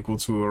not equal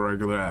to a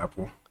regular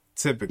apple.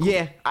 Typically.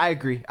 Yeah, I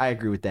agree. I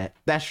agree with that.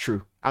 That's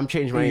true. I'm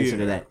changing my answer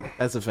to that.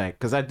 That's a fact.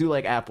 Because I do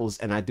like apples,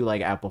 and I do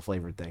like apple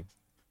flavored things.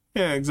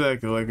 Yeah,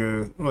 exactly.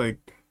 Like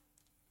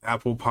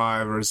apple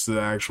pie versus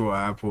the actual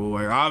apple.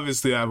 Like,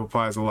 obviously apple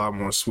pie is a lot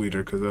more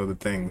sweeter because of other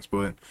things,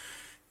 but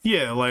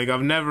yeah, like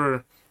I've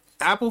never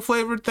apple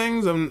flavored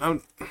things. I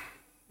don't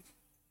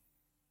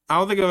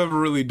think I've ever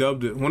really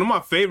dubbed it. One of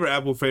my favorite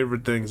apple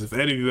flavored things, if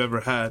any of you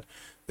ever had,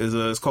 is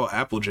it's called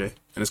Applejack,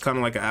 and it's kind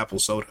of like an apple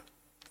soda.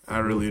 I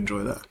really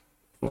enjoy that.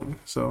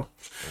 So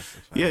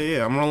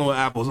yeah, I'm rolling with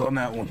apples on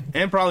that one,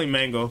 and probably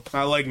mango.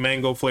 I like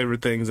mango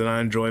flavored things, and I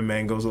enjoy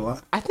mangoes a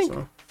lot. I think.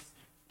 So.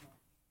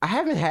 I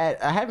haven't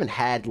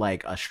had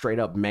like a straight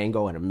up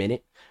mango in a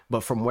minute, but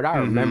from what I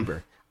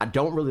remember, I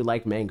don't really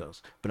like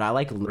mangoes, but I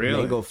like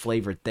mango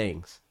flavored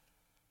things.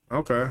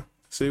 Okay.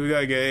 See, we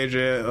gotta get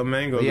AJ a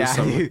mango this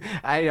summer.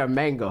 I need a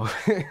mango.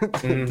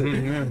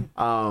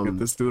 Get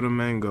this dude a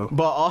mango.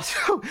 But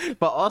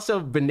also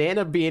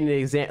banana being an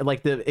example,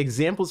 like the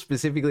example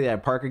specifically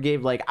that Parker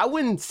gave, like I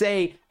wouldn't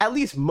say, at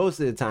least most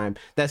of the time,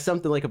 that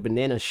something like a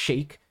banana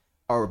shake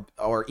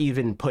or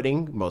even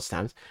pudding most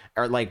times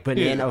are like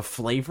banana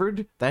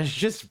flavored. That's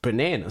just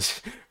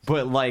bananas,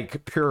 but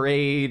like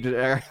pureed,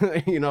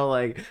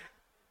 like.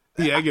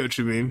 Yeah, I get what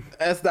you mean.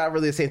 That's not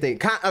really the same thing.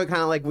 Kind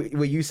of like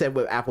what you said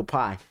with apple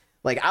pie.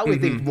 Like I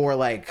would think more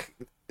like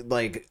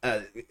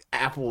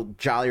apple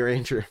Jolly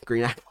Rancher,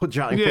 green apple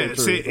Jolly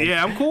Rancher.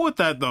 Yeah, I'm cool with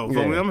that though.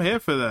 Yeah. I'm here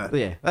for that.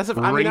 Yeah, that's a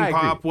ring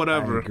pop,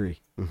 whatever. I agree.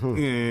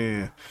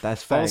 Yeah,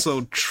 that's facts.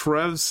 Also,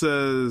 Trev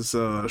says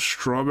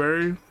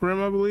strawberry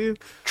rim, I believe.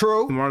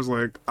 True. Mars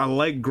like I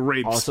like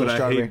grapes, also but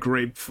strawberry. I hate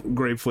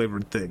grape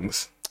flavored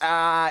things.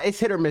 It's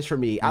hit or miss for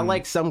me. I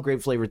like some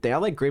grape flavored thing. I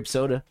like grape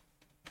soda.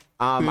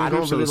 I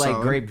don't really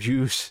like grape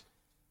juice.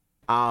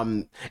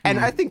 And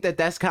I think that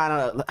that's kind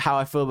of how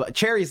I feel about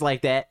cherries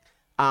like that.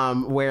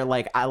 Where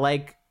like I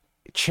like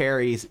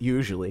cherries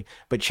usually,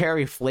 but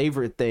cherry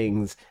flavored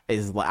things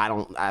is like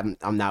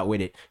I'm not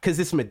with it because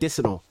it's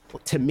medicinal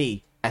to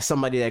me as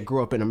somebody that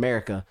grew up in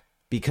America,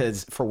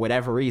 because for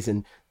whatever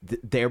reason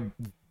their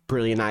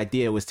brilliant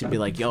idea was to be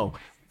like, yo,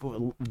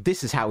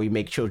 this is how we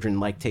make children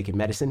like taking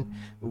medicine.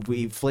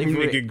 We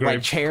flavor it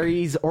like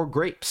cherries or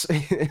grapes.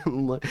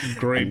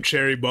 Grape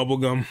cherry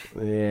bubblegum.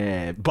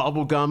 Yeah,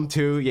 bubblegum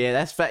too. Yeah,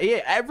 that's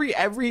yeah,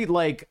 every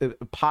like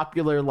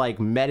popular like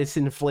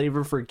medicine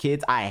flavor for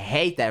kids, I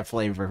hate that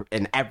flavor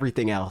and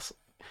everything else.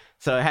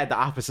 So it had the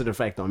opposite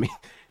effect on me.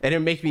 It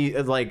didn't make me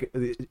like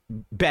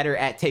better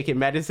at taking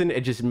medicine.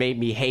 It just made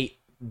me hate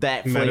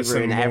that flavor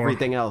medicine and more.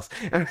 Everything else.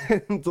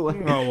 Like,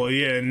 oh well,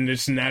 yeah, and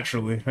it's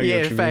naturally.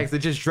 In fact, it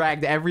just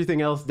dragged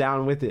everything else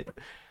down with it.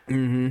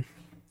 Trev,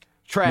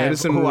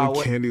 medicine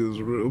with candy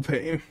was real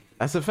pain.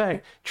 That's a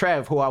fact.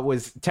 Trev, who I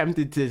was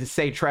tempted to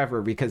say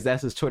Trevor because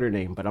that's his Twitter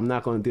name, but I'm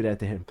not going to do that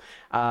to him.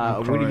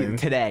 What do you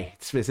today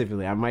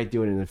specifically? I might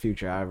do it in the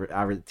future.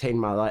 I retain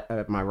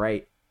my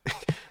right.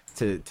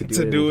 To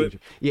do it.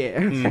 Yeah.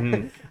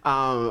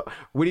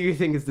 What do you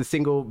think is the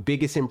single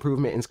biggest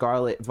improvement in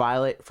Scarlet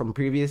Violet from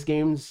previous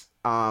games?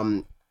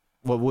 Well,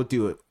 we'll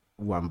do it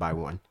one by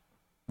one.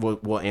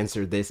 We'll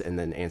answer this and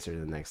then answer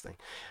the next thing.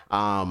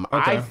 Okay.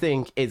 I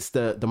think it's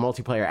the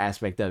multiplayer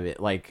aspect of it,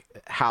 like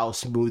how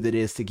smooth it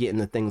is to get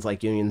into things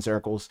like Union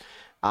Circles,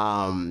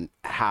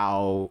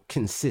 how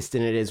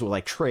consistent it is with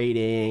like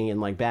trading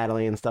and like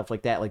battling and stuff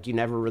like that. Like you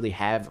never really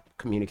have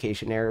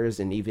communication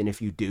errors, and even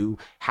if you do,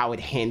 how it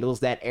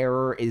handles that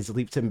error is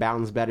leaps and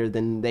bounds better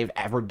than they've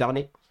ever done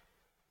it.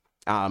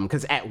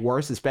 Because at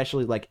worst,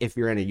 especially like if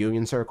you're in a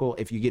union circle,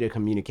 if you get a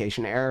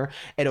communication error,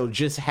 it'll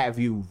just have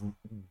you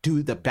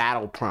do the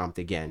battle prompt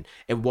again.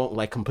 It won't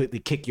like completely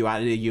kick you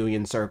out of the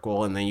union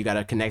circle, and then you got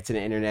to connect to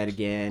the internet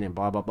again and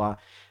blah blah blah.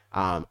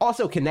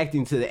 Also,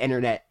 connecting to the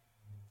internet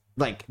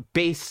like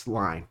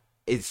baseline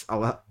is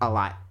a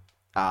lot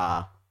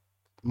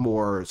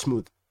more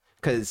smooth,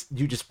 because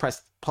you just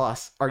press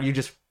plus, or you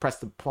just press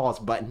the pause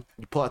button,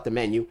 you pull out the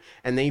menu,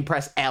 and then you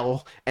press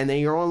L, and then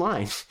you're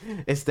online.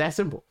 It's that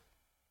simple.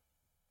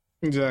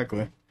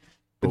 Exactly.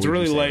 It's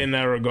really light in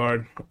that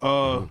regard.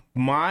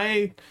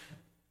 My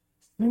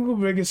single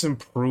biggest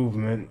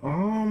improvement.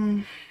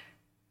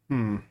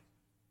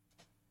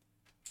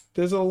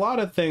 There's a lot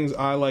of things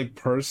I like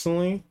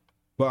personally,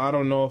 but I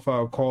don't know if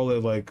I'll call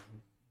it like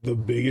the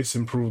biggest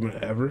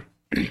improvement ever.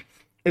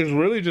 It's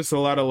really just a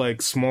lot of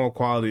like small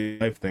quality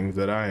life things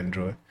that I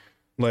enjoy.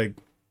 Like,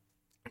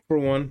 for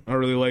one, I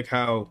really like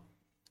how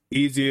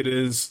easy it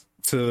is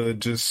to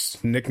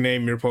just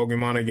nickname your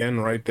Pokemon again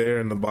right there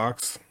in the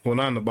box. Well,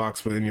 not in the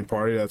box, but in your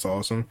party. That's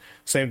awesome.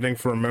 Same thing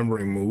for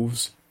remembering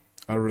moves.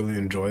 I really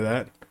enjoy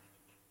that.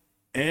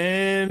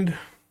 And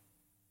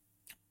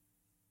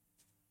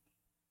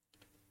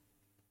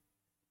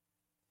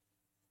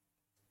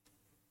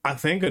I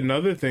think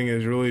another thing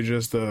is really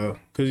just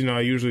because, you know,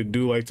 I usually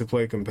do like to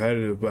play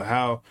competitive, but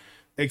how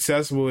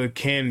accessible it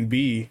can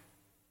be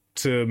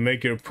to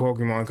make your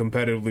Pokemon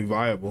competitively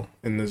viable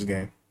in this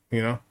game,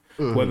 you know?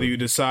 Mm-hmm. Whether you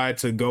decide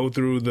to go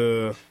through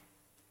the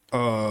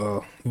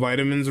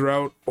vitamins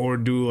route or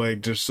do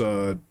like just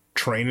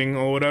training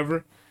or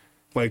whatever,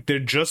 like they're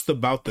just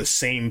about the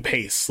same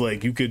pace.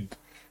 Like you could,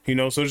 you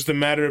know, so it's just a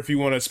matter if you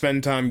want to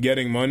spend time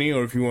getting money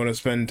or if you want to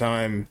spend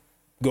time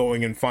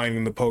going and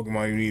finding the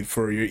Pokemon you need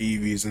for your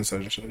EVs and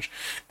such and such.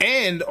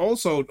 And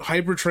also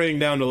hyper training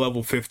down to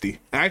level 50.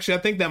 Actually,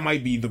 I think that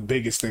might be the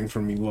biggest thing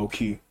for me, low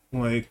key.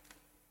 Like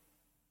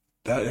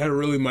that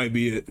really might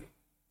be it.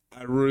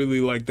 I really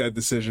like that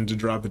decision to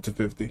drop it to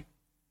 50.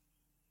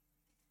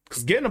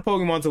 Because getting a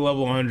Pokemon to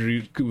level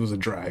 100 was a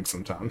drag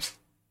sometimes.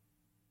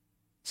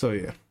 So,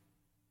 yeah.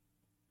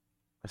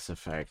 That's a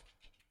fact.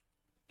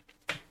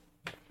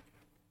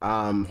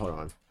 Hold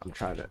on. I'm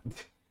trying to...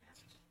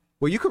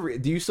 Well, you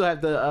could... Do you still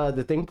have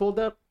the thing pulled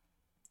up?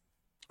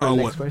 For the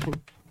next question?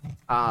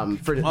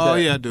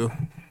 Yeah, I do.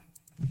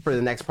 For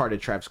the next part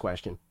of Trap's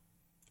question.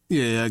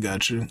 Yeah, I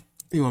got you.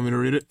 You want me to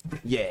read it?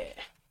 Yeah.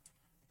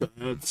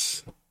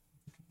 That's...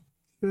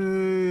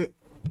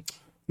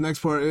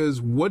 next part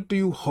is, what do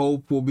you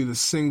hope will be the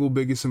single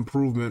biggest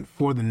improvement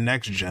for the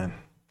next gen?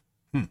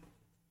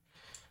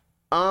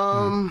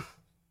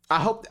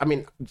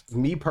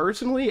 Me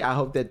personally, I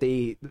hope that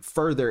they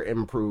further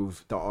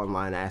improve the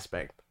online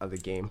aspect of the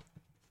game,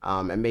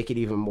 and make it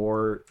even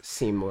more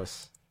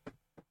seamless.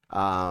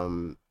 I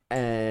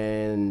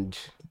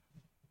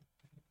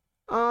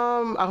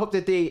hope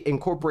that they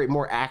incorporate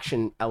more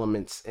action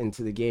elements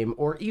into the game,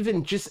 or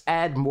even just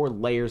add more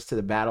layers to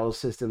the battle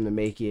system to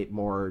make it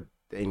more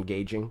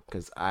engaging.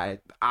 Because I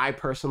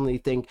personally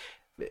think,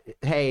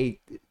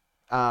 hey,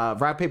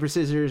 rock, paper,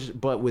 scissors,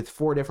 but with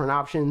 4 different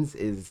options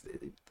is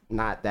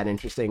not that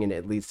interesting, and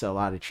it leads to a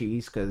lot of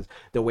cheese, because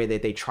the way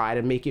that they try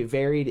to make it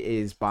varied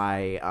is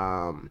by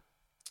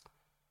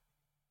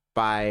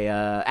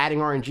adding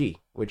RNG,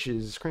 which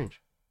is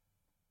cringe.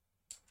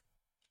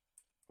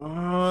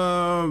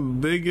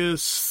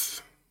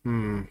 Biggest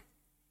well,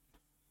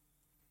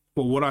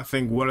 what I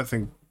think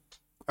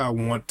I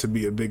want to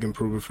be a big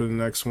improvement for the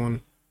next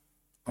one.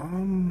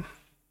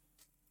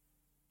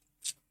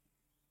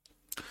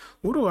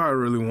 What do I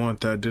really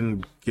want that I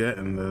didn't get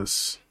in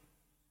this?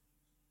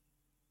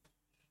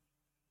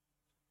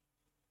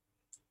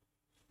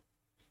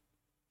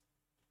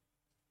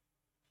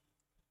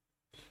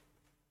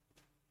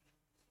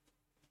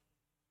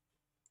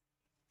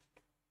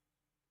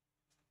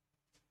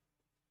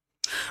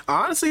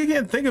 I honestly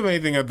can't think of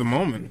anything at the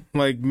moment.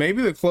 Like,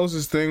 maybe the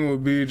closest thing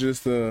would be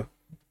just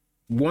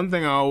one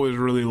thing I always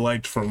really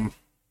liked from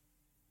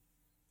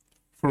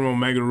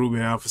Omega Ruby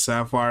and Alpha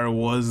Sapphire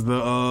was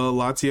the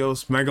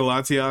Latios, Mega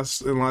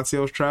Latios and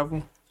Latios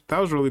travel. That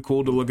was really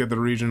cool to look at the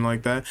region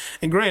like that.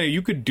 And granted,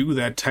 you could do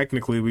that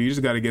technically, but you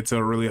just got to get to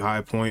a really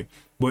high point.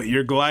 But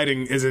your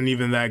gliding isn't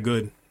even that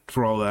good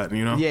for all that,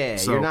 you know? Yeah,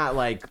 so, you're not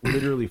like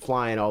literally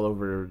flying all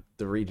over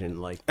the region.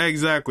 Like,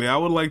 exactly. I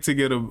would like to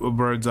get a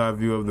bird's eye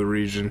view of the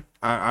region.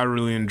 I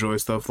really enjoy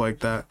stuff like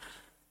that.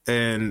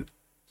 And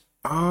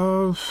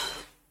outside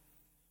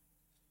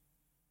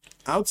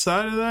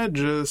of that,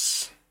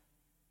 just,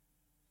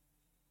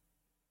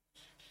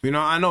 you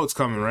know, I know it's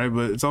coming, right?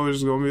 But it's always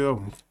just gonna be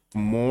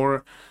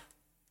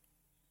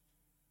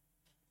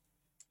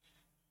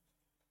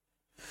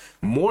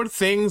more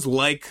things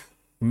like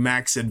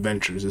Max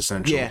Adventures,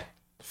 essentially. Yeah,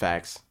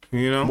 facts.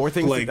 You know, more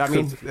things. Like, I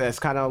mean, that's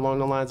kind of along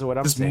the lines of what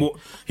I'm saying. More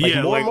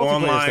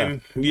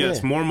online. Stuff.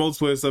 Yes, more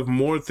multiplayer stuff.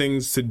 More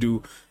things to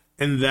do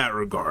in that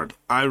regard.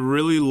 I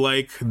really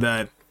like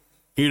that.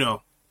 You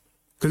know,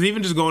 because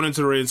even just going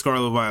into Raid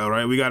Scarlet Violet,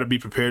 right? We got to be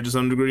prepared to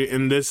some degree.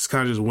 And this is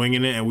kind of just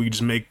winging it, and we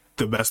just make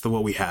the best of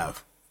what we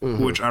have,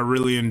 which I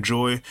really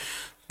enjoy.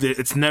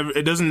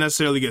 it doesn't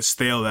necessarily get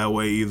stale that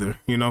way either,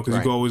 you know, because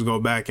you can always go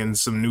back and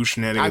some new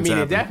shenanigans. I mean,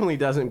 happen. it definitely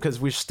doesn't, because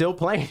we're still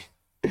playing.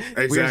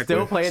 Exactly. We're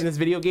still playing this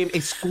video game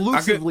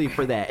exclusively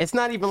for that. It's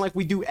not even like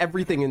we do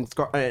everything in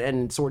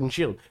Sword and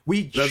Shield.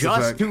 We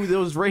just do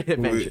those raid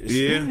adventures.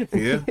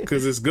 Yeah,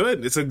 because it's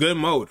good. It's a good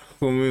mode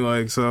for me.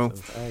 Like, so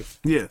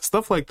yeah,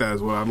 stuff like that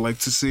is what I'd like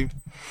to see.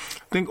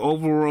 I think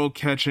overworld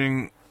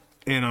catching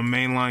in a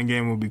mainline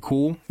game would be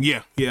cool.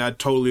 Yeah, I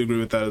totally agree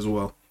with that as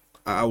well.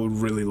 I would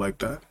really like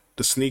that.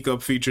 The sneak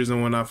up features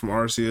and whatnot from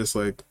Arceus,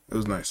 like, it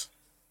was nice.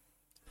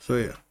 So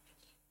yeah.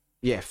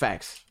 Yeah,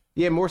 facts.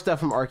 Yeah, more stuff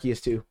from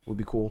Arceus too would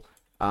be cool.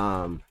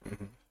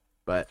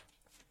 But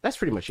that's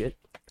pretty much it.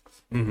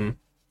 Okay.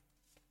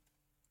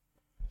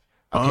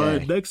 All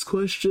right, next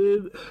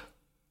question.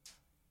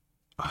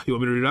 You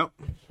want me to read it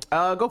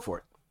out? Go for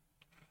it.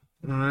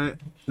 All right.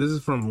 This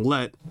is from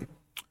Let.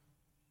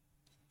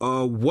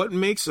 What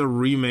makes a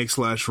remake /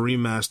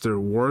 remaster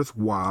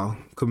worthwhile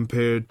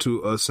compared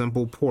to a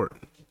simple port?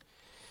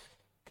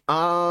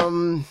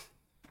 For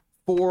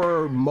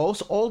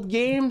most old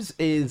games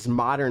is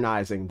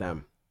modernizing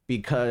them,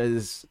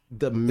 because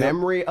the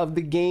memory of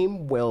the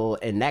game will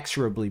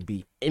inexorably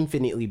be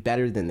infinitely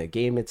better than the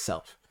game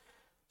itself.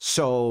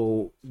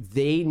 So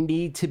they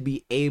need to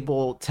be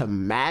able to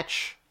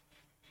match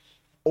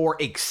or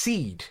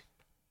exceed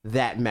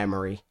that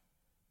memory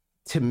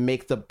to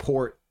make the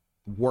port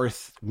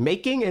worth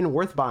making and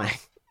worth buying.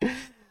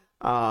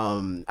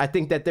 I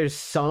think that there's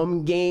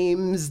some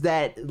games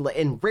that,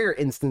 in rare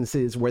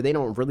instances, where they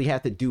don't really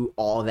have to do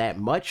all that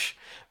much,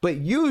 but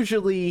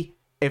usually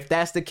if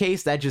that's the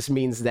case, that just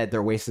means that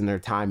they're wasting their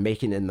time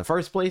making it in the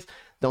first place.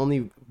 The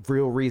only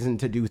real reason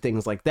to do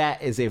things like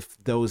that is if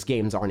those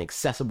games aren't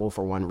accessible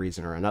for one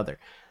reason or another.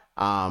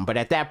 But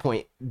at that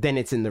point, then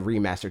it's in the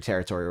remaster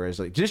territory, where it's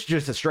like just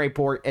a straight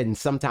port, and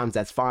sometimes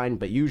that's fine,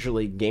 but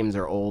usually games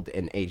are old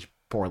and age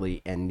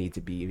poorly and need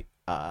to be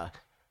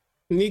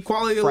need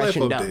quality of life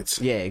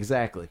updates. Yeah,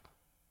 exactly.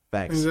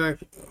 Thanks.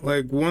 Exactly.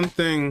 Like, one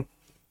thing,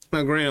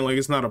 now granted, like,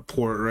 it's not a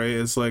port, right?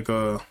 It's like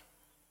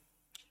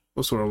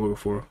what's what I'm looking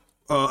for?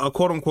 A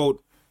quote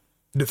unquote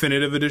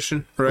definitive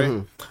edition, right?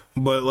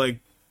 Mm-hmm. But like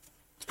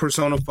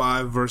Persona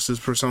 5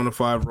 versus Persona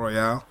 5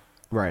 Royale.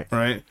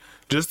 Right?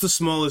 Just the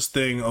smallest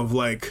thing of,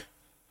 like,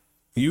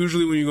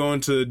 usually when you go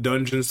into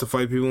dungeons to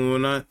fight people and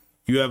whatnot,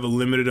 you have a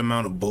limited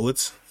amount of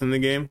bullets in the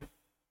game.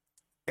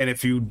 And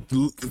if you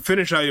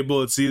finish out your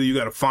bullets, either you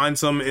got to find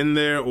some in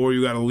there or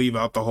you got to leave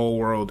out the whole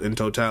world in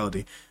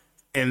totality.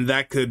 And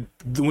that could,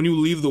 when you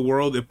leave the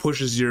world, it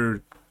pushes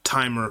your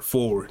timer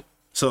forward.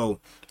 So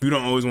you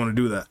don't always want to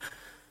do that.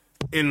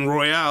 In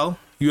Royale,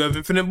 you have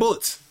infinite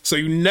bullets. So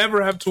you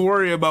never have to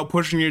worry about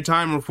pushing your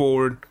timer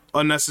forward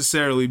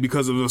unnecessarily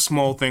because of a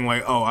small thing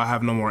like, oh, I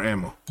have no more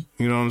ammo.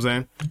 You know what I'm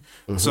saying?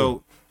 Mm-hmm.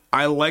 So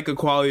I like a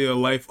quality of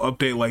life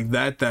update like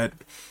that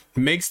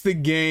makes the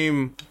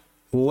game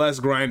less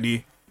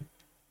grindy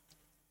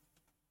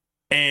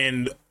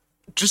and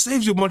just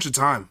saves you a bunch of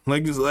time.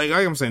 Like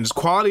I'm saying, just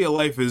quality of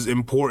life is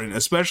important,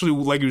 especially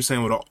like you were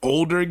saying with an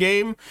older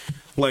game.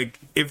 Like,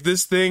 if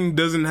this thing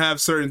doesn't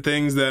have certain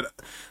things that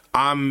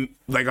I'm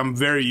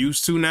very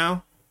used to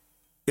now,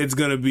 it's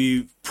gonna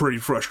be pretty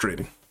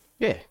frustrating.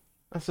 Yeah,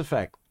 that's a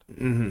fact.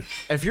 Mm-hmm.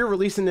 If you're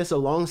releasing this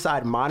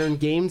alongside modern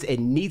games, it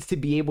needs to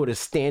be able to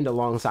stand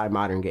alongside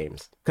modern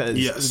games,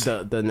 because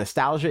the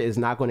nostalgia is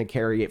not going to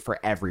carry it for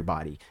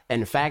everybody.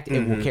 In fact,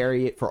 it will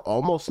carry it for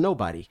almost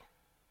nobody.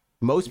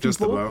 Most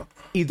people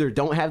either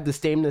don't have the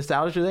same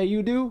nostalgia that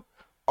you do,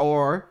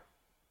 or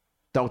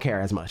don't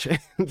care as much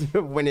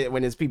when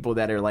it's people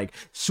that are like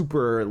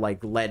super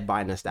like led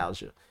by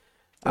nostalgia.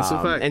 That's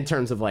a fact. In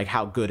terms of like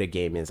how good a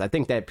game is. I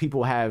think that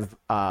people have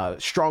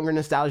stronger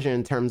nostalgia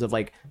in terms of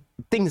like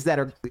things that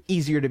are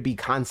easier to be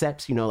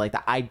concepts, you know, like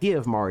the idea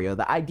of Mario,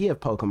 the idea of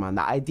Pokemon,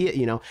 the idea,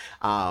 you know,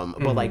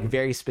 but like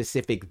very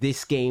specific,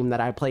 this game that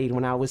I played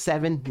when I was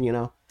 7, you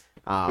know.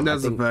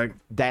 That's a fact.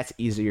 That's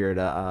easier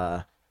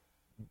to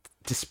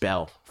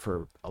dispel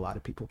for a lot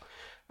of people.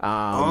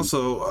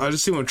 Also, I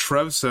just see what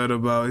Trev said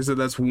about, he said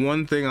that's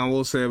one thing I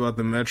will say about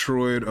the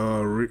Metroid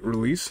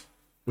release.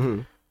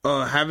 Mm-hmm.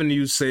 Having to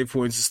use save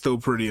points is still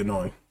pretty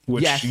annoying.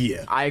 Which,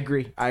 yes, I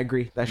agree.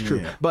 That's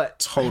true. Yeah, but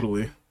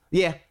totally.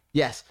 Yeah.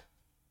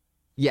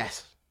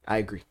 Yes, I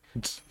agree.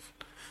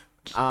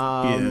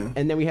 And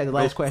then we had the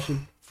last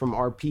question from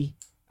RP.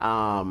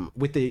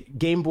 With the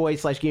Game Boy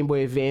 / Game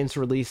Boy Advance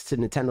release to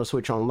Nintendo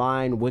Switch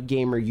Online, what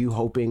game are you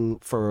hoping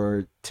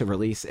to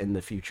release in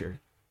the future?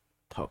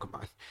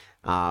 Pokemon.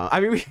 I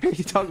mean, we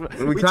talked about.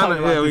 We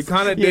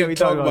kind of did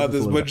talk about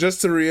this, but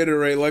just to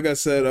reiterate, like I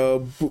said,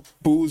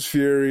 Boo's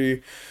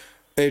Fury.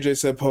 AJ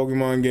said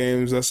Pokemon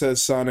games. I said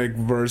Sonic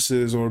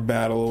Versus or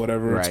Battle or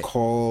whatever it's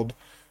called.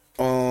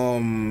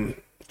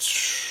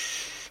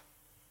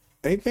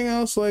 Anything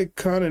else like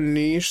kind of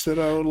niche that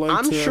I would like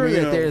I'm sure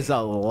that there's a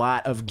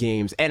lot of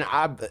games, and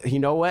you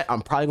know what?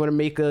 I'm probably going to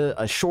make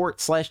a short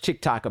 /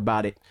 TikTok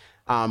about it.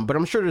 But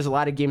I'm sure there's a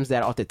lot of games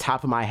that off the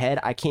top of my head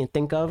I can't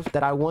think of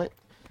that I want.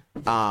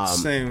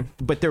 Same.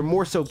 But they're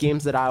more so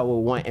games that I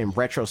will want in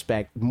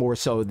retrospect, more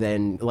so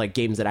than like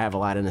games that I have a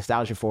lot of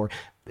nostalgia for,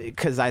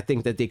 because I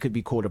think that they could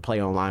be cool to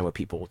play online with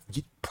people.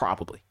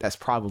 Probably that's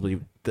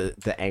probably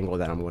the angle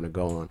that I'm going to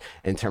go on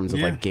in terms of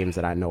like games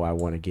that I know I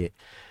want to get.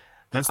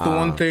 That's the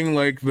one thing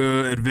like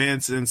the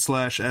Advance and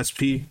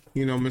 /SP,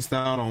 missed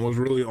out on, was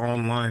really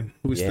online.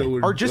 We still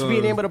would, or just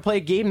being able to play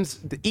games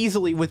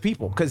easily with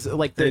people, because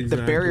like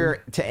the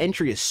barrier to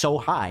entry is so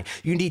high.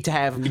 You need to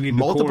have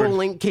multiple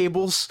link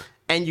cables,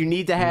 and you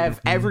need to have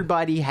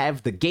everybody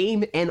have the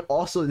game and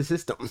also the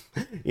system,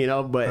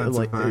 but That's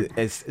like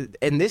it's,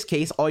 in this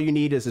case, all you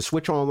need is a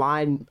Switch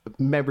Online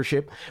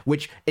membership,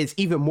 which is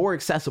even more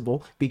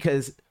accessible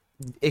because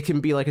it can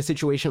be like a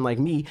situation like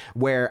me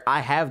where I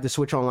have the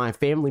Switch Online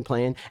family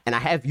plan and I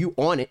have you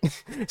on it.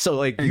 So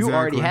like you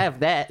already have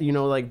that,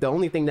 like the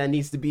only thing that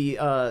needs to be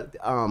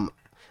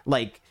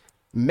like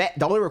met,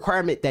 the only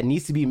requirement that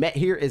needs to be met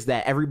here is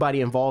that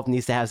everybody involved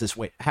needs to have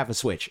a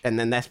Switch, and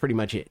then that's pretty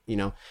much it,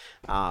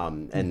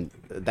 and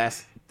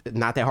that's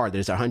not that hard.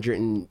 There's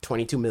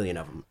 122 million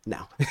of them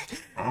now.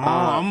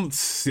 I'm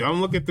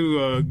looking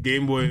through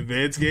Game Boy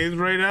Advance games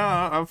right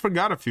now. I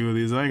forgot a few of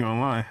these, I ain't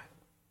gonna lie.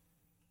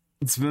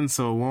 It's been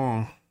so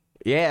long.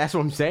 Yeah, that's what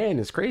I'm saying.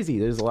 It's crazy.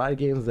 There's a lot of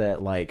games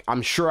that, like,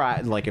 I'm sure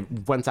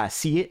once I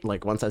see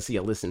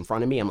a list in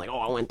front of me, I'm like, oh,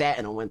 I want that,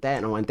 and I want that,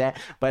 and I want that.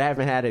 But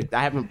I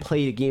haven't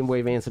played a Game Boy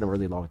Advance in a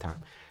really long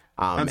time.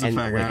 That's and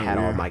a fact, like had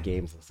all my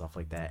games and stuff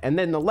like that. And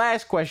then the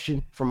last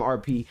question from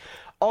RP.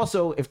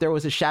 Also, if there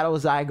was a Shadow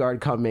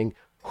Zygarde coming,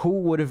 who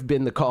would have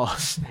been the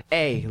cause?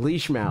 A,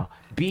 Leishmau.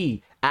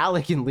 B,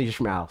 Alec and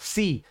Leishmau.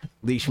 C,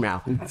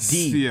 Leishmau.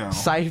 D,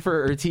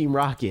 Cypher or Team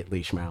Rocket,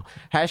 Leishmau.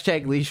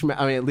 Hashtag Leishmau.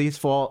 I mean, Lee's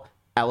fault.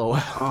 LOL.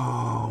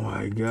 Oh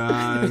my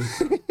god.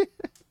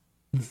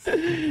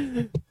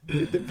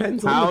 It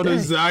depends on how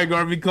does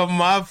Zygarde become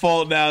my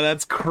fault now?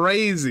 That's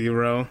crazy,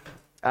 bro.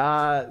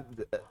 I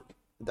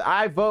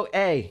vote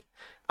A.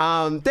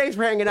 Thanks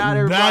for hanging out,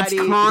 everybody.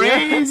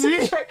 That's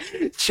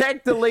crazy.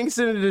 Check the links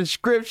in the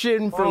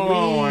description for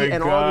Lee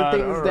and all the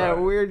things that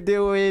we're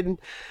doing.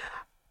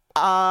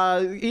 Do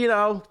all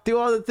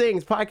the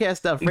things, podcast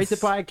stuff, rate the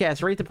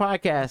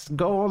podcast,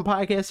 go on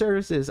podcast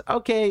services.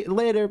 Okay,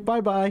 later,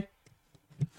 bye.